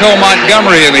Delmonico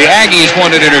Montgomery, and the Aggies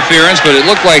wanted interference, but it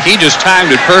looked like he just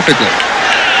timed it perfectly.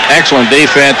 Excellent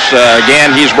defense.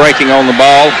 Again, he's breaking on the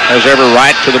ball, has every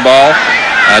right to the ball.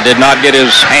 Did not get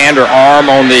his hand or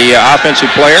arm on the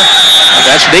offensive player.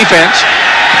 That's defense.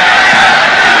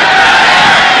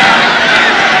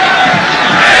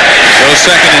 So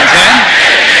second and 10.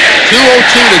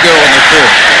 2:02 to go in the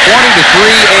fourth. 20-3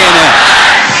 A&M.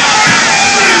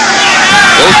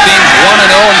 Both teams 1-0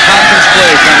 in conference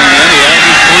play coming in. The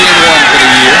Aggies 3-1 for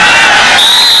the year.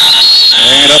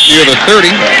 And up near the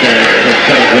 30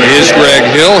 is Greg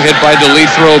Hill, hit by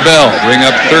DeLithro Bell. Bring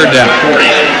up third down.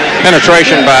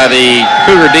 Penetration by the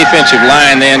Cougar defensive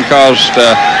line then caused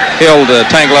Hill to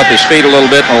tangle up his feet a little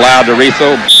bit and allowed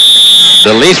DeLithro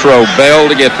Bell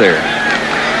to get there.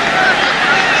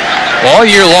 All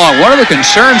year long, one of the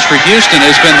concerns for Houston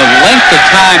has been the length of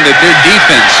time that their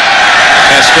defense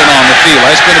has spent on the field.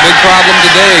 That's been a big problem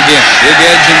today again. Big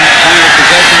edge in time of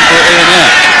possession for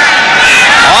A&M.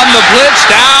 On the blitz,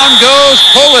 down goes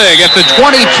Pullig at the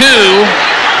 22,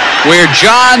 where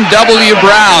John W.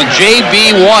 Brown,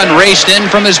 JB1, raced in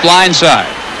from his blind side.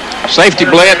 Safety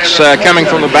blitz coming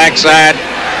from the backside.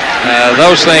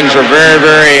 Those things are very,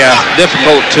 very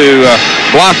difficult to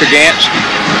block against.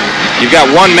 You've got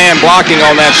one man blocking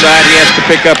on that side. He has to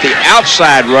pick up the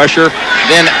outside rusher.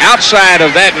 Then outside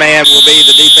of that man will be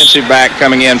the defensive back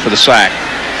coming in for the sack.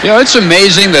 You know, it's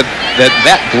amazing that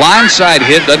blindside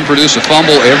hit doesn't produce a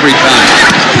fumble every time.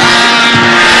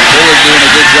 Bullard doing a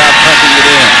good job tucking it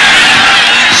in.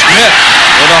 Smith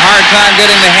with a hard time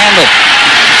getting the handle.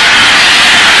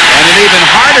 And an even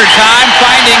harder time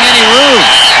finding any room.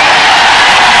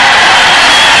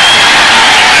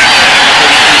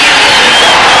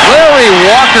 Larry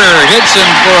Walker hits him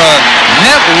for a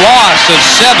net loss of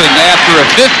 7 after a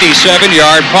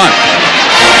 57-yard punt.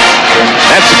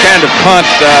 That's the kind of punt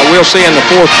we'll see in the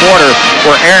fourth quarter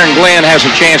where Aaron Glenn has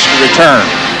a chance to return.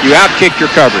 You outkick your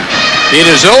coverage. It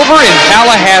is over in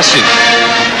Tallahassee.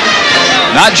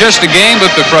 Not just the game,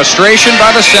 but the frustration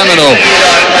by the Seminoles.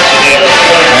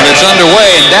 And it's underway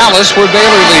in Dallas, where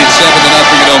Baylor leads 7-0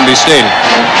 at Omni Stadium.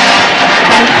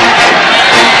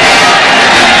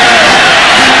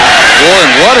 Boy,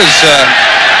 what is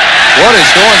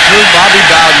going through Bobby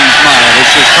Bowden's mind?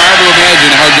 It's just hard to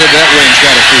imagine how good that wing's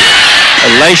got to feel.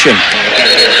 Elation.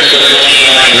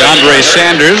 DeAndre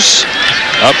Sanders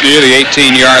up near the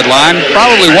 18-yard line.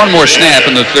 Probably one more snap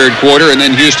in the third quarter, and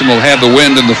then Houston will have the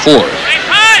wind in the fourth.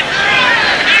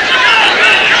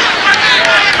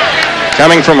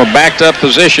 Coming from a backed-up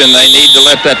position, they need to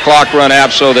let that clock run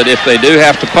out so that if they do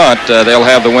have to punt, they'll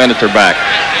have the wind at their back.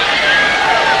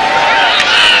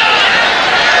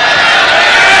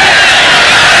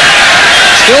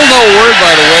 Still no word,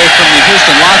 by the way, from the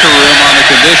Houston locker room on the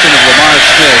condition of Lamar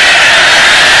Smith.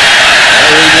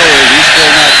 All we know is he's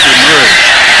still not emerged.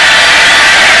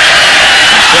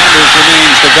 Sanders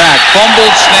remains the back.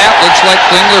 Fumbled snap. Looks like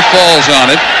Klingler falls on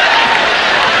it.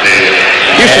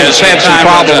 Houston has had some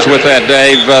problems with that,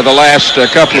 Dave. The last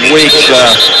couple of weeks,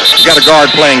 got a guard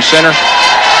playing center,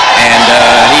 and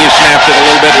he snaps it a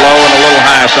little bit low and a little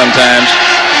high sometimes.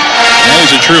 And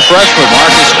he's a true freshman,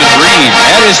 Marcus DeGreen.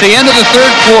 That is the end of the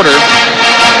third quarter.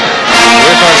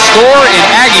 With our score in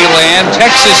Aggieland,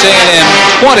 Texas A&M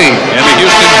 20 and the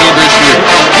Houston Cougars 3.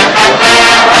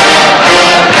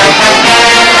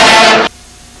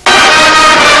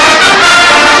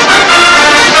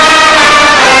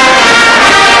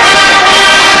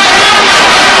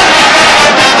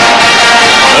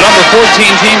 The number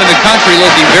 14 team in the country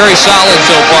looking very solid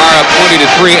so far, up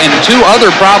 20-3. And two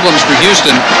other problems for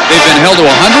Houston. They've been held to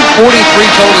 143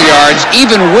 total yards,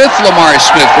 even with Lamar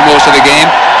Smith for most of the game.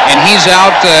 And he's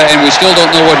out, and we still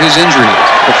don't know what his injury is.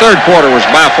 The third quarter was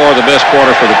by far the best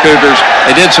quarter for the Cougars.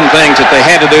 They did some things that they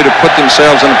had to do to put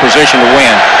themselves in a position to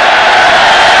win.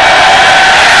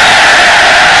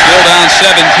 Still down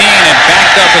 17 and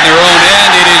backed up in their own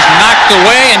end. It is knocked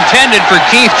away, intended for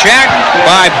Keith Jack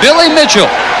by Billy Mitchell,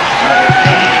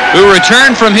 who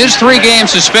returned from his 3-game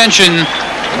suspension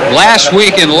last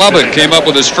week in Lubbock. Came up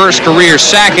with his first career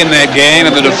sack in that game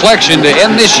and the deflection to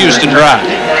end this Houston drive.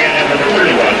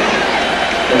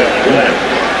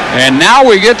 And now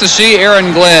we get to see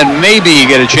Aaron Glenn maybe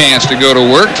get a chance to go to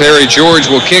work. Terry George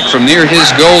will kick from near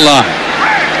his goal line.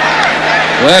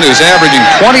 Glenn is averaging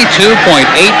 22.8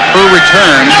 per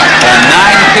return on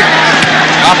 9 kick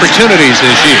opportunities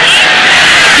this year.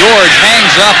 George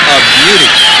hangs up a beauty.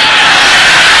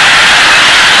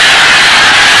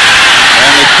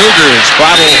 And the Cougars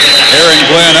bottle Aaron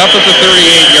Glenn up at the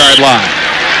 38-yard line.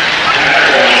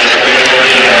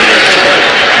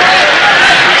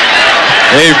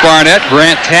 Dave Barnett,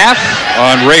 Grant Taff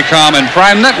on Raycom and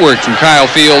Prime Network from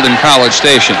Kyle Field and College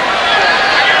Station.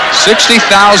 60,000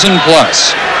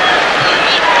 plus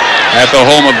at the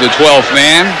home of the 12th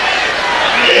man.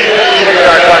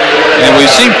 And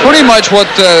we've seen pretty much what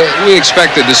we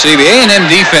expected to see. The A&M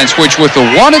defense, which with the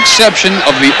one exception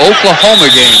of the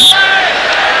Oklahoma game,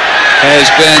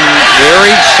 has been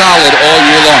very solid all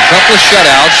year long. A couple of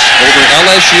shutouts over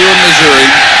LSU and Missouri.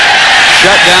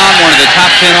 Shut down one of the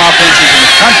top 10 offenses in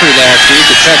the country last week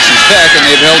at Texas Tech, and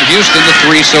they've held Houston to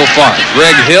 3 so far.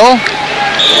 Greg Hill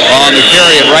on the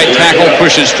carry at right tackle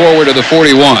pushes forward to the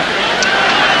 41.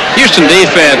 Houston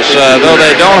defense, though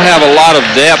they don't have a lot of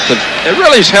depth, it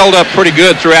really has held up pretty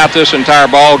good throughout this entire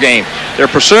ball game. They're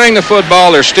pursuing the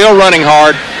football. They're still running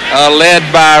hard, led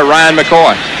by Ryan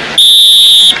McCoy.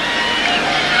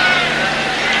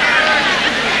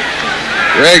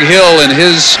 Greg Hill in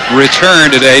his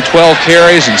return today, 12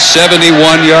 carries and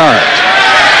 71 yards.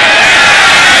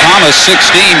 Thomas,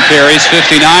 16 carries,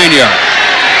 59 yards.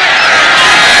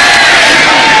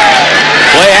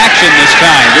 Play action this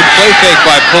time. Good play fake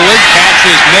by Pullard. Catch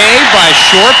is made by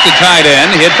Short, the tight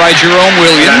end, hit by Jerome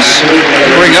Williams.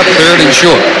 Bring up third and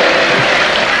short.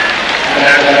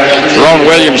 Jerome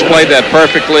Williams played that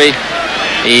perfectly.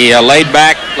 He laid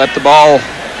back, let the ball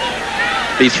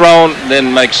be thrown, then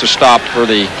makes a stop for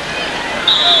the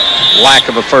lack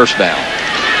of a first down.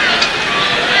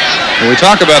 When we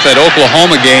talk about that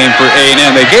Oklahoma game for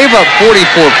A&M, they gave up 44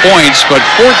 points, but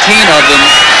 14 of them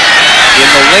in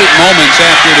the late moments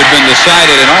after it had been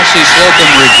decided, and R.C.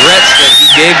 Slocum regrets that he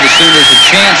gave the Sooners a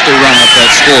chance to run up that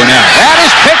score now. That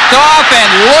is picked off, and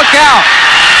look out!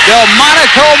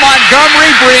 Delmonico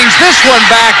Montgomery brings this one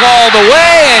back all the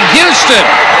way, and Houston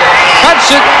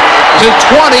cuts it to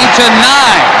 20-9.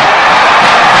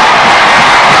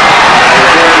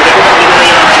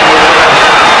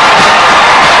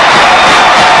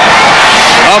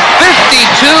 A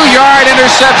 52-yard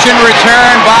interception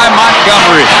return by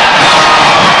Montgomery.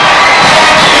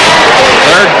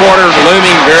 Third quarter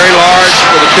looming very large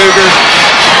for the Cougars.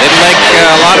 Didn't make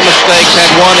a lot of mistakes.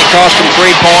 Had one that cost them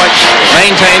 3 points.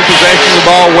 Maintained possession of the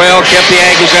ball well. Kept the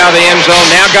Aggies out of the end zone.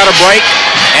 Now got a break,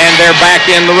 and they're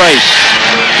back in the race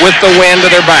with the wind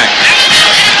to their back.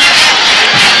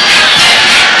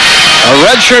 A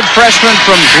redshirt freshman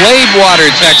from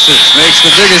Gladewater, Texas, makes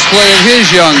the biggest play of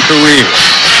his young career.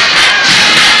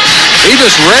 He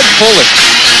just read Pulley.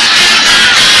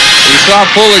 He saw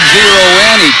Pulley zero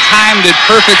in. He timed it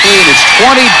perfectly, and it's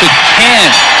 20-10.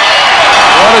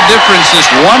 What a difference this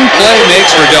one play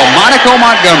makes for Delmonico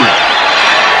Montgomery.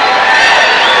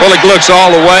 Pulley looks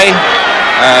all the way.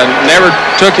 Never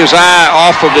took his eye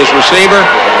off of his receiver.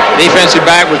 Defensive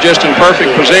back was just in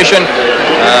perfect position.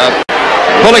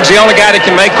 Pulley's the only guy that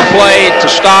can make the play to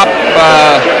stop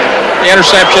the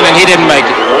interception, and he didn't make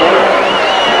it.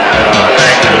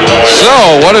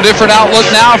 So, what a different outlook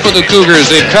now for the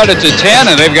Cougars. They've cut it to 10,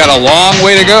 and they've got a long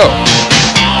way to go.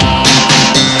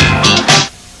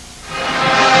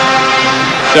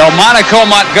 Delmonico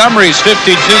Montgomery's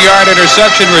 52-yard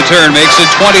interception return makes it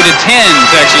 20-10,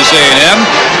 Texas A&M.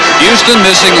 Houston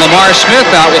missing Lamar Smith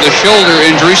out with a shoulder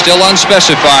injury, still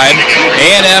unspecified.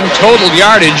 A&M total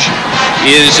yardage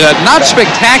is not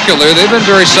spectacular. They've been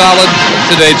very solid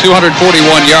today, 241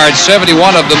 yards,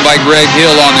 71 of them by Greg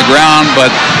Hill on the ground,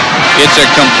 but it's a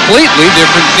completely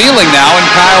different feeling now in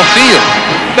Kyle Field.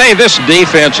 Dave, this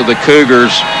defense of the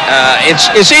Cougars,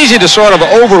 it's easy to sort of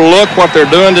overlook what they're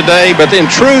doing today, but in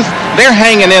truth, they're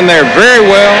hanging in there very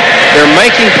well. They're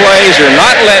making plays. They're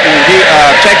not letting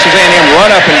Texas A&M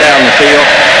run up and down the field.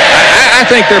 I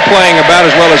think they're playing about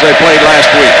as well as they played last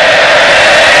week.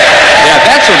 Yeah,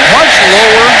 that's a much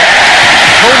lower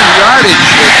total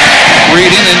yardage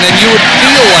reading than you would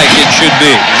feel like it should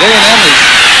be. A&M has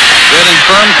been in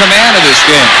firm command of this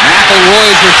game.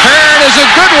 McElroy's return is a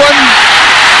good one.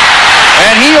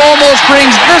 And he almost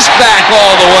brings this back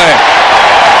all the way.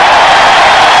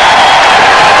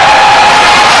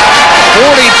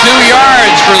 42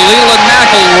 yards for Leland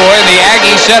McElroy, and the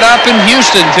Aggies set up in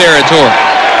Houston territory.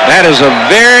 That is a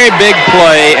very big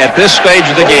play at this stage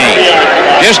of the game.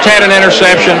 Just had an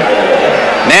interception.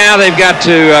 Now they've got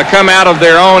to come out of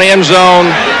their own end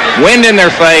zone, wind in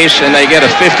their face, and they get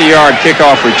a 50-yard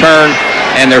kickoff return,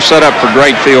 and they're set up for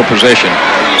great field position.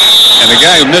 And the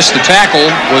guy who missed the tackle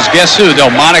was, guess who?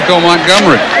 Delmonico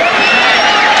Montgomery.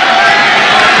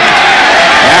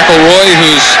 McElroy,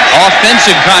 whose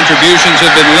offensive contributions have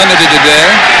been limited today.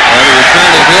 The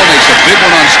return of Hill makes a big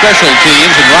one on special teams,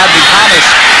 and Rodney Thomas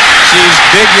sees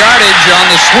big yardage on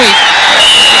the sweep.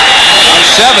 On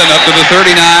 7 up to the 39.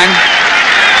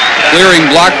 Clearing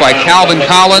block by Calvin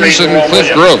Collins and Cliff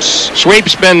Gross.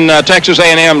 Sweep's been Texas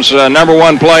A&M's number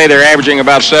one play. They're averaging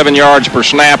about 7 yards per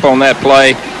snap on that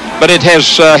play. But it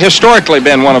has historically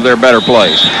been one of their better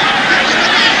plays.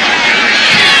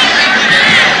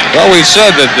 Well, we've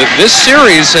said that this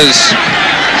series has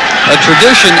a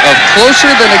tradition of closer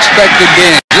than expected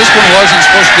games. This one wasn't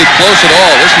supposed to be close at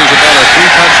all. This was about a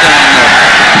 3-touchdown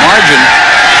margin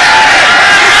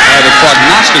by the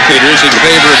prognosticators in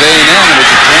favor of A&M, and it's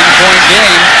a 10-point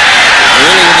game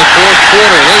early in the fourth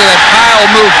quarter. Look at that pile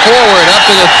move forward up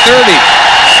to the 30.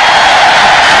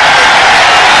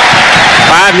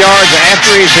 5 yards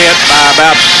after he's hit by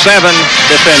about 7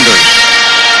 defenders.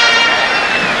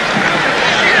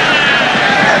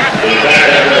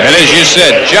 And as you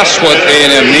said, just what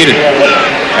A&M needed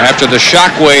after the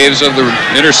shockwaves of the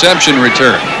interception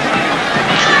return.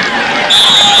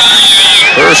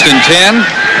 1st and 10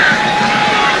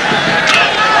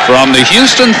 from the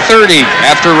Houston 30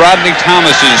 after Rodney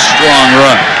Thomas's strong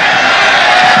run.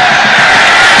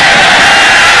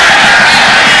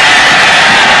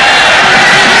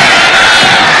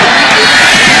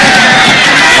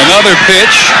 Another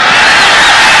pitch.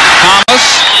 Thomas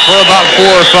for about 4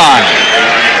 or 5.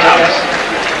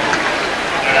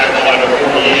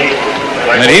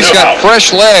 And he's got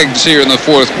fresh legs here in the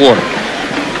fourth quarter.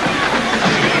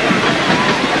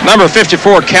 Number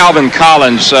 54, Calvin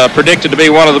Collins, predicted to be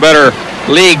one of the better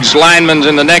league's linemen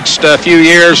in the next few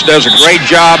years. Does a great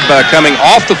job coming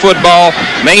off the football,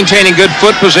 maintaining good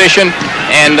foot position,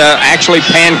 and actually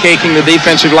pancaking the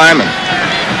defensive lineman.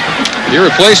 He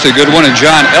replaced a good one in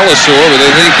John Ellisor, but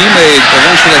they think he may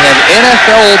eventually have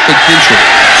NFL potential.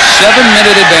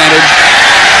 7-minute advantage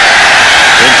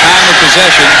in time of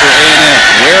possession for A&M.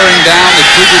 Wearing down the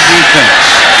Cougar defense.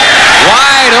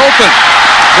 Wide open.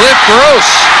 Cliff Gross.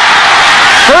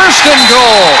 1st and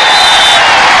goal.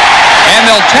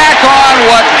 And they'll tack on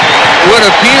what would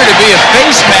appear to be a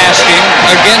face masking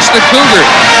against the Cougars.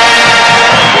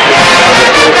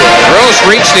 Gross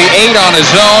reached the 8 on his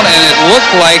own, and it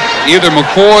looked like either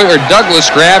McCoy or Douglas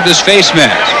grabbed his face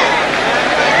mask.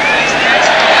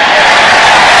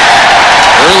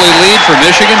 Early lead for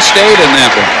Michigan State in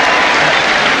that one.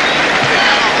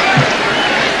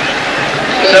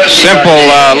 Simple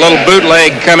little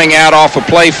bootleg coming out off a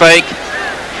play fake.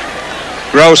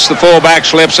 Gross, the fullback,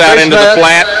 slips out into the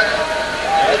flat.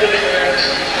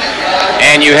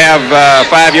 And you have a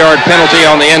 5-yard penalty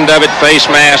on the end of it, face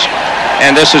mask.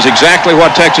 And this is exactly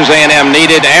what Texas A&M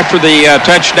needed after the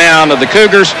touchdown of the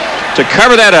Cougars to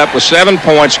cover that up with 7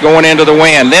 points going into the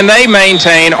win. Then they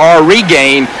maintain or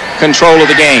regain control of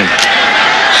the game.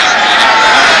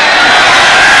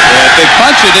 If they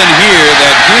punch it in here,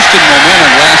 that Houston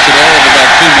momentum lasted all of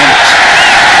about 2 minutes.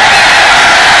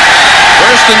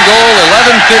 First and goal,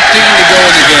 11:15 to go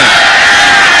in the game.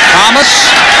 Thomas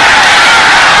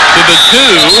to the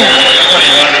 2.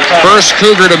 First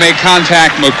Cougar to make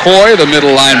contact, McCoy, the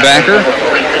middle linebacker.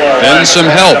 Then some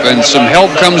help, and some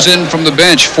help comes in from the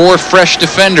bench. 4 fresh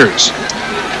defenders.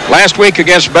 Last week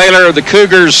against Baylor, the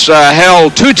Cougars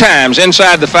held 2 times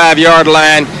inside the 5-yard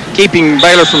line, keeping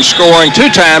Baylor from scoring 2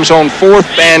 times on 4th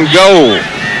and goal.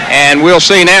 And we'll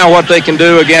see now what they can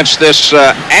do against this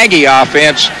Aggie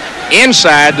offense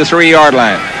inside the 3-yard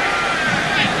line.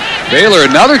 Baylor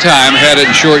another time had it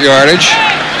in short yardage,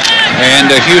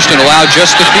 and Houston allowed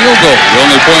just the field goal. The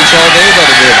only points all day that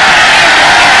it did.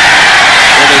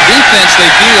 Well, the defense,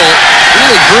 they feel,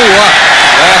 really grew up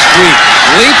last week.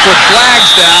 Leap with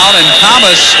flags down, and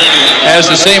Thomas has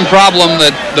the same problem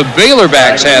that the Baylor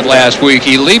backs had last week.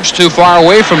 He leaps too far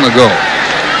away from the goal.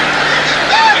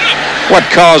 What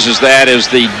causes that is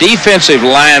the defensive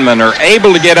linemen are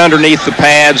able to get underneath the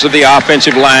pads of the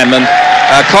offensive linemen,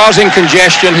 causing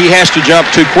congestion. He has to jump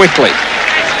too quickly.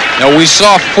 Now, we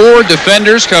saw 4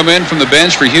 defenders come in from the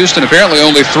bench for Houston. Apparently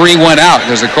only 3 went out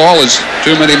because the call is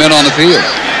too many men on the field.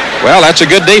 Well, that's a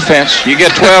good defense. You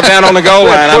get 12 down on the goal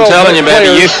line, I'm telling you, baby,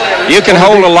 you can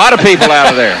hold a lot of people out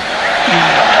of there.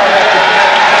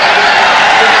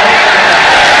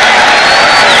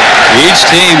 Each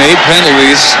team 8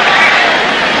 penalties.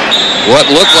 What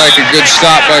looked like a good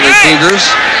stop by the Cougars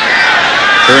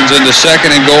turns into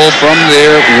 2nd and goal from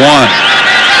their 1.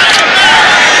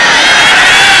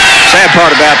 Sad part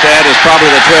about that is probably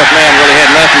the 12th man really had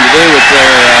nothing to do with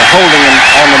their holding him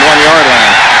on the 1-yard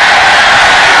line.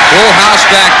 Full house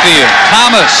backfield.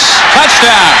 Thomas,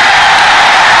 touchdown.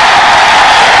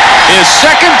 His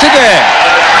 2nd today.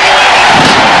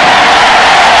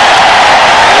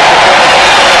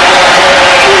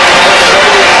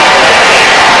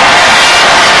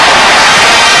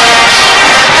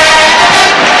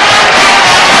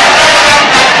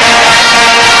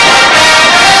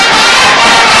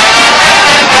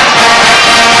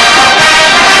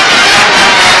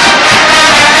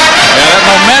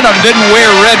 Didn't wear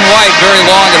red and white very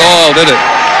long at all, did it?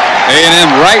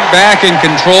 A&M right back in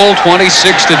control,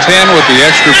 26-10 with the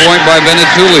extra point by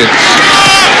Venetoulias.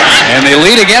 And they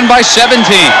lead again by 17.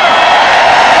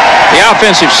 The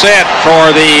offensive set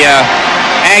for the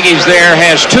Aggies there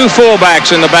has 2 fullbacks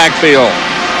in the backfield.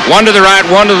 One to the right,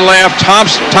 one to the left.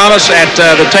 Thomas at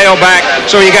the tailback.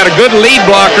 So you got a good lead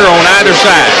blocker on either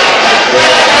side.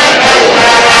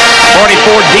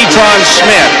 44, Detron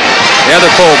Smith, the other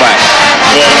fullback.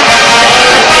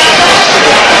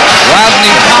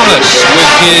 Rodney Thomas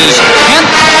with his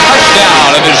 10th touchdown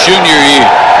of his junior year.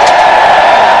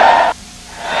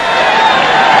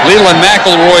 Leland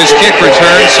McElroy's kick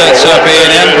return sets up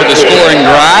A&M for the scoring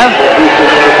drive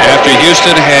after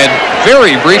Houston had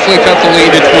very briefly cut the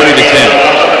lead to 20-10.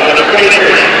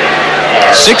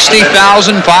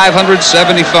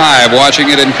 60,575 watching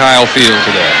it in Kyle Field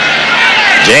today.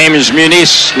 James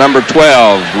Muniz, number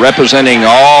 12, representing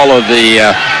all of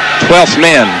the 12th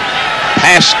men,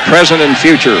 past, present, and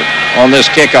future on this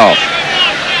kickoff.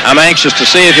 I'm anxious to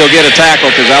see if he'll get a tackle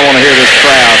because I want to hear this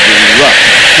crowd erupt.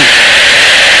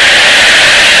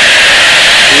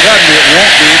 He doesn't, it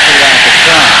won't be for lack of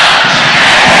time.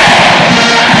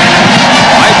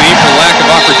 Might be for lack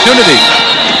of opportunity.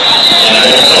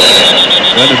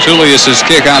 Venetoulias'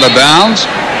 kick out of bounds.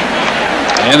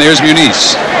 And there's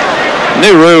Muniz.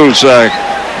 New rules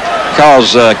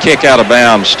cause kick out of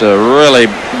bounds to really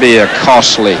be a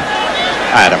costly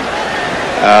item.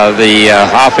 The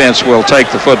offense will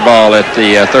take the football at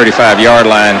the 35-yard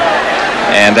line,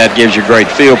 and that gives you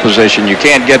great field position. You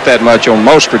can't get that much on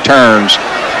most returns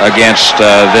against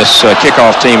this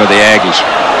kickoff team of the Aggies.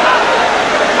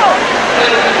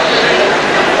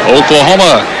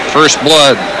 Oklahoma, first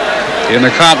blood in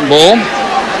the Cotton Bowl.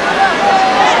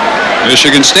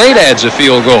 Michigan State adds a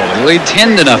field goal. They lead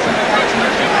 10-0.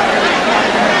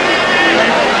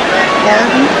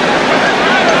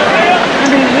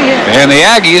 And the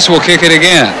Aggies will kick it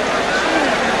again.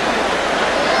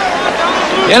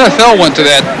 The NFL went to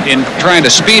that in trying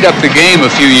to speed up the game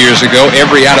a few years ago.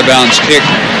 Every out-of-bounds kick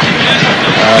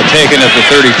taken at the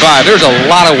 35. There's a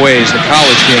lot of ways the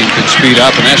college game could speed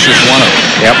up, and that's just one of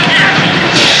them. Yep.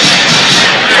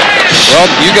 Well,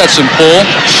 you got some pull.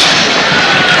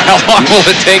 How long will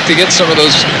it take to get some of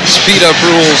those speed-up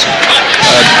rules?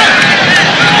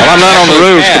 Well, I'm not on the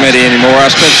rules committee anymore.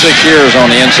 I spent 6 years on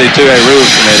the NC2A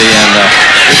rules committee, and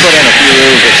we put in a few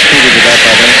rules that speeded it up,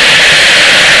 I think.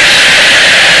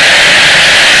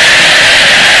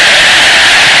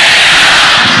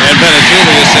 And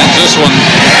Benetulia sends this one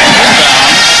inbound.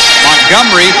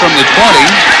 Montgomery from the 20.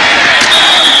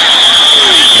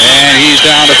 And he's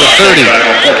down at the 30.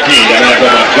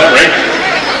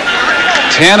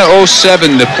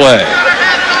 10:07 to play.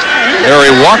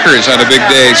 Larry Walker's on a big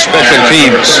day, special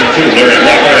teams.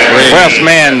 12th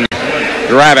man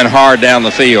driving hard down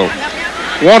the field.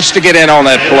 Wants to get in on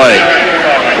that play.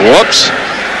 Whoops.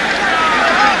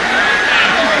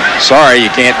 Sorry, you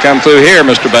can't come through here,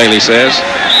 Mr. Bailey says.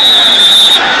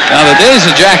 Now, the days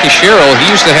of Jackie Sherrill,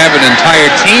 he used to have an entire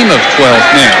team of 12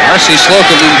 men. R.C.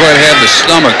 Slocum didn't quite have the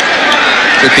stomach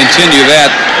to continue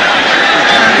that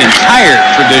entire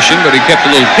tradition, but he kept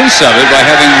a little piece of it by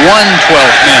having one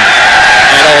 12th man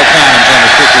at all times on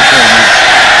the kick return unit,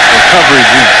 or coverage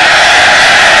unit.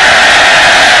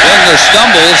 Then the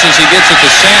stumbles as he gets it to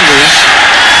Sanders.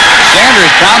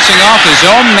 Sanders bouncing off his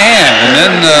own man, and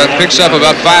then picks up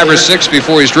about 5 or 6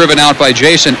 before he's driven out by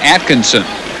Jason Atkinson.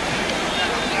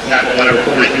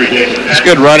 It's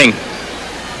good running.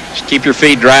 Just keep your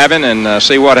feet driving and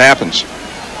see what happens.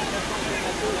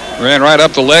 Ran right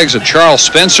up the legs of Charles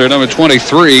Spencer, number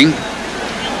 23.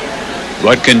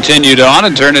 But continued on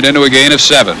and turned it into a gain of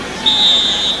 7.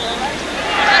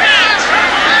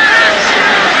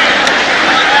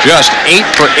 Just 8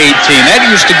 for 18. That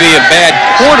used to be a bad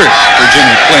quarter for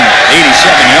Jimmy Klinger.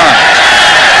 87 yards.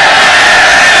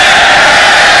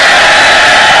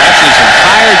 That's his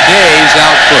entire day's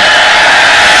output.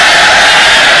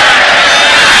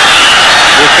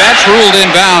 If that's ruled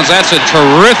inbounds, that's a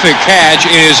terrific catch.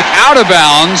 It is out of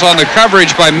bounds on the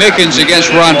coverage by Mickens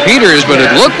against Ron Peters, but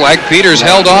it looked like Peters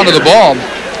held on to the ball.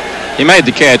 He made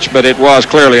the catch, but it was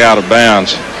clearly out of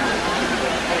bounds.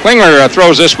 Klinger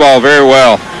throws this ball very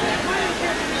well.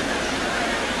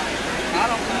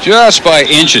 Just by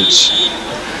inches.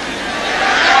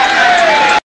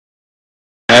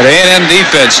 That A&M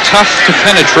defense, tough to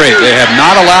penetrate. They have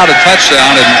not allowed a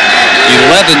touchdown in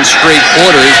 11 straight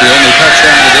quarters. The only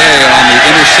touchdown today on the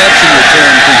interception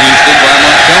return for Houston by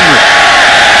Montgomery.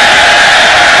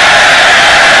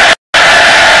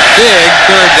 Big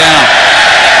third down.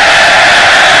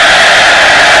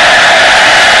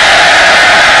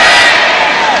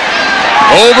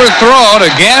 Overthrown,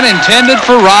 again intended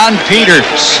for Ron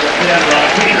Peters.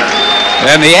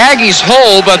 And the Aggies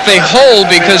hold, but they hold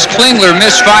because Klingler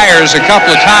misfires a couple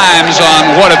of times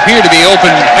on what appear to be open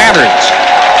patterns.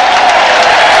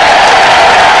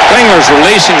 Klingler's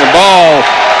releasing the ball,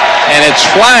 and it's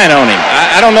flying on him.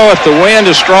 I don't know if the wind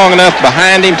is strong enough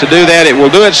behind him to do that. It will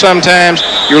do it sometimes.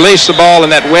 You release the ball, and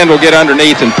that wind will get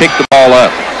underneath and pick the ball up.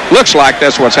 Looks like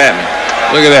that's what's happening.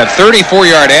 Look at that,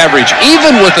 34-yard average,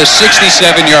 even with a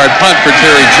 67-yard punt for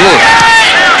Terry Jordan.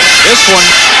 This one,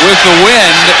 with the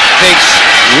wind, takes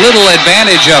little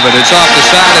advantage of it. It's off the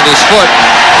side of his foot.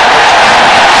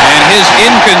 And his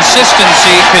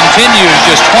inconsistency continues,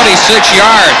 just 26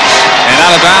 yards. And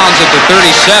out of bounds at the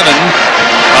 37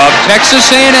 of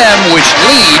Texas A&M, which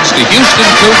leads the Houston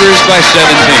Cougars by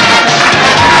 17.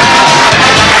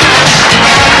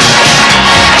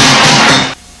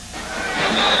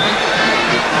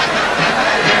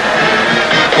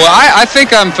 Well, I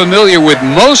think I'm familiar with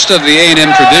most of the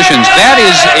A&M traditions. That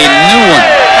is a new one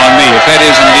on me, if that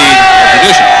is indeed a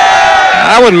tradition.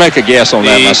 I wouldn't make a guess on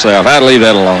that myself. I'd leave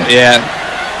that alone. Yeah,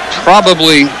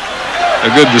 probably a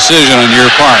good decision on your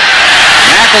part.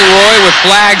 McElroy with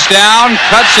flags down,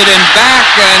 cuts it in back,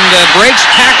 and breaks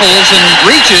tackles and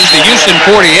reaches the Houston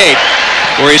 48,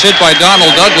 where he's hit by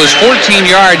Donald Douglas. 14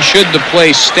 yards should the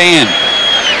play stand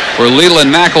for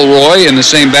Leland McElroy in the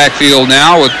same backfield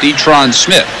now with Detron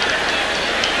Smith.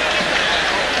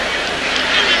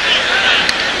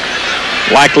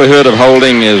 Likelihood of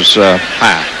holding is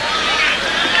high.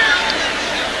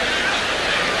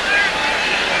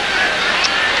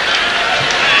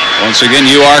 Once again,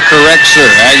 you are correct, sir.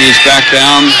 Aggies back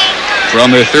down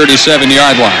from their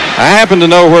 37-yard line. I happen to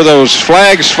know where those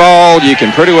flags fall. You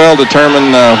can pretty well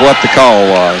determine what the call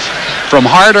was. From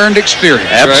hard-earned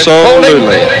experience,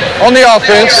 absolutely. Right? On the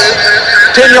offense,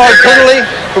 10-yard penalty,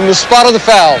 from the spot of the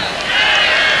foul.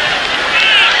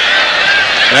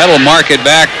 That'll mark it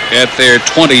back at their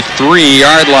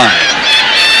 23-yard line.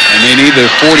 And they need the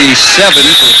 47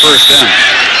 for the first down.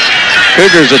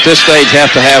 Cougars at this stage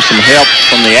have to have some help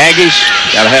from the Aggies.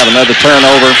 Got to have another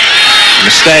turnover,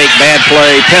 mistake, bad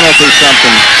play, penalty,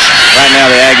 something. Right now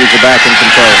the Aggies are back in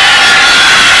control.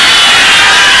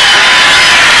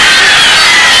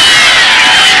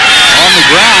 On the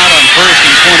ground on 1st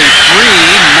and 23,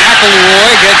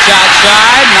 McElroy gets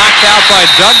outside, knocked out by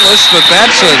Douglas, but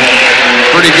that's a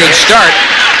pretty good start.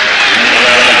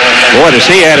 Boy, does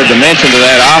he add a dimension to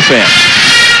that offense.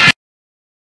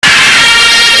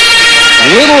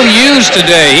 Little used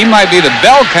today. He might be the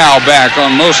bell cow back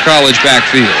on most college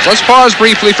backfields. Let's pause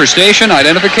briefly for station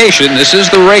identification. This is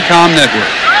the Raycom Network.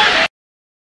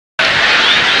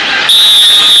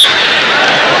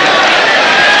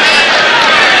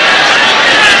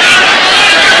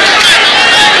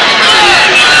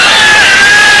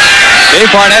 Dave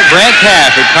Barnett, Brant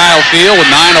Taff at Kyle Field with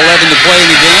 9:11 to play in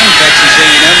the game. Texas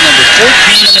A&M number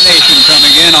 14 in the nation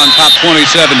coming in on top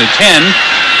 27-10.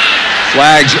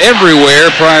 Flags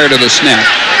everywhere prior to the snap.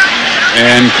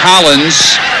 And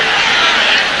Collins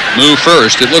moved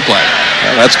first, it looked like.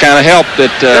 Well, that's kind of help that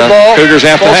Cougars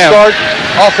have to have. Start,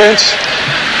 offense.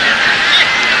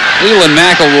 Leland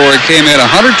McElroy came in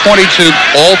 122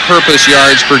 all-purpose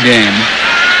yards per game.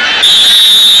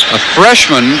 A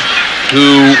freshman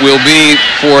who will be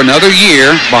for another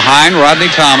year behind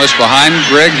Rodney Thomas, behind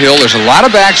Greg Hill. There's a lot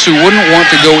of backs who wouldn't want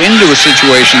to go into a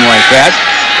situation like that.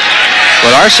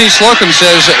 But R.C. Slocum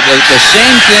says the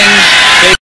same thing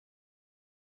they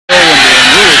when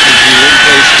Lewis is here in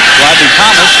case Rodney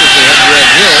Thomas, because they have Greg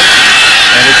Hill,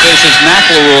 and it faces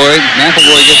McElroy.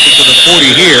 McElroy gets it to the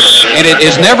 40 here. And it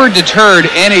has never deterred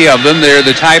any of them. They're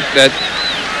the type that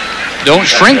don't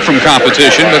shrink from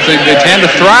competition, but they tend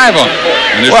to thrive on it.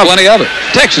 And there's plenty of it.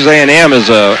 Texas A&M is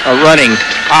a running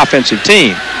offensive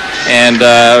team. And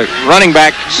running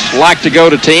backs like to go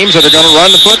to teams that are going to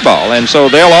run the football. And so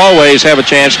they'll always have a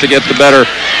chance to get the better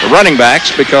running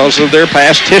backs because of their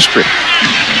past history.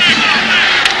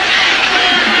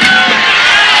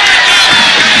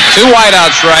 Two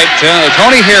wideouts right.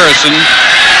 Tony Harrison,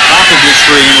 top of the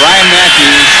screen. Ryan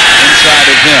Matthews inside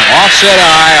of him. Offset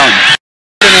eye on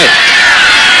 8.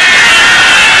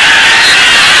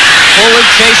 Fuller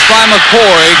chased by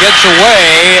McCoy, gets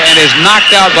away, and is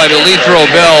knocked out by DeLithro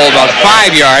Bell about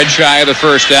 5 yards shy of the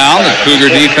first down. The Cougar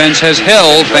defense has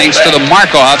held thanks to the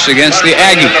mark-offs against the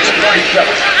Aggies.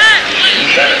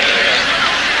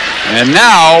 And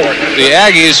now the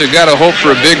Aggies have got to hope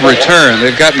for a big return.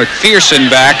 They've got McPherson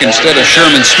back instead of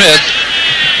Sherman Smith,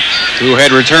 who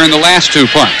had returned the last 2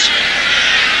 punts.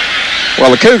 Well,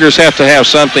 the Cougars have to have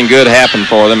something good happen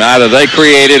for them. Either they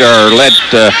create it or let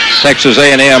Texas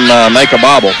A&M make a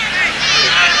bobble.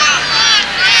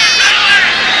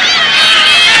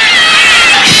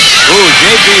 Ooh,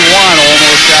 JB1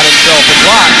 almost got himself a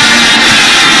block.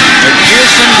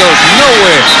 McPherson goes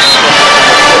nowhere.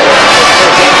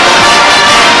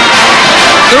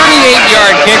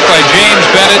 38-yard kick by James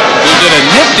Bennett, who did a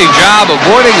nifty job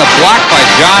avoiding a block by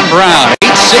John Brown.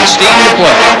 8:16 to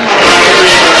play.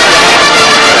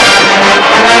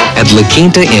 At La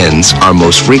Quinta Inns, our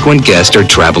most frequent guests are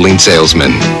traveling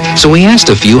salesmen. So we asked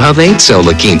a few how they'd sell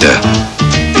La Quinta.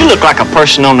 You look like a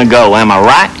person on the go, am I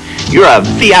right? You're a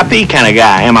VIP kind of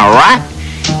guy, am I right?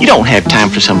 You don't have time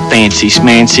for some fancy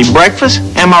schmancy breakfast,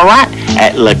 am I right?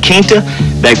 At La Quinta,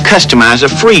 they've customized a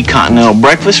free continental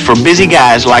breakfast for busy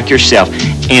guys like yourself.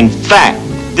 In fact,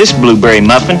 this blueberry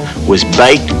muffin was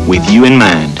baked with you in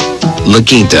mind. La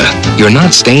Quinta, you're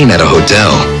not staying at a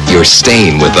hotel, you're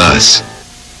staying with us.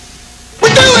 We're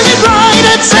doing it right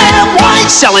at Sam White.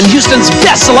 Selling Houston's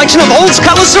best selection of Olds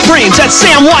Cutlass Supremes at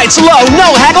Sam White's low, no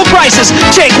haggle prices.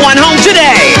 Take one home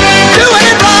today. Doing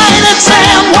it right at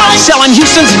Sam White. Selling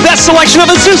Houston's best selection of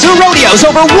Isuzu Rodeos.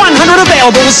 Over 100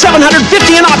 available with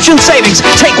 $750 in option savings.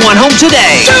 Take one home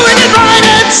today. Doing it right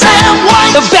at Sam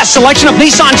White. The best selection of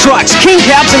Nissan trucks, King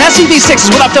Cabs, and SUV6s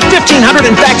with up to $1,500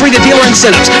 in factory-to-dealer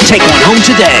incentives. Take one home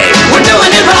today. We're doing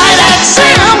it right at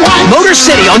Sam White. Motor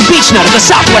City on Beechnut at the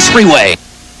Southwest Freeway.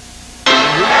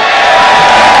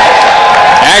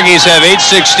 Aggies have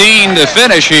 8:16 to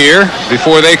finish here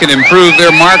before they can improve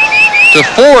their mark to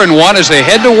 4-1 as they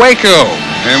head to Waco.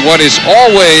 And what is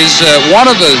always one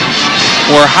of the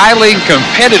more highly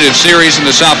competitive series in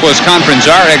the Southwest Conference,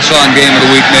 our Exxon game of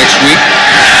the week next week,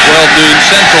 12 noon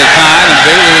Central Time, and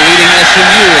Baylor leading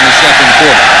SMU in the second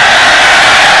quarter.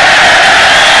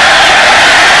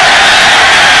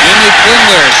 Jimmy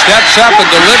Klingler steps up and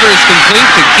delivers complete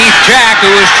to Keith Jack,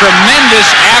 who is tremendous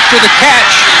after the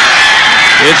catch.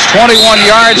 It's 21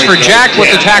 yards for Jack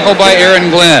with the tackle by Aaron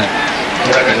Glenn.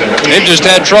 They've just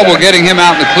had trouble getting him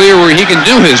out in the clear where he can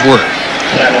do his work.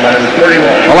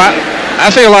 Well, I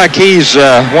feel like he's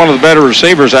one of the better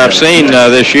receivers I've seen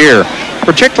this year,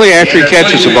 particularly after he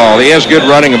catches the ball. He has good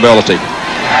running ability.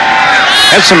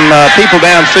 Had some people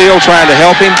downfield trying to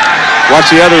help him. Watch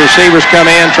the other receivers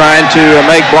come in trying to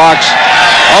make blocks.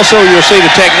 Also, you'll see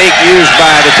the technique used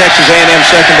by the Texas A&M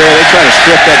secondary. They try to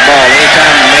strip that ball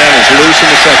anytime the man is loose in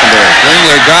the secondary.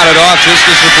 Klingler got it off just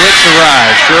as the blitz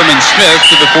arrived. Sherman Smith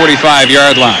to the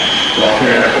 45-yard line.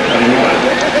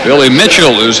 Billy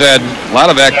Mitchell, who's had a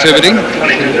lot of activity,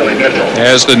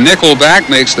 as the nickel back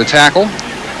makes the tackle.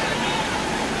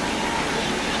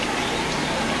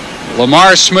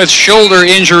 Lamar Smith's shoulder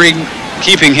injury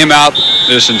keeping him out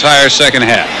this entire second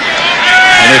half.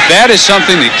 And if that is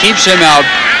something that keeps him out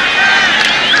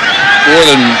more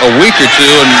than a week or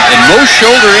two, and most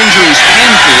shoulder injuries tend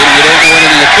to, and we don't know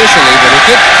anything officially, but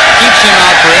if it keeps him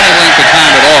out for any length of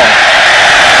time at all,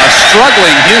 a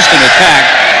struggling Houston attack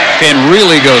can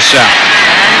really go south.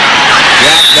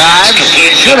 Jack dives,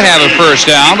 should have a first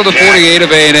down to the 48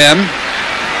 of A&M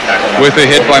with a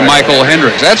hit by Michael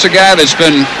Hendricks. That's a guy that's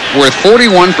been worth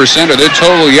 41% of their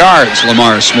total yards,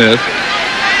 Lamar Smith.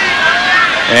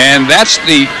 And that's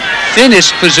the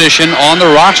thinnest position on the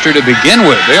roster to begin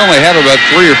with. They only have about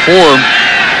 3 or 4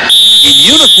 in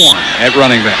uniform at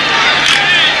running back.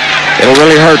 It'll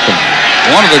really hurt them.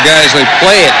 One of the guys they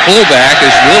play at fullback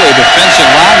is really defensive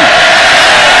lineman,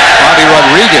 Bobby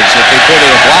Rodriguez, if they put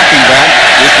it a blocking back,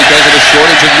 just because of the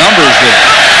shortage of numbers there.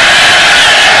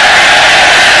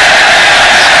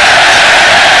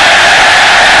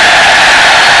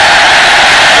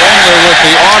 Klingler with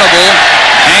the audible,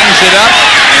 hangs it up,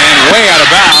 and way out of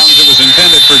bounds. It was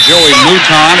intended for Joey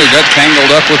Mouton, who got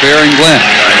tangled up with Aaron Glenn.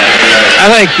 I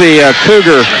think the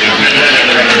Cougar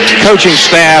coaching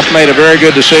staff made a very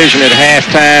good decision at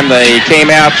halftime. They came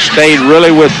out, stayed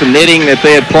really with the knitting that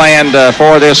they had planned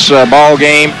for this ball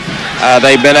game.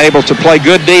 They've been able to play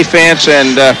good defense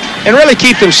and really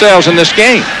keep themselves in this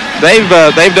game. They've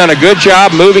done a good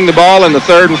job moving the ball in the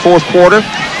third and fourth quarter.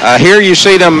 Here you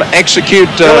see them execute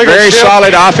very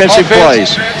solid offensive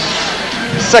plays.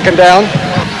 Second down.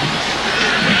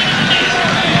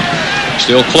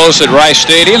 Still close at Rice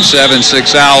Stadium,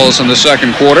 7-6 Owls in the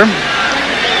second quarter.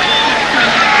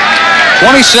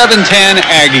 27-10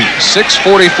 Aggies,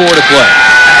 6:44 to play.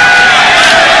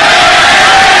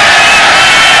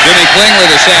 Jimmy Klingler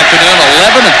this afternoon,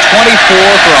 11 of 24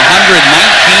 for 119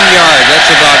 yards. That's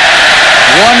about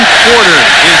 1/4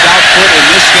 his output in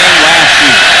this game last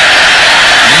year.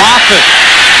 Moffitt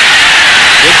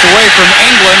gets away from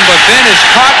England, but then is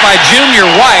caught by Junior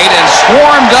White and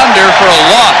swarmed under for a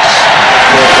loss.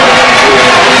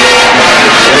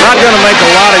 They're not going to make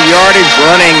a lot of yardage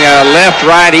running left,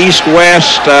 right, east,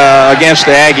 west against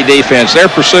the Aggie defense. Their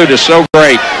pursuit is so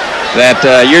great that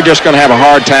you're just going to have a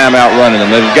hard time outrunning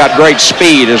them. They've got great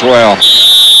speed as well.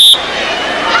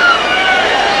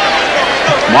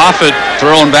 Moffitt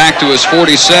thrown back to his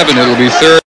 47. It'll be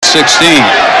 3rd and 16.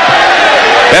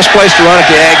 Best place to run at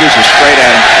the Aggies is straight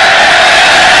at them.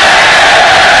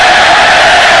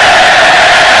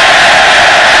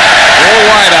 Four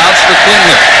wideouts for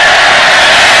Klingler.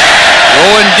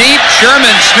 Going deep,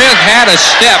 Sherman Smith had a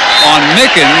step on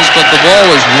Mickens, but the ball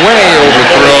was way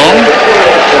overthrown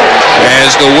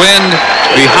as the wind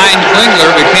behind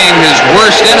Klingler became his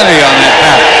worst enemy on that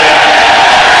pass.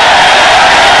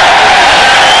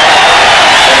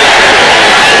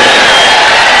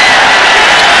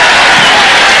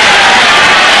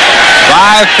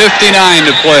 .5:59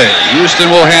 to play.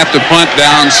 Houston will have to punt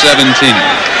down 17.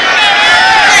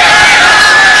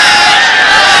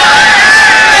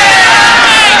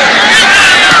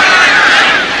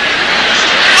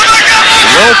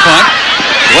 Low punt.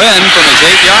 Glenn from his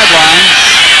 8-yard line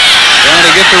trying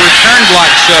to get the return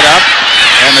block set up,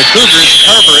 and the Cougars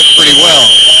cover it pretty well.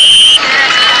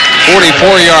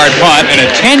 44-yard punt and a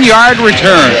 10-yard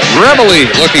return. Rebele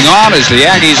looking on as the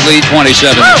Aggies lead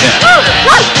 27-10.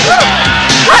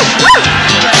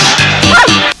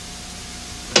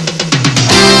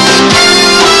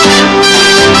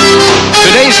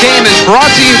 Today's game is brought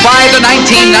to you by the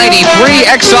 1993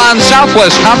 Exxon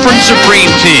Southwest Conference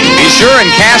Supreme Team. Be sure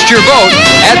and cast your vote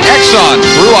at Exxon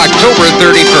through October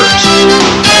 31st.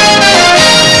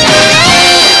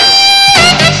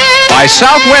 By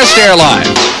Southwest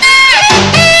Airlines.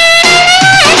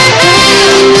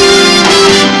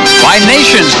 By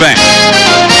Nations Bank.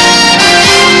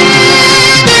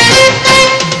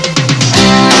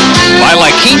 By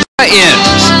La Quinta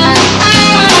Inns.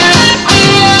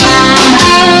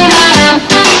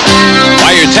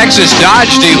 By your Texas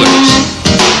Dodge dealers.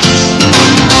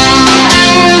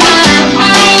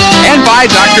 by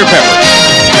Dr. Pepper.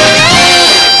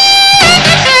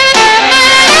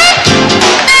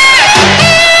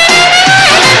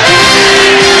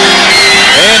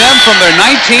 A&M from their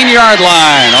 19-yard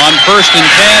line on 1st and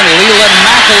 10. Leland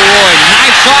McElroy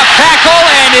knifes off tackle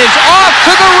and is off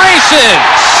to the races.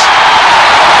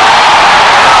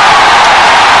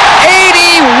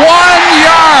 81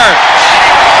 yards.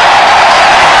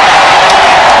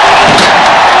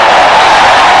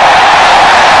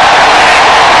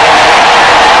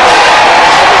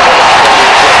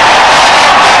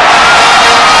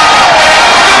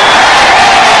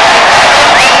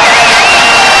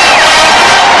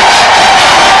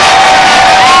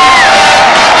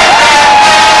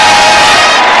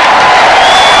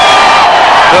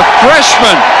 The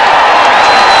freshman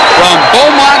from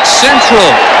Beaumont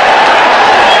Central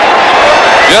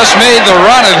just made the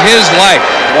run of his life.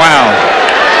 Wow.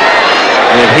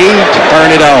 Did he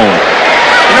turn it on?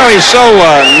 You know, he's so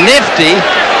nifty,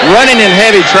 running in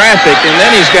heavy traffic, and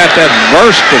then he's got that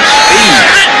burst of speed.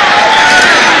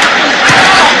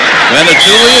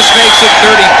 Venetoulias makes it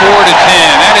 34-10.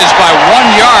 That is by 1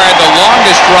 yard, the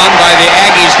longest run by the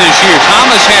Aggies this year.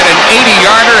 Thomas had an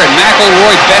 80-yarder, and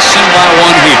McElroy bests him by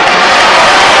 1 here.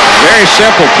 Very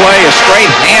simple play, a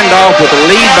straight handoff with a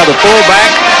lead by the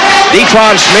fullback.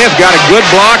 Detron Smith got a good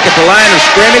block at the line of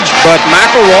scrimmage, but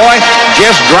McElroy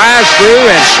just drives through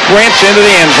and sprints into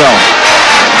the end zone.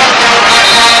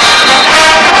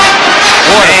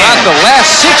 Boy, about the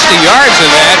last 60 yards of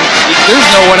that, there's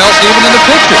no one else even in the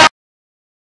picture.